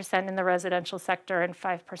 14% in the residential sector, and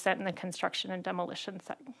 5% in the construction and demolition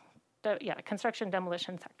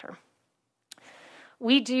sector.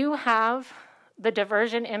 We do have the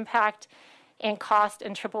diversion impact and cost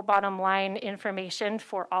and triple bottom line information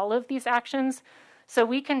for all of these actions. So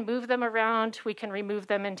we can move them around, we can remove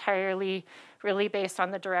them entirely, really based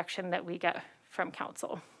on the direction that we get from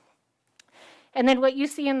council. And then what you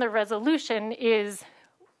see in the resolution is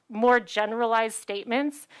more generalized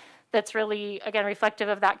statements that's really, again, reflective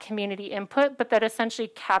of that community input, but that essentially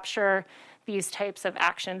capture these types of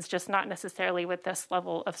actions, just not necessarily with this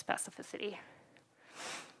level of specificity.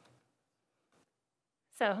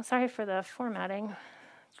 So sorry for the formatting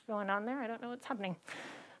going on there. I don't know what's happening.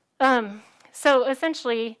 So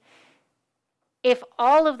essentially, if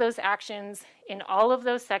all of those actions in all of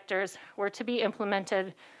those sectors were to be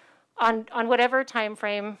implemented on whatever time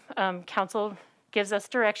frame council gives us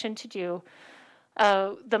direction to do,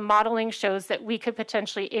 the modeling shows that we could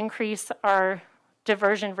potentially increase our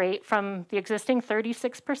diversion rate from the existing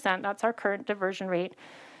 36%, that's our current diversion rate,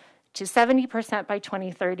 to 70% by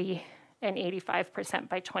 2030 and 85%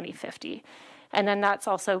 by 2050. And then that's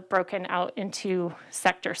also broken out into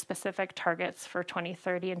sector-specific targets for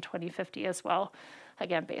 2030 and 2050 as well,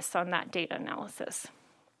 again, based on that data analysis.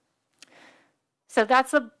 So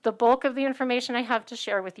that's the bulk of the information I have to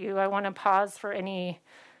share with you. I want to pause for any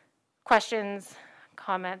questions,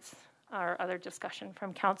 comments, or other discussion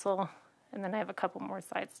from council, and then I have a couple more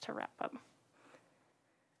slides to wrap up.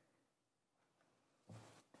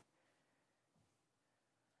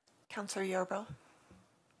 Councilor Yarbrough.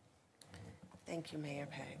 Thank you, Mayor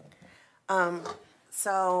Peg.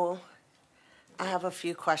 So I have a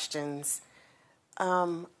few questions.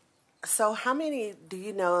 So do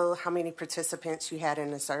you know how many participants you had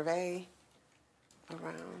in the survey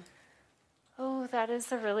around? Oh, that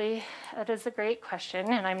is a great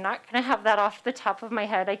question, and I'm not going to have that off the top of my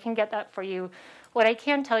head. I can get that for you. What I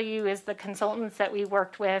can tell you is the consultants that we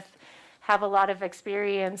worked with have a lot of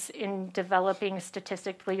experience in developing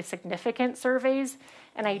statistically significant surveys,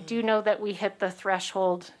 and I do know that we hit the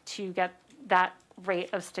threshold to get that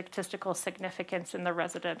rate of statistical significance in the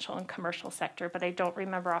residential and commercial sector, but I don't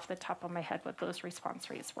remember off the top of my head what those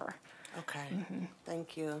response rates were. Okay,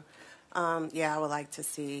 Thank you. Yeah, I would like to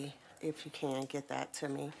see if you can get that to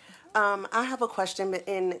me. I have a question,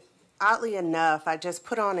 and oddly enough, I just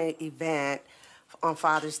put on an event on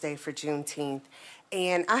Father's Day for Juneteenth,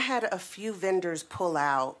 and I had a few vendors pull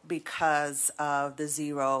out because of the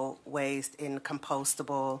zero waste and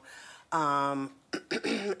compostable,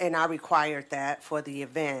 and I required that for the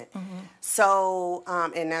event. So,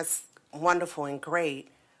 and that's wonderful and great.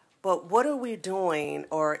 But what are we doing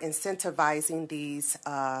or incentivizing these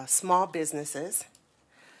small businesses?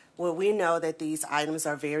 Well, we know that these items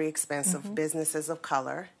are very expensive, businesses of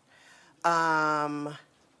color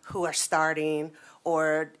who are starting,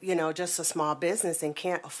 or, you know, just a small business and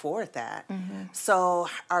can't afford that. So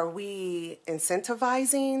are we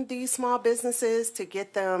incentivizing these small businesses to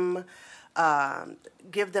get them,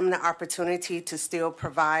 give them the opportunity to still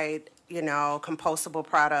provide, you know, compostable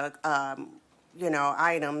product, you know,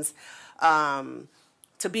 items,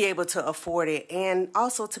 to be able to afford it, and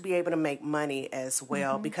also to be able to make money as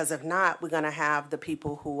well? Because if not, we're going to have the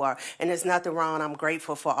people who are, and there's nothing wrong, I'm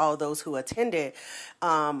grateful for all those who attended,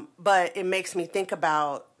 but it makes me think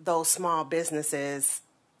about those small businesses,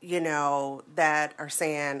 you know, that are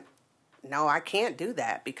saying, no, I can't do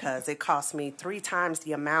that because it costs me 3 times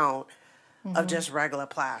the amount of just regular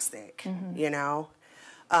plastic, you know?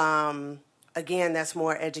 Again, that's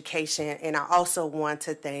more education. And I also want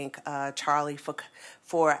to thank Charlie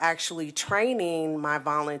for actually training my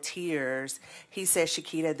volunteers. He said,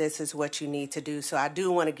 Shakita, this is what you need to do. So I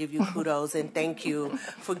do want to give you kudos and thank you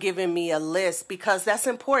for giving me a list, because that's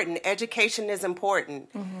important. Education is important,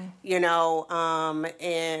 you know,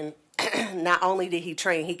 and not only did he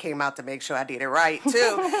train, he came out to make sure I did it right,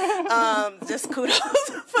 too. Just kudos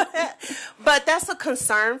for that. But that's a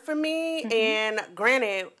concern for me. And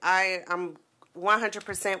granted, I'm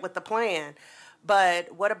 100% with the plan.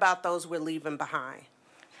 But what about those we're leaving behind?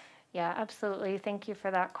 Yeah, absolutely. Thank you for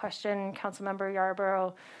that question, Councilmember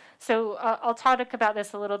Yarborough. So I'll talk about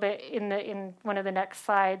this a little bit in one of the next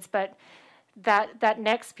slides, but that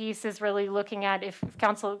next piece is really looking at, if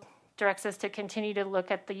council directs us to continue to look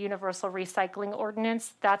at the universal recycling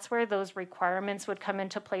ordinance, that's where those requirements would come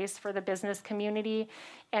into place for the business community.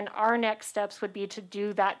 And our next steps would be to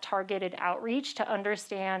do that targeted outreach to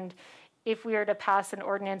understand, if we are to pass an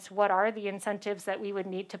ordinance, what are the incentives that we would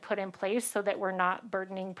need to put in place so that we're not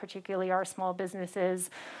burdening particularly our small businesses,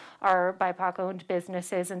 our BIPOC-owned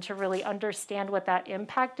businesses, and to really understand what that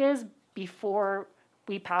impact is before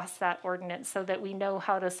we pass that ordinance, so that we know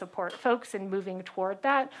how to support folks in moving toward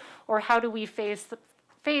that, or how do we phase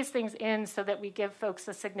things in so that we give folks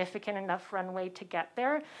a significant enough runway to get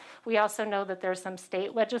there. We also know that there's some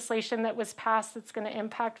state legislation that was passed that's going to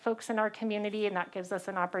impact folks in our community, and that gives us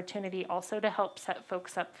an opportunity also to help set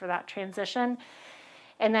folks up for that transition.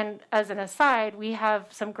 And then, as an aside, we have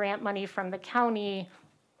some grant money from the county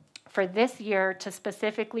for this year to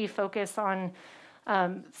specifically focus on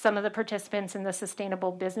some of the participants in the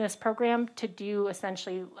Sustainable Business Program to do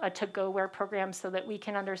essentially a to-go where program, so that we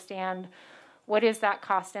can understand what is that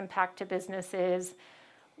cost impact to businesses,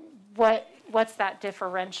 what's that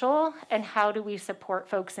differential, and how do we support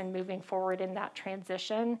folks in moving forward in that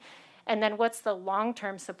transition. And then what's the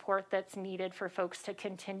long-term support that's needed for folks to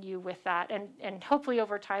continue with that. And hopefully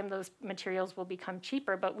over time those materials will become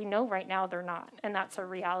cheaper, but we know right now they're not. And that's a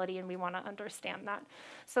reality, and we want to understand that.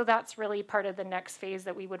 So that's really part of the next phase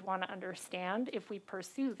that we would want to understand if we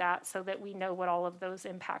pursue that, so that we know what all of those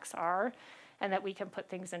impacts are and that we can put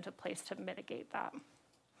things into place to mitigate that.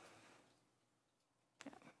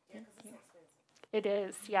 It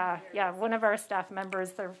is, yeah. One of our staff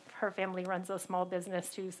members, her family runs a small business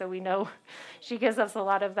too, so we know she gives us a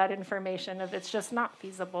lot of that information of it's just not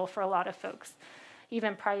feasible for a lot of folks,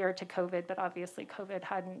 even prior to COVID, but obviously COVID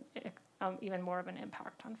had even more of an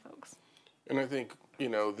impact on folks. And I think, you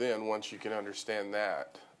know, then once you can understand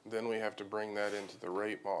that, then we have to bring that into the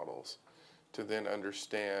rate models to then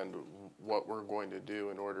understand what we're going to do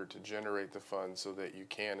in order to generate the funds so that you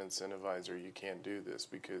can incentivize or you can do this,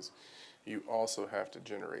 because you also have to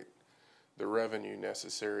generate the revenue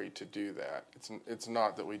necessary to do that. It's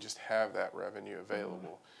not that we just have that revenue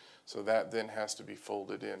available. So that then has to be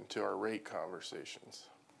folded into our rate conversations.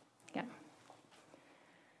 Yeah.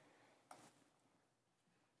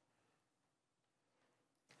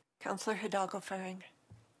 Councilor Hidalgo-Farang.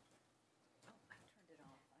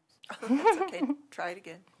 That's okay. Try it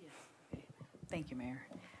again. Thank you, Mayor.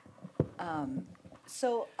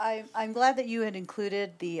 So I'm glad that you had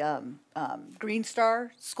included the Green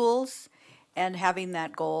Star schools and having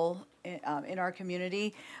that goal in our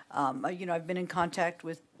community. You know, I've been in contact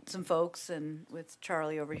with some folks and with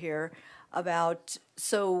Charlie over here about,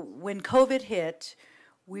 so when COVID hit,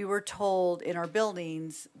 we were told in our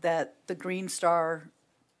buildings that the Green Star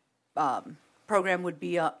program would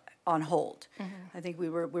be on hold. I think we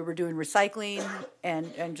were doing recycling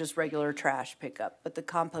and just regular trash pickup, but the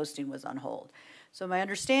composting was on hold. So my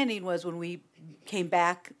understanding was when we came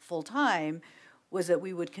back full time was that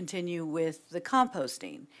we would continue with the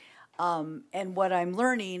composting. And what I'm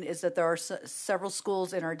learning is that there are several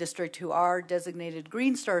schools in our district who are designated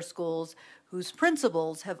Green Star schools whose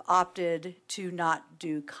principals have opted to not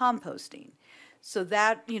do composting. So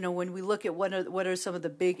that, when we look at what are some of the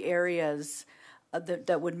big areas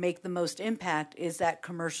that would make the most impact, is that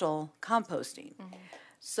commercial composting. Mm-hmm.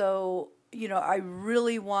 So, I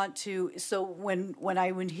really want to, so when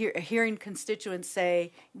hearing constituents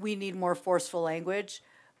say we need more forceful language,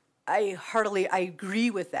 I agree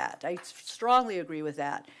with that. I strongly agree with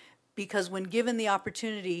that, because when given the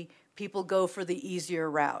opportunity, people go for the easier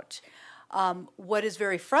route. What is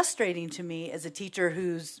very frustrating to me as a teacher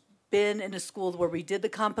who's been in a school where we did the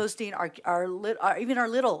composting, even our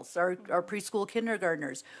littles, our preschool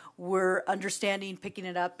kindergartners were understanding, picking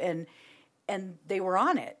it up, and they were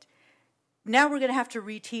on it. Now we're going to have to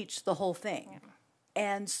reteach the whole thing.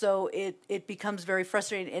 And so it becomes very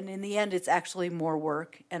frustrating. And in the end, it's actually more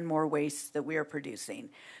work and more waste that we are producing.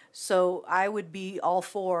 So I would be all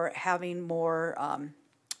for having more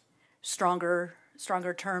stronger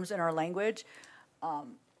terms in our language,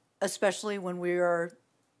 especially when we are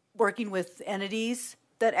working with entities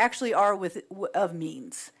that actually are of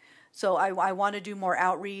means. So I want to do more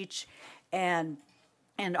outreach and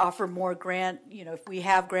offer more grant, if we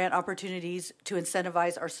have grant opportunities to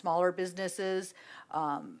incentivize our smaller businesses,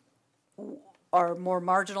 our more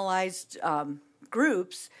marginalized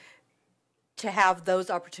groups, to have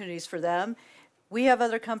those opportunities for them. We have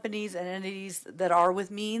other companies and entities that are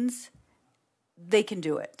with means. They can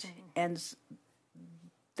do it. Mm-hmm. And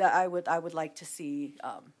that I would like to see,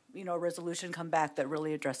 a resolution come back that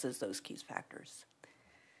really addresses those key factors.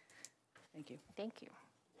 Thank you. Thank you.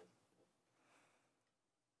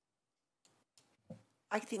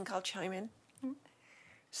 I think I'll chime in.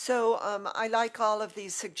 So I like all of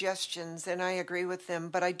these suggestions, and I agree with them,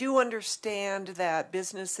 but I do understand that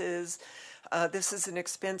businesses, this is an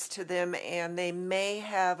expense to them, and they may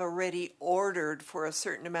have already ordered for a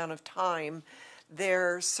certain amount of time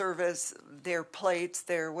their service, their plates,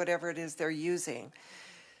 their whatever it is they're using.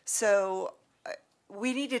 So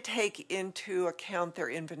we need to take into account their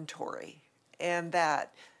inventory, and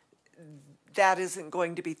that isn't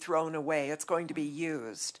going to be thrown away. It's going to be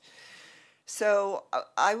used. So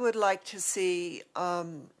I would like to see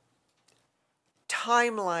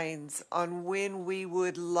timelines on when we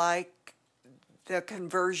would like the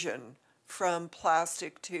conversion from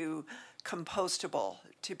plastic to compostable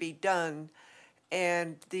to be done,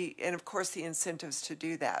 and of course the incentives to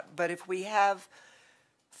do that. But if we have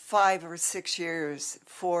 5 or 6 years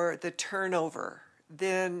for the turnover,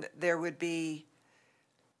 then there would be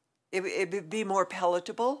it would be more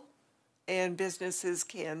palatable, and businesses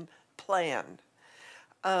can plan.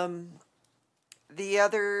 The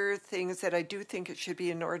other thing is that I do think it should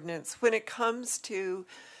be an ordinance. When it comes to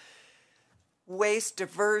waste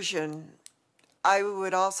diversion, I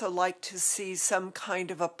would also like to see some kind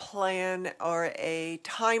of a plan or a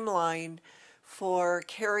timeline for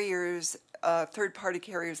carriers, third-party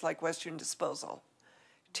carriers like Western Disposal,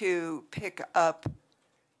 to pick up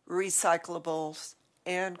recyclables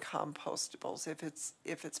and compostables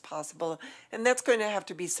if it's possible. And that's going to have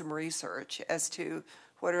to be some research as to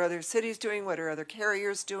what are other cities doing, what are other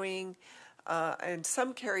carriers doing, and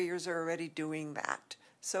some carriers are already doing that.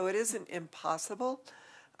 So it isn't impossible.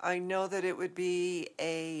 I know that it would be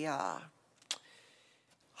a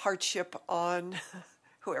hardship on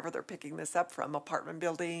whoever they're picking this up from, apartment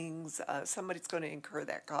buildings, somebody's going to incur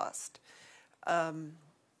that cost.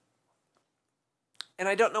 And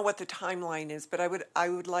I don't know what the timeline is, but I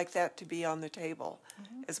would like that to be on the table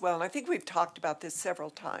as well. And I think we've talked about this several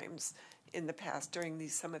times in the past during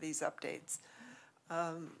some of these updates.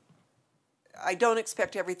 I don't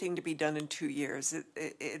expect everything to be done in 2 years.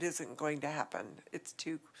 It isn't going to happen. It's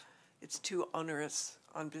too onerous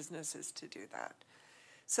on businesses to do that.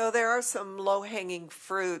 So there are some low-hanging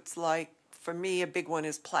fruits, like for me, a big one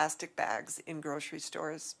is plastic bags in grocery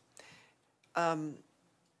stores.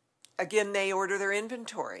 Again, they order their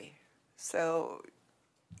inventory, so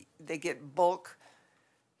they get bulk,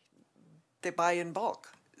 they buy in bulk.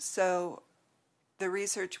 So the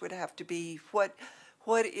research would have to be what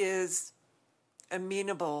is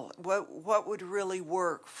amenable, what would really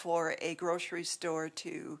work for a grocery store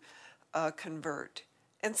to convert.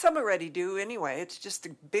 And some already do anyway, it's just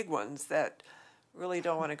the big ones that really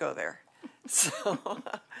don't want to go there. So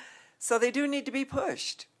they do need to be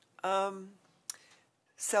pushed.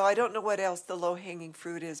 So I don't know what else the low-hanging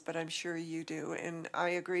fruit is, but I'm sure you do. And I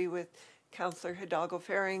agree with Councilor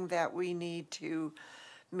Hidalgo-Faring that we need to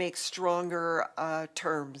make stronger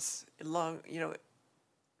terms,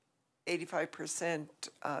 85%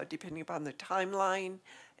 depending upon the timeline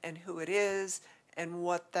and who it is and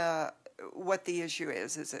what the issue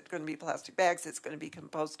is. Is it going to be plastic bags? It's going to be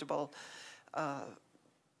compostable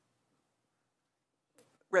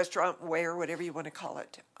restaurant ware, whatever you want to call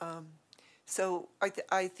it. So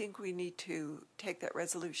I think we need to take that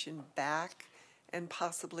resolution back and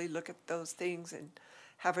possibly look at those things and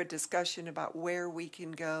have a discussion about where we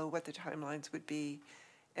can go, what the timelines would be,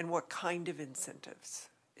 and what kind of incentives,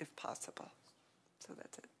 if possible. So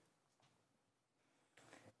that's it.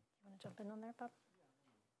 You want to jump in on there, Bob?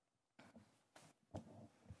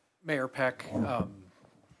 Mayor Peck, got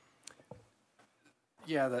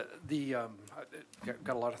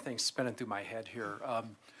a lot of things spinning through my head here.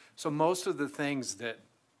 So most of the things that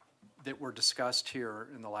were discussed here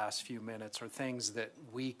in the last few minutes are things that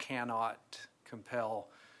we cannot compel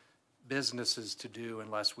businesses to do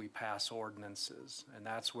unless we pass ordinances, and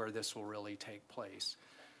that's where this will really take place.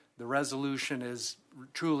 The resolution is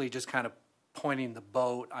truly just kind of pointing the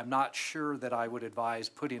boat. I'm not sure that I would advise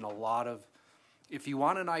putting a lot of, if you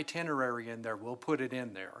want an itinerary in there, we'll put it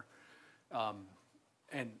in there.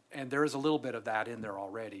 And there is a little bit of that in there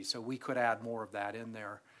already, so we could add more of that in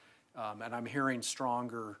there. And I'm hearing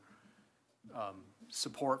stronger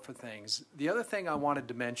support for things. The other thing I wanted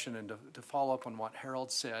to mention, and to follow up on what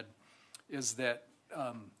Harold said, is that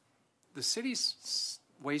the city's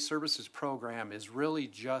waste services program is really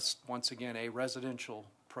just, once again, a residential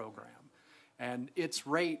program. And its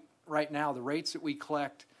rate right now, the rates that we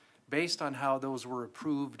collect based on how those were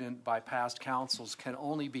approved by past councils, can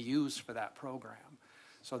only be used for that program.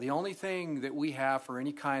 So the only thing that we have for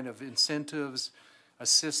any kind of incentives,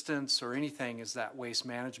 assistance, or anything is that waste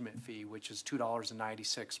management fee, which is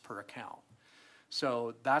 $2.96 per account.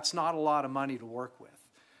 So that's not a lot of money to work with.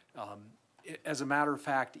 As a matter of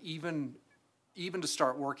fact, even to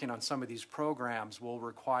start working on some of these programs will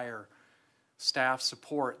require staff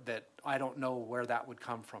support that I don't know where that would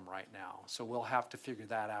come from right now. So we'll have to figure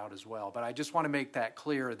that out as well. But I just want to make that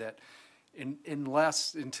clear that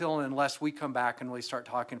unless we come back and really start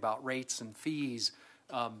talking about rates and fees,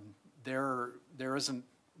 there isn't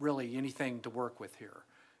really anything to work with here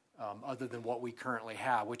other than what we currently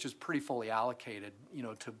have, which is pretty fully allocated,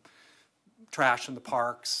 to trash in the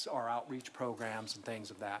parks, our outreach programs, and things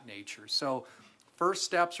of that nature. So first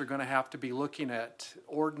steps are going to have to be looking at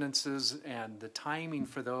ordinances and the timing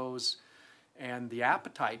for those and the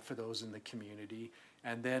appetite for those in the community.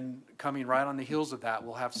 And then coming right on the heels of that,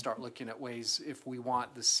 we'll have to start looking at ways, if we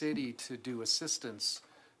want the city to do assistance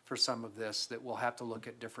for some of this, that we'll have to look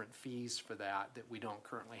at different fees for that we don't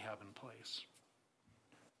currently have in place.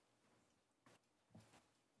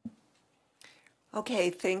 Okay,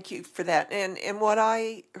 thank you for that. And what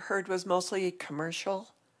I heard was mostly commercial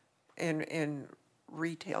and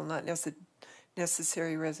retail, not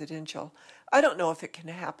necessary residential. I don't know if it can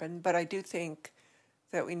happen, but I do think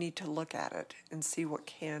that we need to look at it and see what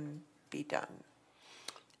can be done,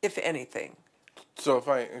 if anything. So if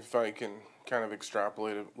I can kind of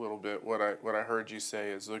extrapolate a little bit, what I heard you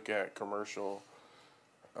say is look at commercial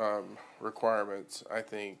requirements. I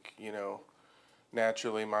think,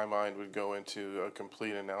 naturally my mind would go into a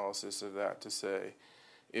complete analysis of that to say,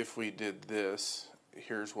 if we did this,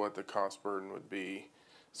 here's what the cost burden would be,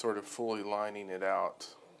 sort of fully lining it out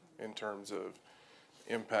in terms of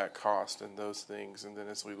impact, cost, and those things. And then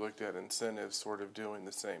as we looked at incentives, sort of doing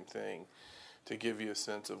the same thing to give you a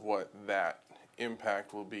sense of what that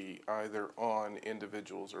impact will be either on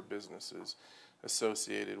individuals or businesses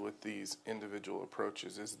associated with these individual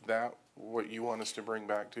approaches. Is that what you want us to bring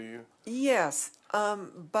back to you? Yes,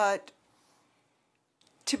 but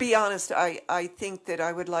to be honest, I think that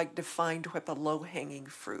I would like defined what the low-hanging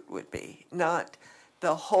fruit would be, not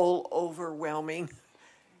the whole overwhelming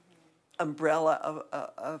umbrella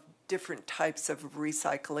of different types of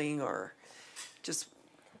recycling, or just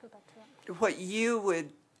what you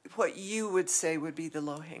would say would be the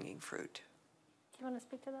low-hanging fruit. Do you want to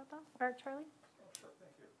speak to that, Bob? Or Charlie? Sure,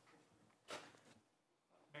 thank you.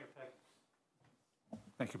 Mayor Peck.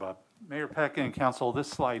 Thank you, Bob. Mayor Peck and Council, this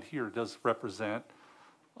slide here does represent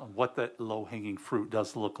what that low-hanging fruit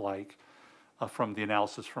does look like from the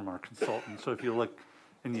analysis from our consultant. So if you look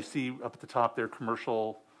and you see up at the top there,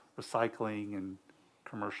 commercial recycling and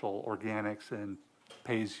commercial organics and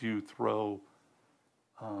pay-as-you-throw,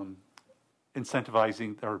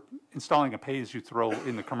 incentivizing or installing a pay-as-you-throw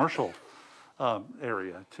in the commercial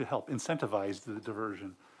area to help incentivize the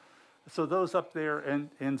diversion. So those up there,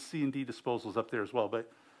 and C&D disposals up there as well,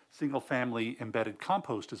 but single-family embedded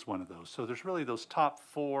compost is one of those. So there's really those top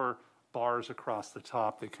 4 bars across the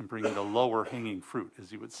top that can bring you the lower hanging fruit,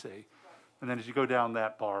 as you would say. And then as you go down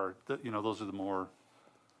that bar, those are the more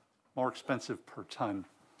expensive per ton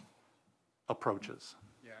approaches.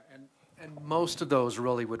 Yeah, And most of those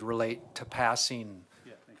really would relate to passing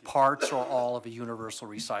parts or all of a universal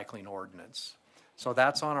recycling ordinance. So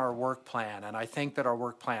that's on our work plan, and I think that our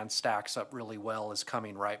work plan stacks up really well as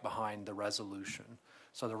coming right behind the resolution.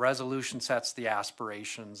 So the resolution sets the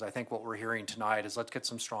aspirations. I think what we're hearing tonight is let's get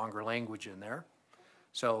some stronger language in there.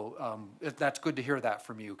 So that's good to hear that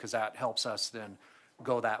from you, because that helps us then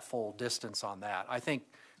go that full distance on that. I think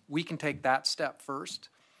we can take that step first,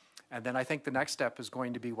 and then I think the next step is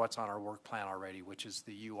going to be what's on our work plan already, which is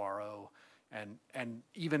the URO. And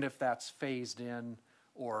even if that's phased in,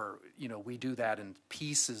 or we do that in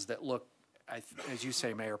pieces that look, as you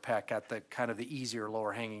say, Mayor Peck, at the kind of the easier,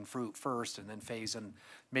 lower hanging fruit first, and then phase in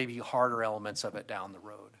maybe harder elements of it down the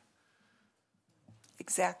road.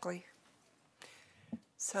 Exactly.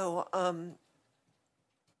 So,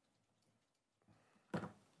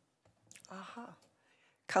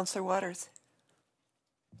 Councilor Waters.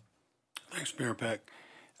 Thanks, Mayor Peck.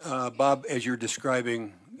 Bob, as you're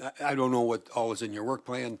describing, I don't know what all is in your work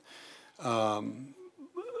plan,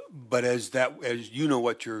 but as you know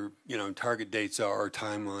what your target dates are or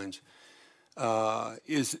timelines,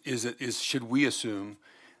 should we assume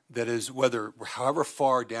that is however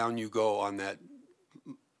far down you go on that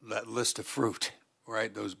list of fruit,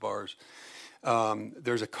 right? Those bars,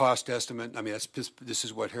 there's a cost estimate. I mean, this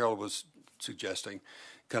is what Harold was suggesting,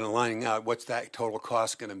 kind of lining out what's that total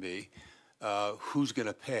cost going to be. Who's going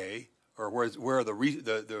to pay, or where are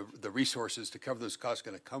the resources to cover those costs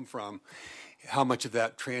going to come from? How much of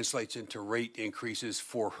that translates into rate increases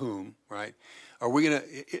for whom, right? Are we going to,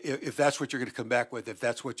 if that's what you're going to come back with, if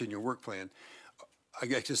that's what's in your work plan, I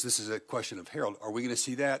guess this is a question of Harold, are we going to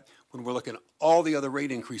see that when we're looking at all the other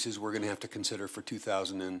rate increases we're going to have to consider for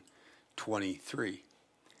 2023?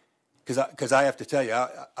 Because I have to tell you,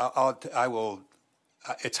 I will.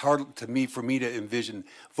 It's hard for me to envision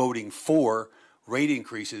voting for rate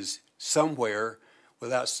increases somewhere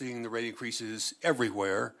without seeing the rate increases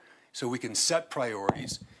everywhere, so we can set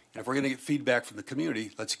priorities. And if we're going to get feedback from the community,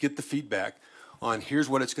 let's get the feedback on here's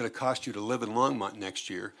what it's going to cost you to live in Longmont next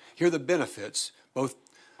year. Here are the benefits, both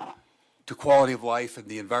to quality of life and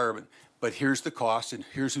the environment, but here's the cost and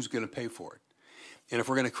here's who's going to pay for it. And if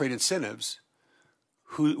we're going to create incentives,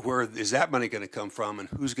 where is that money going to come from and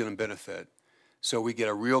who's going to benefit? So we get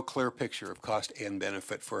a real clear picture of cost and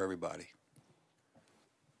benefit for everybody.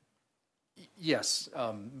 Yes,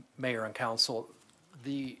 Mayor and Council.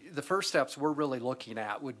 The first steps we're really looking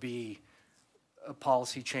at would be a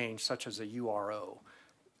policy change such as a URO.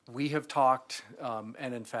 We have talked,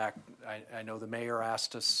 and in fact, I know the mayor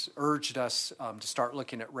urged us to start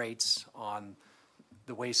looking at rates on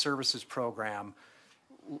the Waste Services program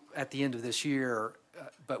at the end of this year,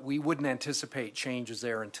 but we wouldn't anticipate changes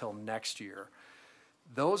there until next year.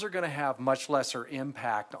 Those are going to have much lesser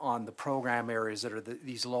impact on the program areas that are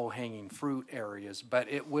these low-hanging fruit areas,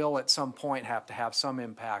 but it will at some point have to have some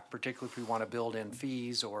impact, particularly if we want to build in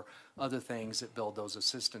fees or other things that build those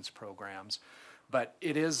assistance programs. But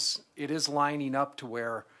it is lining up to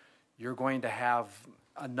where you're going to have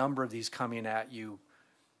a number of these coming at you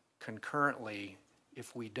concurrently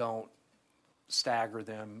if we don't stagger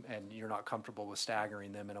them, and you're not comfortable with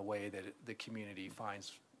staggering them in a way that the community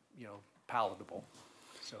finds, palatable.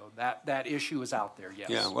 So that issue is out there, yes.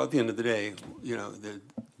 Yeah, well, at the end of the day,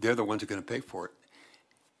 they're the ones who are going to pay for it,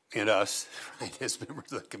 and us, right, as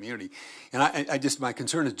members of the community. And I just, my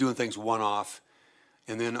concern is doing things one-off,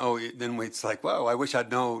 and then it's like, well, I wish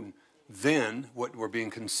I'd known then what we're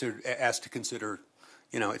being asked to consider,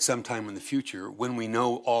 at some time in the future when we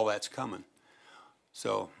know all that's coming.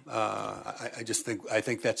 So I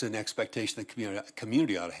think that's an expectation the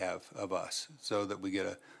community ought to have of us, so that we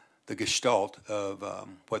get the gestalt of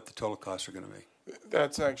what the total costs are going to be.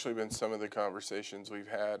 That's actually been some of the conversations we've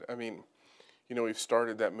had. I mean, we've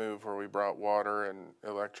started that move where we brought water and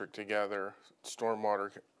electric together.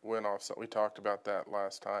 Stormwater went off, so we talked about that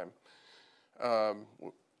last time.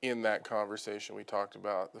 In that conversation, we talked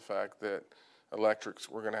about the fact that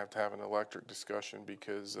we're going to have an electric discussion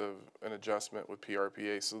because of an adjustment with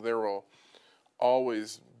PRPA. So there will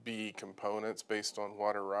always be components based on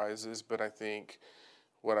water rises, but I think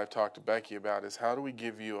what I've talked to Becky about is how do we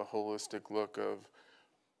give you a holistic look of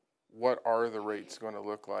what are the rates going to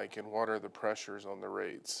look like and what are the pressures on the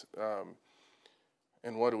rates,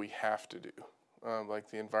 and what do we have to do,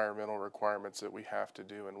 like the environmental requirements that we have to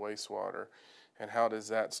do in wastewater, and how does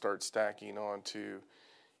that start stacking on to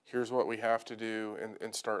here's what we have to do,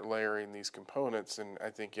 and start layering these components. And I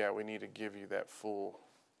think, we need to give you that full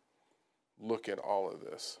look at all of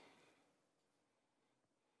this.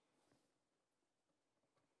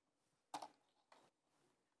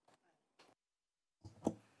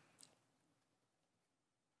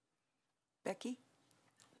 Becky?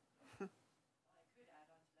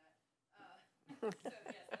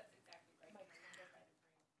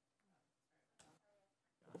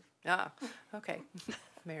 Okay.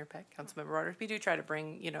 Mayor Peck, Councilmember Waters, we do try to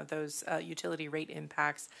bring, those utility rate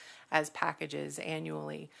impacts as packages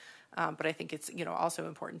annually. But I think it's, also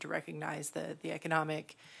important to recognize the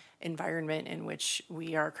economic environment in which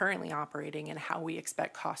we are currently operating and how we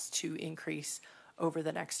expect costs to increase over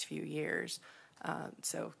the next few years.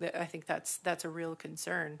 I think that's a real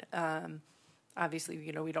concern. Obviously,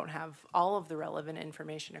 we don't have all of the relevant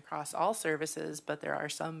information across all services, but there are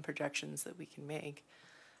some projections that we can make.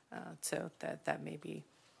 So that may be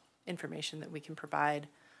information that we can provide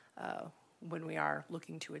when we are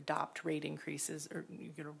looking to adopt rate increases or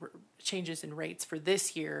changes in rates for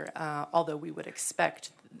this year, although we would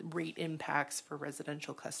expect rate impacts for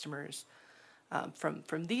residential customers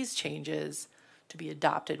from these changes to be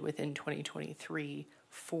adopted within 2023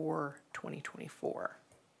 for 2024.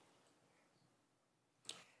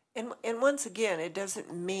 And once again, it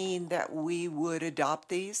doesn't mean that we would adopt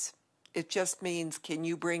these. It just means, can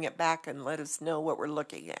you bring it back and let us know what we're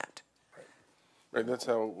looking at? Right, that's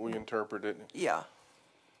how we interpret it. Yeah.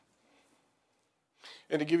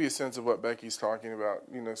 And to give you a sense of what Becky's talking about,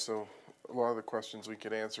 so a lot of the questions we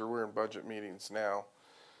could answer, we're in budget meetings now.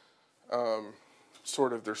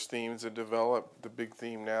 Sort of there's themes that develop. The big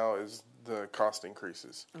theme now is the cost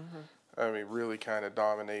increases. I mean, really kind of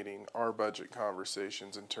dominating our budget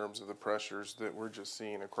conversations in terms of the pressures that we're just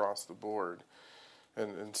seeing across the board.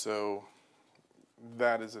 And so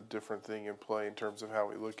that is a different thing in play in terms of how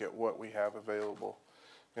we look at what we have available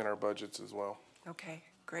in our budgets as well. Okay,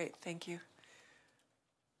 great, thank you.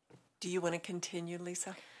 Do you want to continue,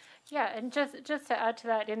 Lisa? Yeah, and just to add to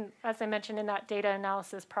that, as I mentioned in that data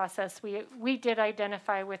analysis process, we did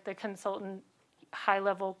identify with the consultant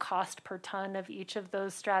high-level cost per ton of each of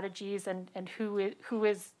those strategies and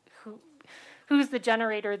who's the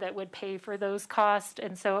generator that would pay for those costs.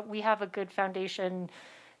 And so we have a good foundation,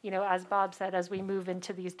 as Bob said, as we move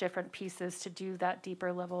into these different pieces to do that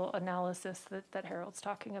deeper level analysis that Harold's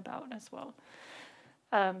talking about as well.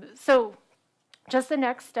 So just the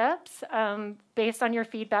next steps, based on your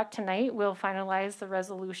feedback tonight, we'll finalize the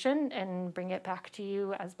resolution and bring it back to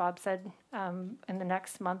you, as Bob said, in the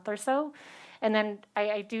next month or so. And then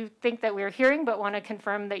I do think that we're hearing, but want to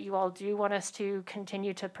confirm that you all do want us to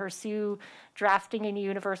continue to pursue drafting a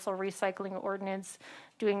universal recycling ordinance,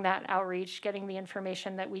 doing that outreach, getting the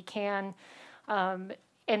information that we can, and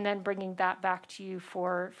then bringing that back to you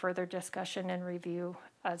for further discussion and review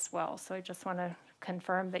as well. So I just want to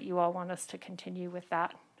confirm that you all want us to continue with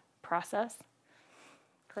that process.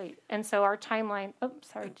 Great. And so our timeline,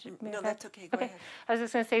 No, that's okay, go ahead. I was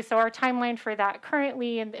just going to say, so our timeline for that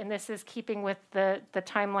currently, and this is keeping with the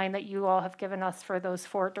timeline that you all have given us for those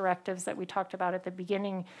 4 directives that we talked about at the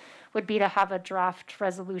beginning, would be to have a draft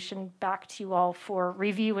resolution back to you all for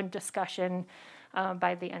review and discussion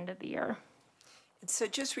by the end of the year. And so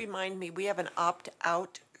just remind me, we have an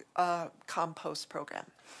opt-out compost program.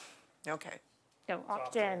 Okay. No,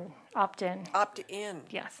 opt-in. Opt-in. Opt-in.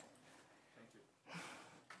 Yes.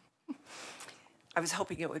 I was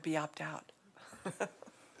hoping it would be opt-out.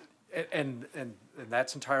 And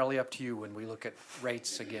that's entirely up to you when we look at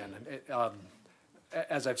rates again.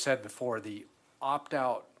 As I've said before, the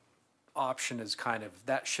opt-out option is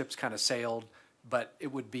that ship's kind of sailed, but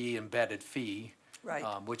it would be embedded fee, right?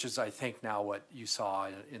 Which is, I think, now what you saw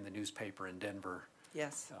in the newspaper in Denver.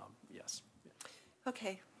 Yes. Yes.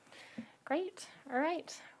 Okay. Great. All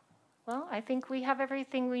right. Well, I think we have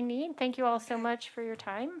everything we need. Thank you all so much for your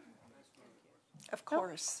time. Of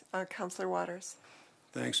course. Councilor Waters.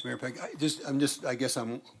 Thanks, Mayor Peck. I guess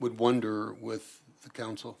I would wonder with the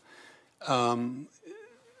council,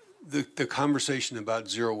 the conversation about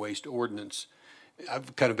zero waste ordinance.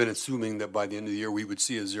 I've kind of been assuming that by the end of the year we would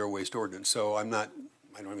see a zero waste ordinance. So I don't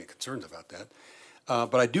have any concerns about that.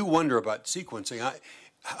 But I do wonder about sequencing.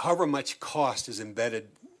 However much cost is embedded,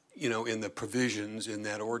 in the provisions in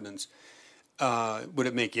that ordinance, would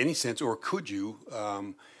it make any sense, or could you?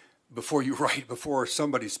 Before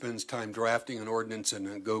somebody spends time drafting an ordinance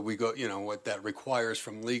and what that requires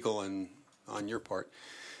from legal and on your part,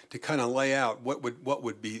 to kind of lay out what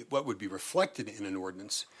would be reflected in an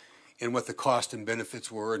ordinance, and what the cost and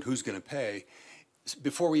benefits were, and who's going to pay,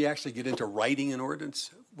 before we actually get into writing an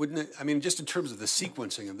ordinance, wouldn't it? I mean, just in terms of the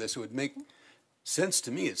sequencing of this, it would make sense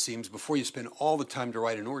to me. It seems before you spend all the time to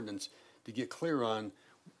write an ordinance, to get clear on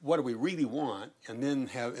what do we really want, and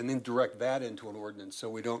then direct that into an ordinance,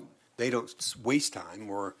 so they don't waste time,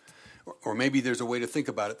 or maybe there's a way to think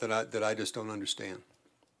about it that I just don't understand.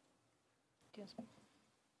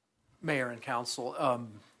 Mayor and council,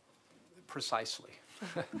 Precisely.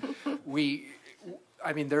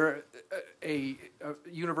 A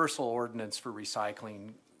universal ordinance for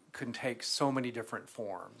recycling can take so many different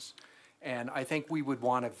forms. And I think we would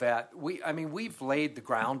want to vet, we've laid the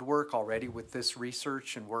groundwork already with this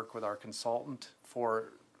research and work with our consultant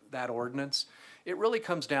for that ordinance. It really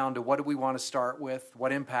comes down to what do we want to start with,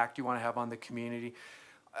 what impact do you want to have on the community.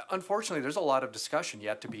 Unfortunately, there's a lot of discussion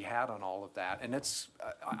yet to be had on all of that. And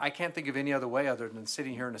I can't think of any other way other than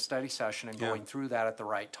sitting here in a study session and going through that at the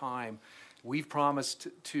right time. We've promised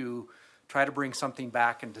to try to bring something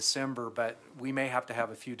back in December, but we may have to have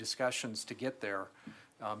a few discussions to get there.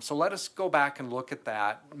 So let us go back and look at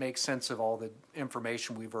that, make sense of all the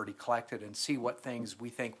information we've already collected and see what things we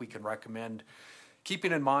think we can recommend,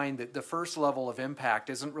 keeping in mind that the first level of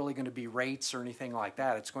impact isn't really going to be rates or anything like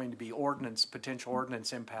that. It's going to be potential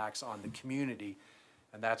ordinance impacts on the community,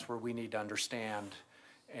 and that's where we need to understand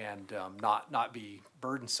and not be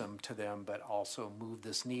burdensome to them, but also move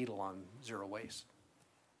this needle on zero waste.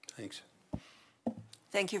 Thanks.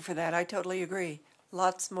 Thank you for that. I totally agree.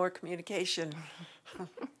 Lots more communication.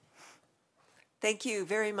 Thank you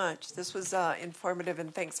very much. This was informative,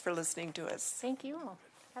 and thanks for listening to us. Thank you all.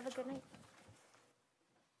 Have a good night.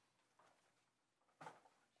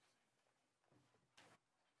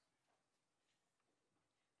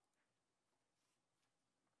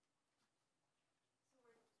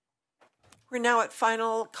 We're now at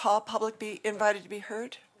final call, public be invited to be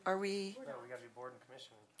heard. Are we? No, we got to do board and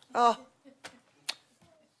commission. Oh.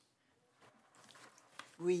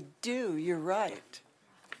 We do, you're right.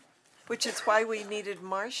 Which is why we needed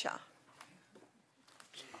Marcia.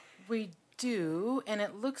 We do, and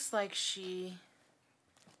it looks like she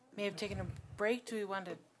may have taken a break. Do we want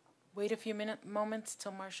to wait a few moments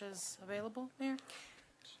till Marcia's available, Mayor?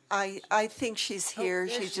 I think she's here.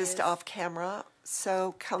 She's just off camera.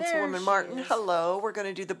 So, There Councilwoman she Martin, is. hello. We're going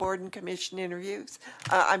to do the board and commission interviews.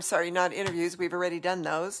 I'm sorry, not interviews. We've already done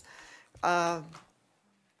those.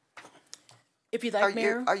 If you'd like,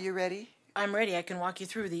 Mayor. Are you ready? I'm ready. I can walk you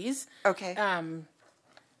through these. Okay.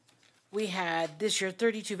 We had this year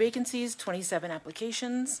 32 vacancies, 27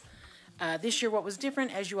 applications. This year, what was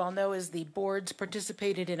different, as you all know, is the boards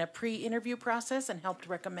participated in a pre-interview process and helped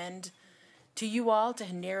recommend to you all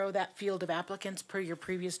to narrow that field of applicants per your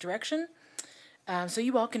previous direction. So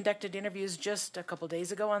you all conducted interviews just a couple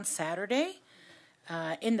days ago on Saturday.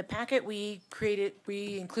 In the packet, we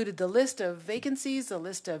included the list of vacancies, the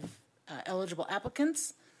list of eligible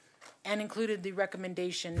applicants, and included the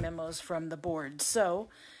recommendation memos from the board. So,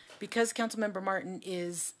 because Councilmember Martin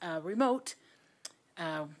is remote,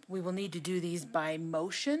 we will need to do these by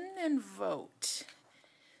motion and vote.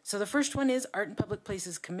 So the first one is Art and Public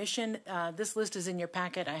Places Commission. This list is in your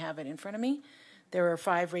packet. I have it in front of me. There are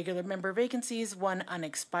 5 regular member vacancies, 1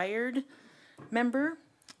 unexpired member,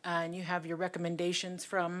 and you have your recommendations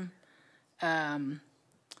from the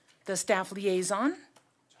staff liaison.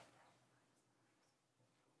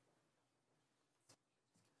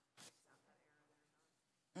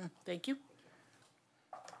 Thank you.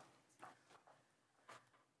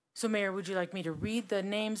 So, Mayor, would you like me to read the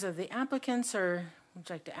names of the applicants, or would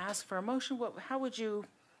you like to ask for a motion? How would you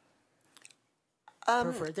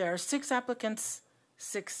prefer? There are 6 applicants,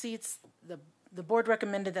 6 seats. The board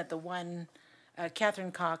recommended that the one,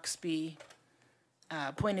 Catherine Cox, be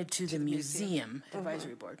appointed to the museum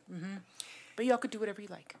advisory board. But y'all could do whatever you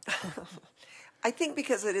like. I think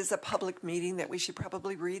because it is a public meeting that we should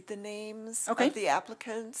probably read the names Okay. of the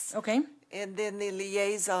applicants. Okay. And then the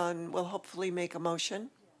liaison will hopefully make a motion.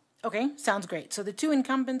 Okay, sounds great. So the 2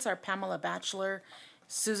 incumbents are Pamela Batchelor,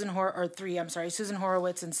 Susan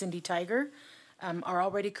Horowitz and Cindy Tiger, are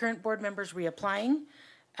already current board members reapplying.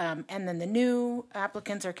 And then the new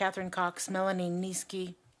applicants are Catherine Cox, Melanie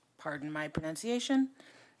Niesky, pardon my pronunciation,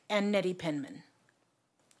 and Nettie Penman.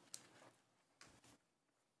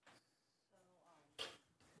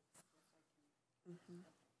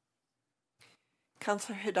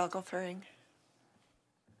 Councilor Hidalgo-Thering.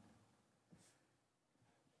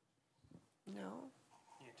 No.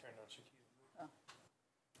 You turned on Shakira.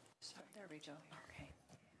 So there we go. Okay.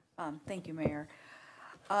 Thank you, Mayor.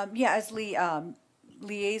 As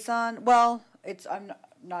liaison, well, I'm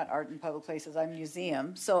not Art and Public Places, I'm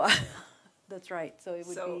museum, so that's right. So it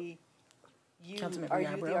would be you. Councilmember Are you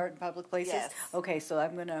Yarbrough? the Art and Public Places? Yes. Okay, so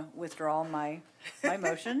I'm going to withdraw my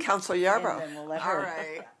motion. Councilor Yarbrough. And then we'll let All her.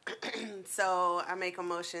 right. So I make a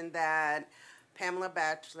motion that Pamela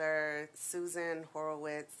Batchelor, Susan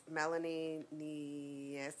Horowitz, Melanie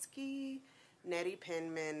Niesky, Nettie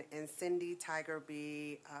Penman, and Cindy Tiger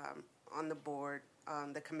be on the board,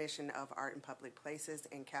 the Commission of Art and Public Places,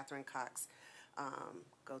 and Catherine Cox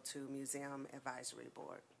go to Museum Advisory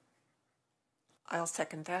Board. I'll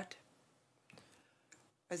second that.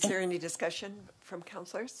 Is there any discussion from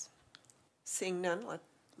counselors? Seeing none,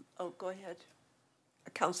 go ahead.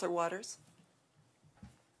 Counselor Waters?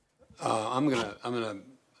 I'm gonna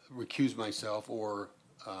recuse myself, or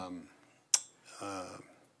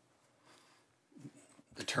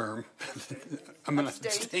the term. I'm going to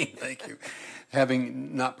abstain. Thank you.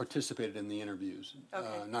 Having not participated in the interviews,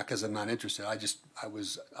 not because I'm not interested. I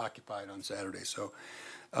was occupied on Saturday, so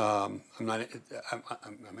I'm not.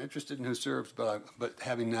 I'm interested in who serves, but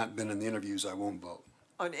having not been in the interviews, I won't vote.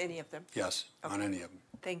 On any of them? Yes, on any of them.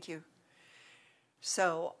 Thank you.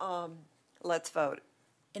 So let's vote.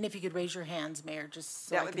 And if you could raise your hands, Mayor, just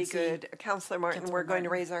so that I would can be see. good. Councilor Martin, Councilor we're going to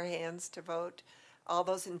Martin. raise our hands to vote. All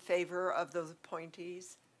those in favor of those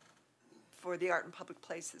appointees for the Art and Public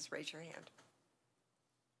Places, raise your hand.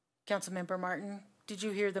 Councilmember Martin, did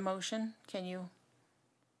you hear the motion? Can you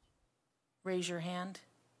raise your hand?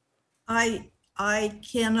 I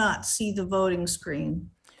cannot see the voting screen.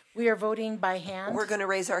 We are voting by hand. We're going to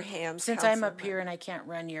raise our hands. Since I'm up here and I can't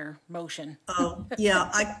run your motion. Oh, yeah,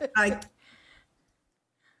 I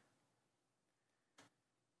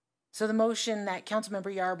So the motion that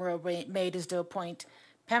Councilmember Yarborough made is to appoint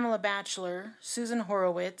Pamela Batchelor, Susan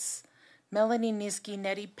Horowitz, Melanie Niski,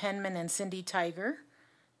 Nettie Penman, and Cindy Tiger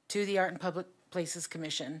to the Art and Public Places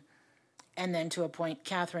Commission, and then to appoint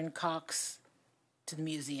Catherine Cox to the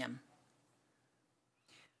museum.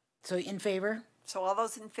 So in favor? So all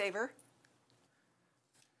those in favor?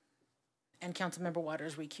 And Councilmember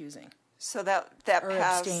Waters recusing. So that or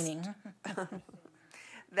passed. Abstaining.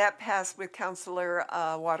 That passed with Councilor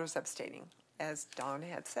Waters abstaining, as Dawn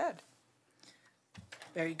had said.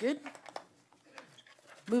 Very good.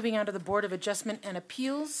 Moving on to the Board of Adjustment and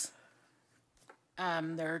Appeals.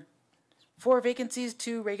 There are 4 vacancies,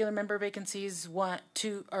 2 regular member vacancies, one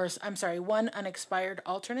unexpired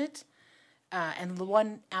alternate, and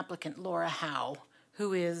 1 applicant, Laura Howe,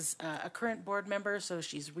 who is a current board member, so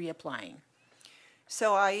she's reapplying.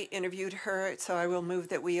 So I interviewed her, so I will move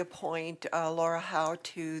that we appoint Laura Howe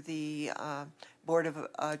to the Board of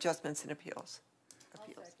Adjustments and Appeals.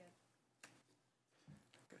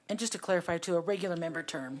 And just to clarify, to a regular member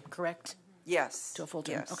term, correct? Yes. To a full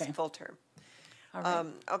term, yes, okay. full term. All right.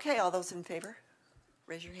 Okay, all those in favor,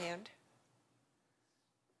 raise your hand.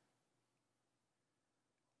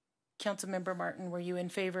 Councilmember Martin, were you in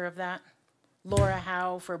favor of that? Laura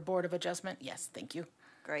Howe for Board of Adjustment? Yes, thank you.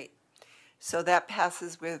 Great. So that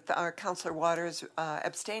passes with our Councilor Waters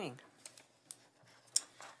abstaining.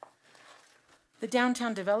 The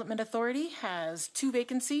Downtown Development Authority has 2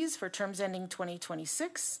 vacancies for terms ending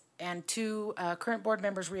 2026, and 2 current board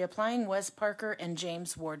members reapplying, Wes Parker and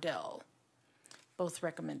James Wardell. Both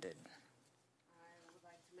recommended. I would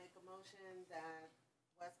like to make a motion that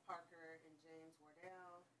Wes Parker and James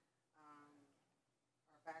Wardell are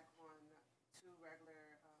back on 2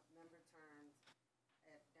 regular member terms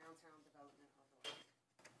at Downtown Development Authority.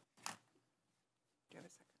 Do you have a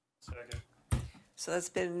second? Second. So that's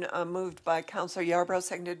been moved by Councilor Yarborough,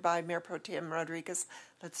 seconded by Mayor Pro Tem Rodriguez.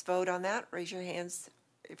 Let's vote on that. Raise your hands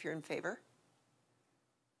if you're in favor.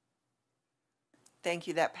 Thank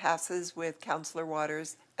you. That passes with Councilor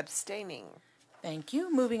Waters abstaining. Thank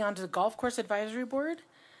you. Moving on to the Golf Course Advisory Board.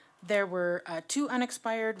 There were 2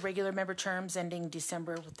 unexpired regular member terms ending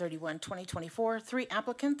December 31, 2024. 3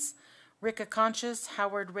 applicants, Rika Conscious,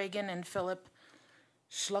 Howard Reagan, and Philip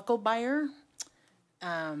Schluckelbeyer.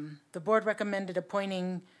 The board recommended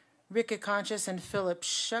appointing Rika Conscious and Philip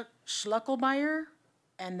Schluckelbeyer,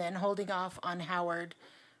 and then holding off on Howard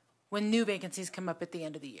when new vacancies come up at the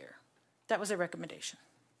end of the year. That was a recommendation.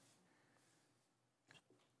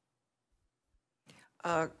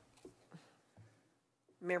 Mayor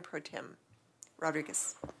Pro Tem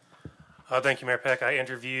Rodriguez. Thank you, Mayor Peck. I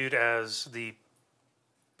interviewed as the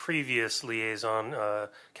previous liaison.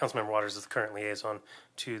 Councilmember Waters is the current liaison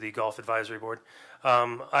to the Golf Advisory Board.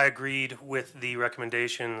 I agreed with the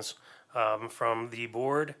recommendations from the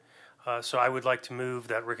board. So I would like to move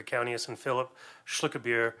that Rika Countius and Philip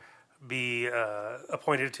Schluckelbeyer be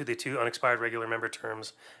appointed to the 2 unexpired regular member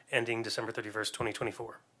terms ending December 31st,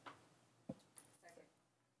 2024.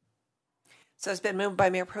 So it's been moved by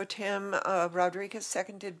Mayor Pro Tem Rodriguez,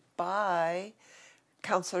 seconded by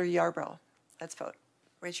Councilor Yarborough. Let's vote.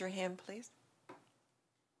 Raise your hand, please.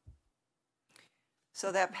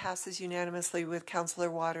 So that passes unanimously with Councilor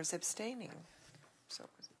Waters abstaining. So,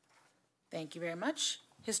 Thank you very much.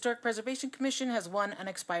 Historic Preservation Commission has 1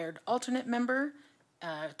 unexpired alternate member,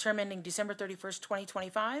 term ending December 31st,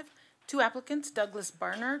 2025. 2 applicants, Douglas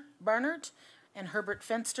Barnard and Herbert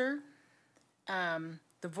Fenster.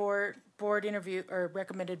 The board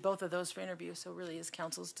recommended both of those for interview, so really is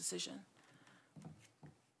council's decision.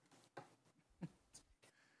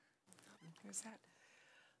 Who's that?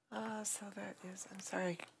 So that is, I'm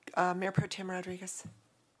sorry, Mayor Pro Tem Rodriguez.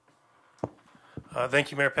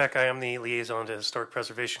 Thank you, Mayor Peck. I am the liaison to the Historic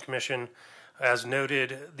Preservation Commission. As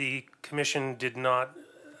noted, the commission did not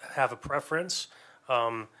have a preference.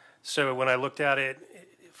 So when I looked at it,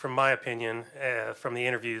 from my opinion, from the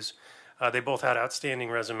interviews, they both had outstanding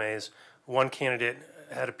resumes. One candidate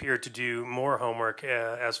had appeared to do more homework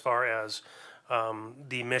as far as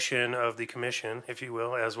the mission of the commission, if you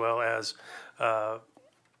will, as well as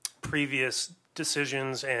previous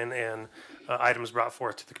decisions and items brought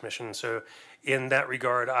forth to the commission. So in that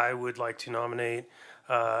regard, I would like to nominate,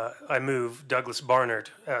 I move Douglas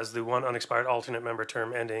Barnard as the one unexpired alternate member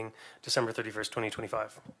term ending December 31st,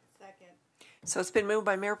 2025. So it's been moved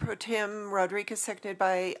by Mayor Pro Tem Rodriguez, seconded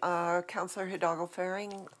by Councilor Hidalgo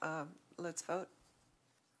Faring. Let's vote.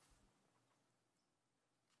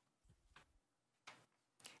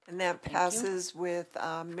 And that passes with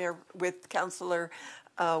Councilor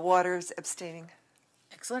Waters abstaining.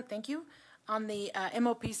 Excellent, thank you. On the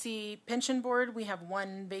MOPC Pension Board, we have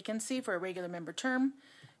one vacancy for a regular member term.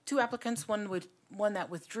 Two applicants, one that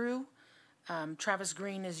withdrew. Travis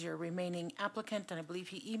Green is your remaining applicant, and I believe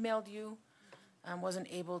he emailed you. Wasn't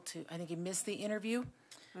able to, I think he missed the interview.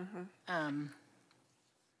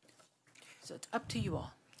 So it's up to you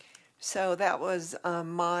all. So that was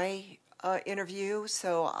my interview,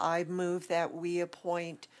 so I move that we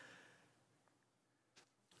appoint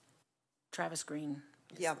Travis Green.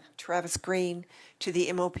 Yeah, Travis Green to the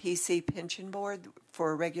MOPC Pension Board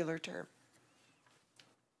for a regular term.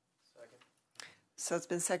 Second. So it's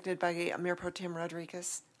been seconded by Mayor Pro Tem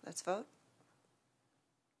Rodriguez. Let's vote.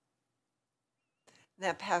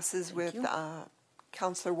 That passes with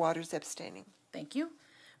Councilor Waters abstaining. Thank you.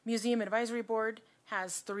 Museum Advisory Board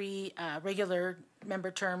has three regular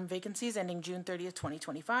member term vacancies ending June 30th,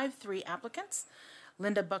 2025. Three applicants: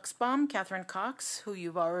 Linda Bucksbaum, Catherine Cox, who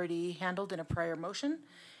you've already handled in a prior motion,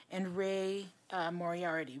 and Ray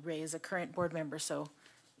Moriarty. Ray is a current board member, so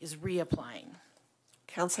is reapplying.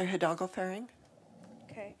 Councilor Hidalgo Faring.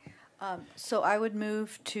 Okay. So I would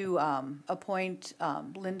move to appoint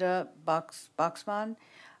Linda Bucksbaum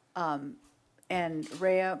and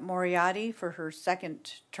Rhea Moriarty for her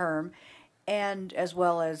second term, and as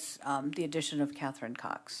well as the addition of Catherine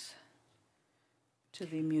Cox to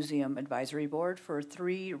the Museum Advisory Board for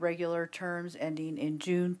 3 regular terms ending in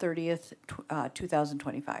June 30th,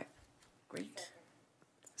 2025. Great.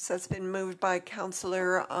 So it's been moved by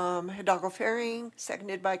Councilor Hidalgo Faring,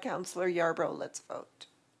 seconded by Councilor Yarbrough. Let's vote.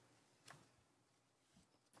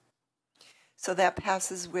 So that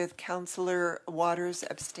passes with Councilor Waters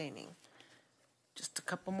abstaining. Just a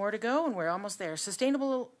couple more to go, and we're almost there.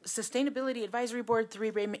 Sustainability Advisory Board,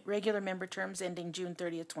 3 regular member terms ending June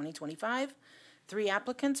 30th, 2025. 3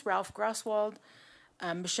 applicants: Ralph Grosswald,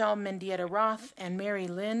 Michelle Mendieta Roth, and Mary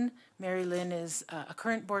Lynn. Mary Lynn is a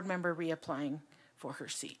current board member reapplying for her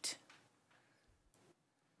seat.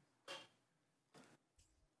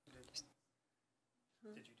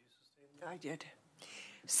 I did.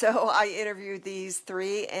 So I interviewed these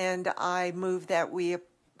 3, and I move that we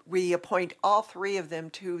appoint all 3 of them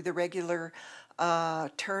to the regular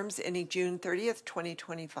terms ending June 30th,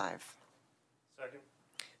 2025. Second.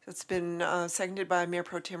 So it's been seconded by Mayor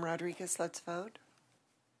Pro Tem Rodriguez. Let's vote.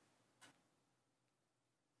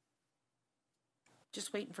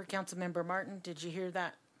 Just waiting for Councilmember Martin. Did you hear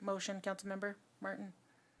that motion, Councilmember Martin?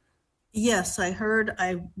 Yes, I heard.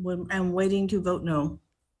 I'm waiting to vote no.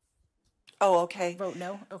 Oh, okay. Vote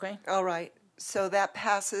no. Okay. All right. So that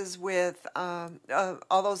passes with all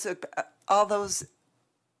those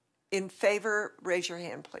in favor. Raise your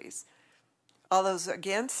hand, please. All those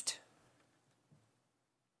against.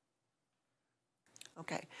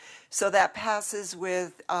 Okay. So that passes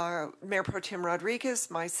with Mayor Pro Tem Rodriguez,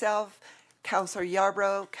 myself, Councilor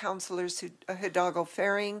Yarbrough, Councilors Hidalgo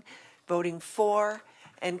Faring voting for,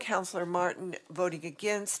 and Councilor Martin voting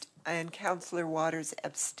against, and Councilor Waters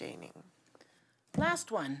abstaining.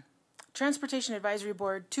 Last one. Transportation Advisory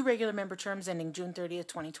Board, 2 regular member terms ending June 30th,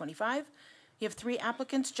 2025. You have 3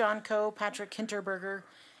 applicants: John Coe, Patrick Hinterberger,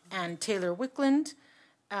 and Taylor Wickland.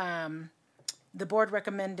 The board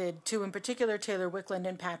recommended 2 in particular: Taylor Wickland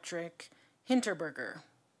and Patrick Hinterberger.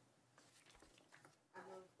 I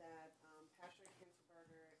move that Patrick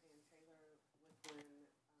Hinterberger and Taylor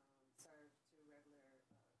Wickland serve 2 regular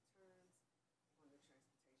terms on the Transportation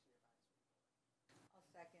Advisory Board. I'll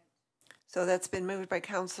second. So that's been moved by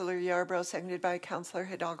Councilor Yarbrough, seconded by Councilor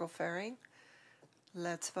Hidalgo Faring.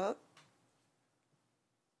 Let's vote.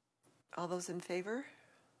 All those in favor?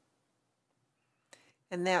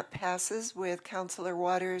 And that passes with Councilor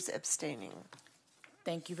Waters abstaining.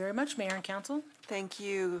 Thank you very much, Mayor and Council. Thank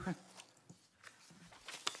you.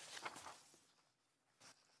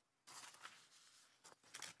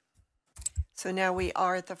 So now we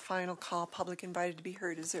are at the final call, public invited to be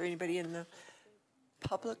heard. Is there anybody in the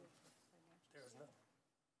public? There's no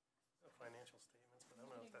financial statements, but I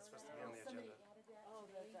don't know if that's supposed to be on the agenda.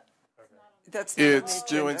 That's not on the It's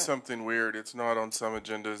doing agenda. something weird. It's not on some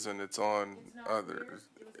agendas and it's on others.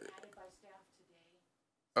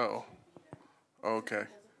 Oh. Okay.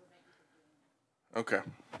 Okay.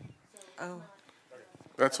 Oh.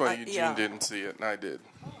 That's why Eugene yeah. didn't see it and I did.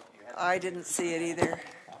 I didn't see it either.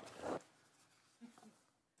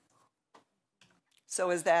 So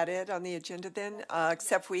is that it on the agenda then?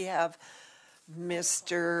 Except we have we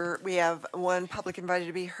have one public invited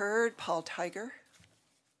to be heard, Paul Tiger.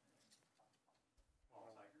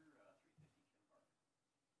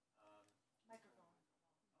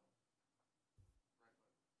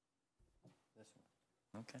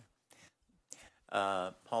 Okay.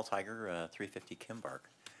 Paul Tiger, 350 Kimbark.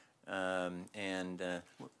 What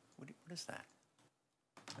is that?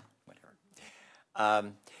 Whatever.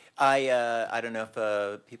 I don't know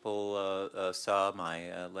if people saw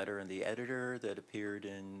my letter in the editor that appeared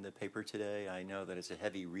in the paper today. I know that it's a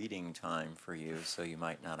heavy reading time for you, so you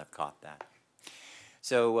might not have caught that.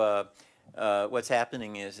 So what's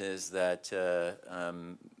happening is that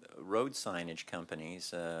road signage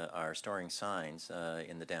companies are storing signs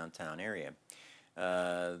in the downtown area.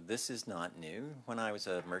 This is not new. When I was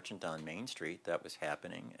a merchant on Main Street, that was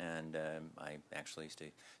happening, and I actually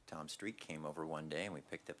Tom Street came over one day and we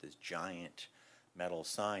picked up this giant metal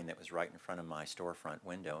sign that was right in front of my storefront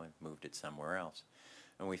window and moved it somewhere else.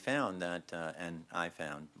 And we found that, and I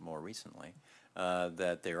found more recently,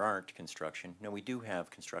 that there aren't construction. No, we do have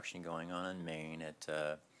construction going on in Maine at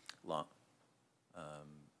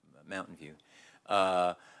Mountain View.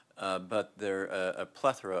 But there are a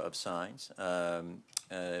plethora of signs.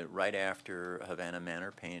 Right after Havana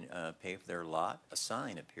Manor paved their lot, a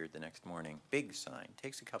sign appeared the next morning. Big sign.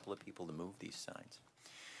 Takes a couple of people to move these signs.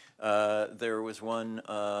 There was one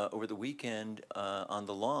over the weekend on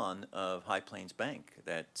the lawn of High Plains Bank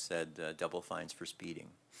that said double fines for speeding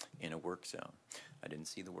in a work zone. I didn't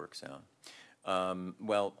see the work zone.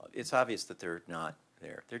 Well, it's obvious that they're not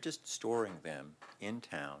there. They're just storing them in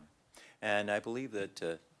town. And I believe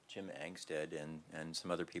that Jim Angstead and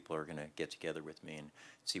some other people are going to get together with me and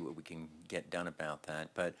see what we can get done about that.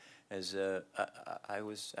 But as I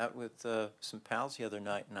was out with some pals the other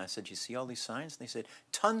night, and I said, "You see all these signs?" And they said,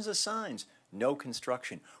 "Tons of signs. No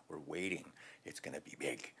construction. We're waiting. It's going to be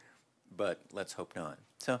big." But let's hope not.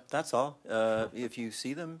 So that's all. If you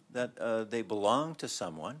see them, that they belong to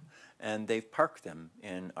someone, and they've parked them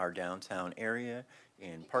in our downtown area,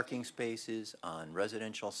 in parking spaces, on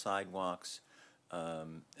residential sidewalks.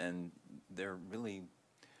 And they're really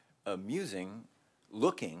amusing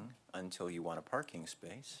looking until you want a parking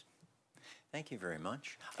space. Thank you very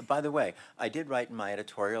much. By the way, I did write in my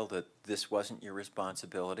editorial that this wasn't your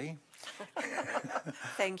responsibility.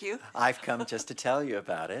 Thank you. I've come just to tell you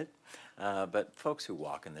about it. But folks who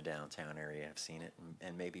walk in the downtown area have seen it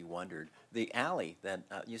and maybe wondered. The alley that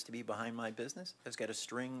used to be behind my business has got a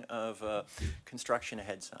string of construction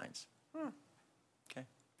ahead signs. Okay.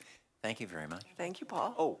 Thank you very much. Thank you,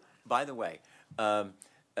 Paul. Oh, by the way, I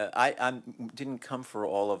didn't come for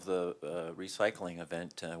all of the recycling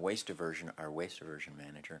event, waste diversion, our waste diversion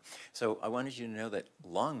manager. So I wanted you to know that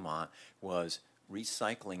Longmont was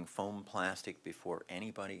recycling foam plastic before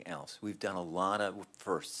anybody else. We've done a lot of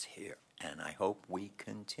firsts here, and I hope we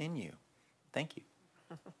continue. Thank you.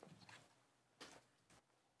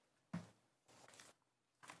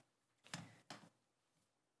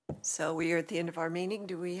 So we are at the end of our meeting.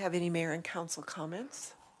 Do we have any mayor and council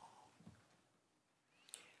comments?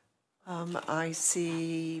 I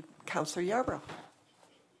see Councilor Yarbrough.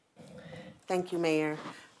 Thank you, Mayor.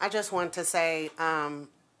 I just want to say I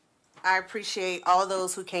appreciate all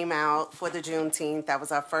those who came out for the Juneteenth. That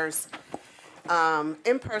was our first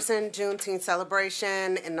in-person Juneteenth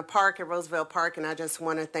celebration in the park at Roosevelt Park, and I just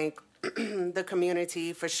want to thank the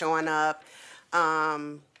community for showing up.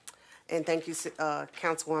 And thank you,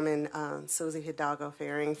 Councilwoman Susie Hidalgo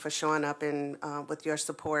Faring, for showing up and with your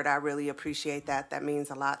support. I really appreciate that. That means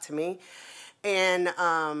a lot to me. And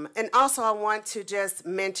also I want to just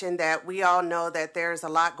mention that we all know that there's a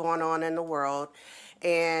lot going on in the world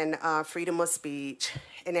and freedom of speech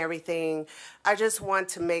and everything. I just want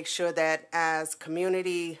to make sure that as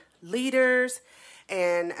community leaders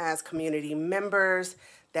and as community members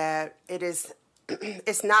that it's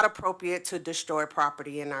not appropriate to destroy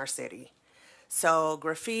property in our city. So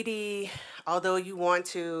graffiti, although you want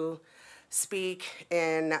to speak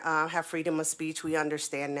and have freedom of speech, we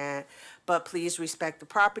understand that, but please respect the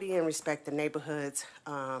property and respect the neighborhoods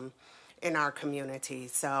in our community.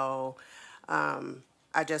 So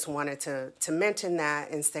I just wanted to mention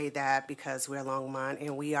that and say that because we're Longmont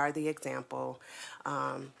and we are the example.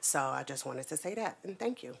 So I just wanted to say that, and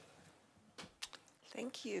thank you.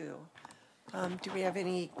 Thank you. Do we have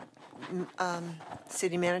any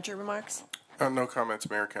city manager remarks? No comments,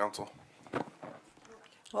 Mayor, Council.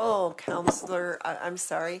 Oh, Counselor, I'm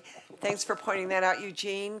sorry. Thanks for pointing that out,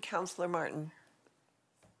 Eugene. Counselor Martin.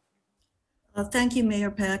 Thank you,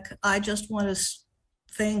 Mayor Peck. I just want to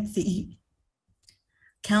thank the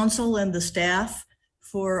council and the staff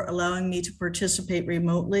for allowing me to participate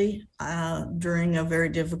remotely during a very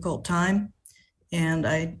difficult time. And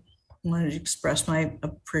I wanted to express my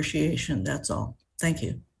appreciation. That's all. Thank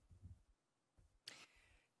you.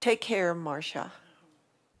 Take care, Marcia.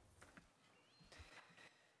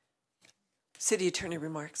 City Attorney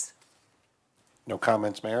remarks. No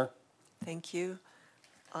comments, Mayor. Thank you.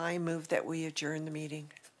 I move that we adjourn the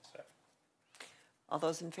meeting. All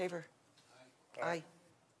those in favor? Aye.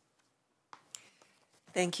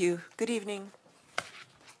 Thank you. Good evening.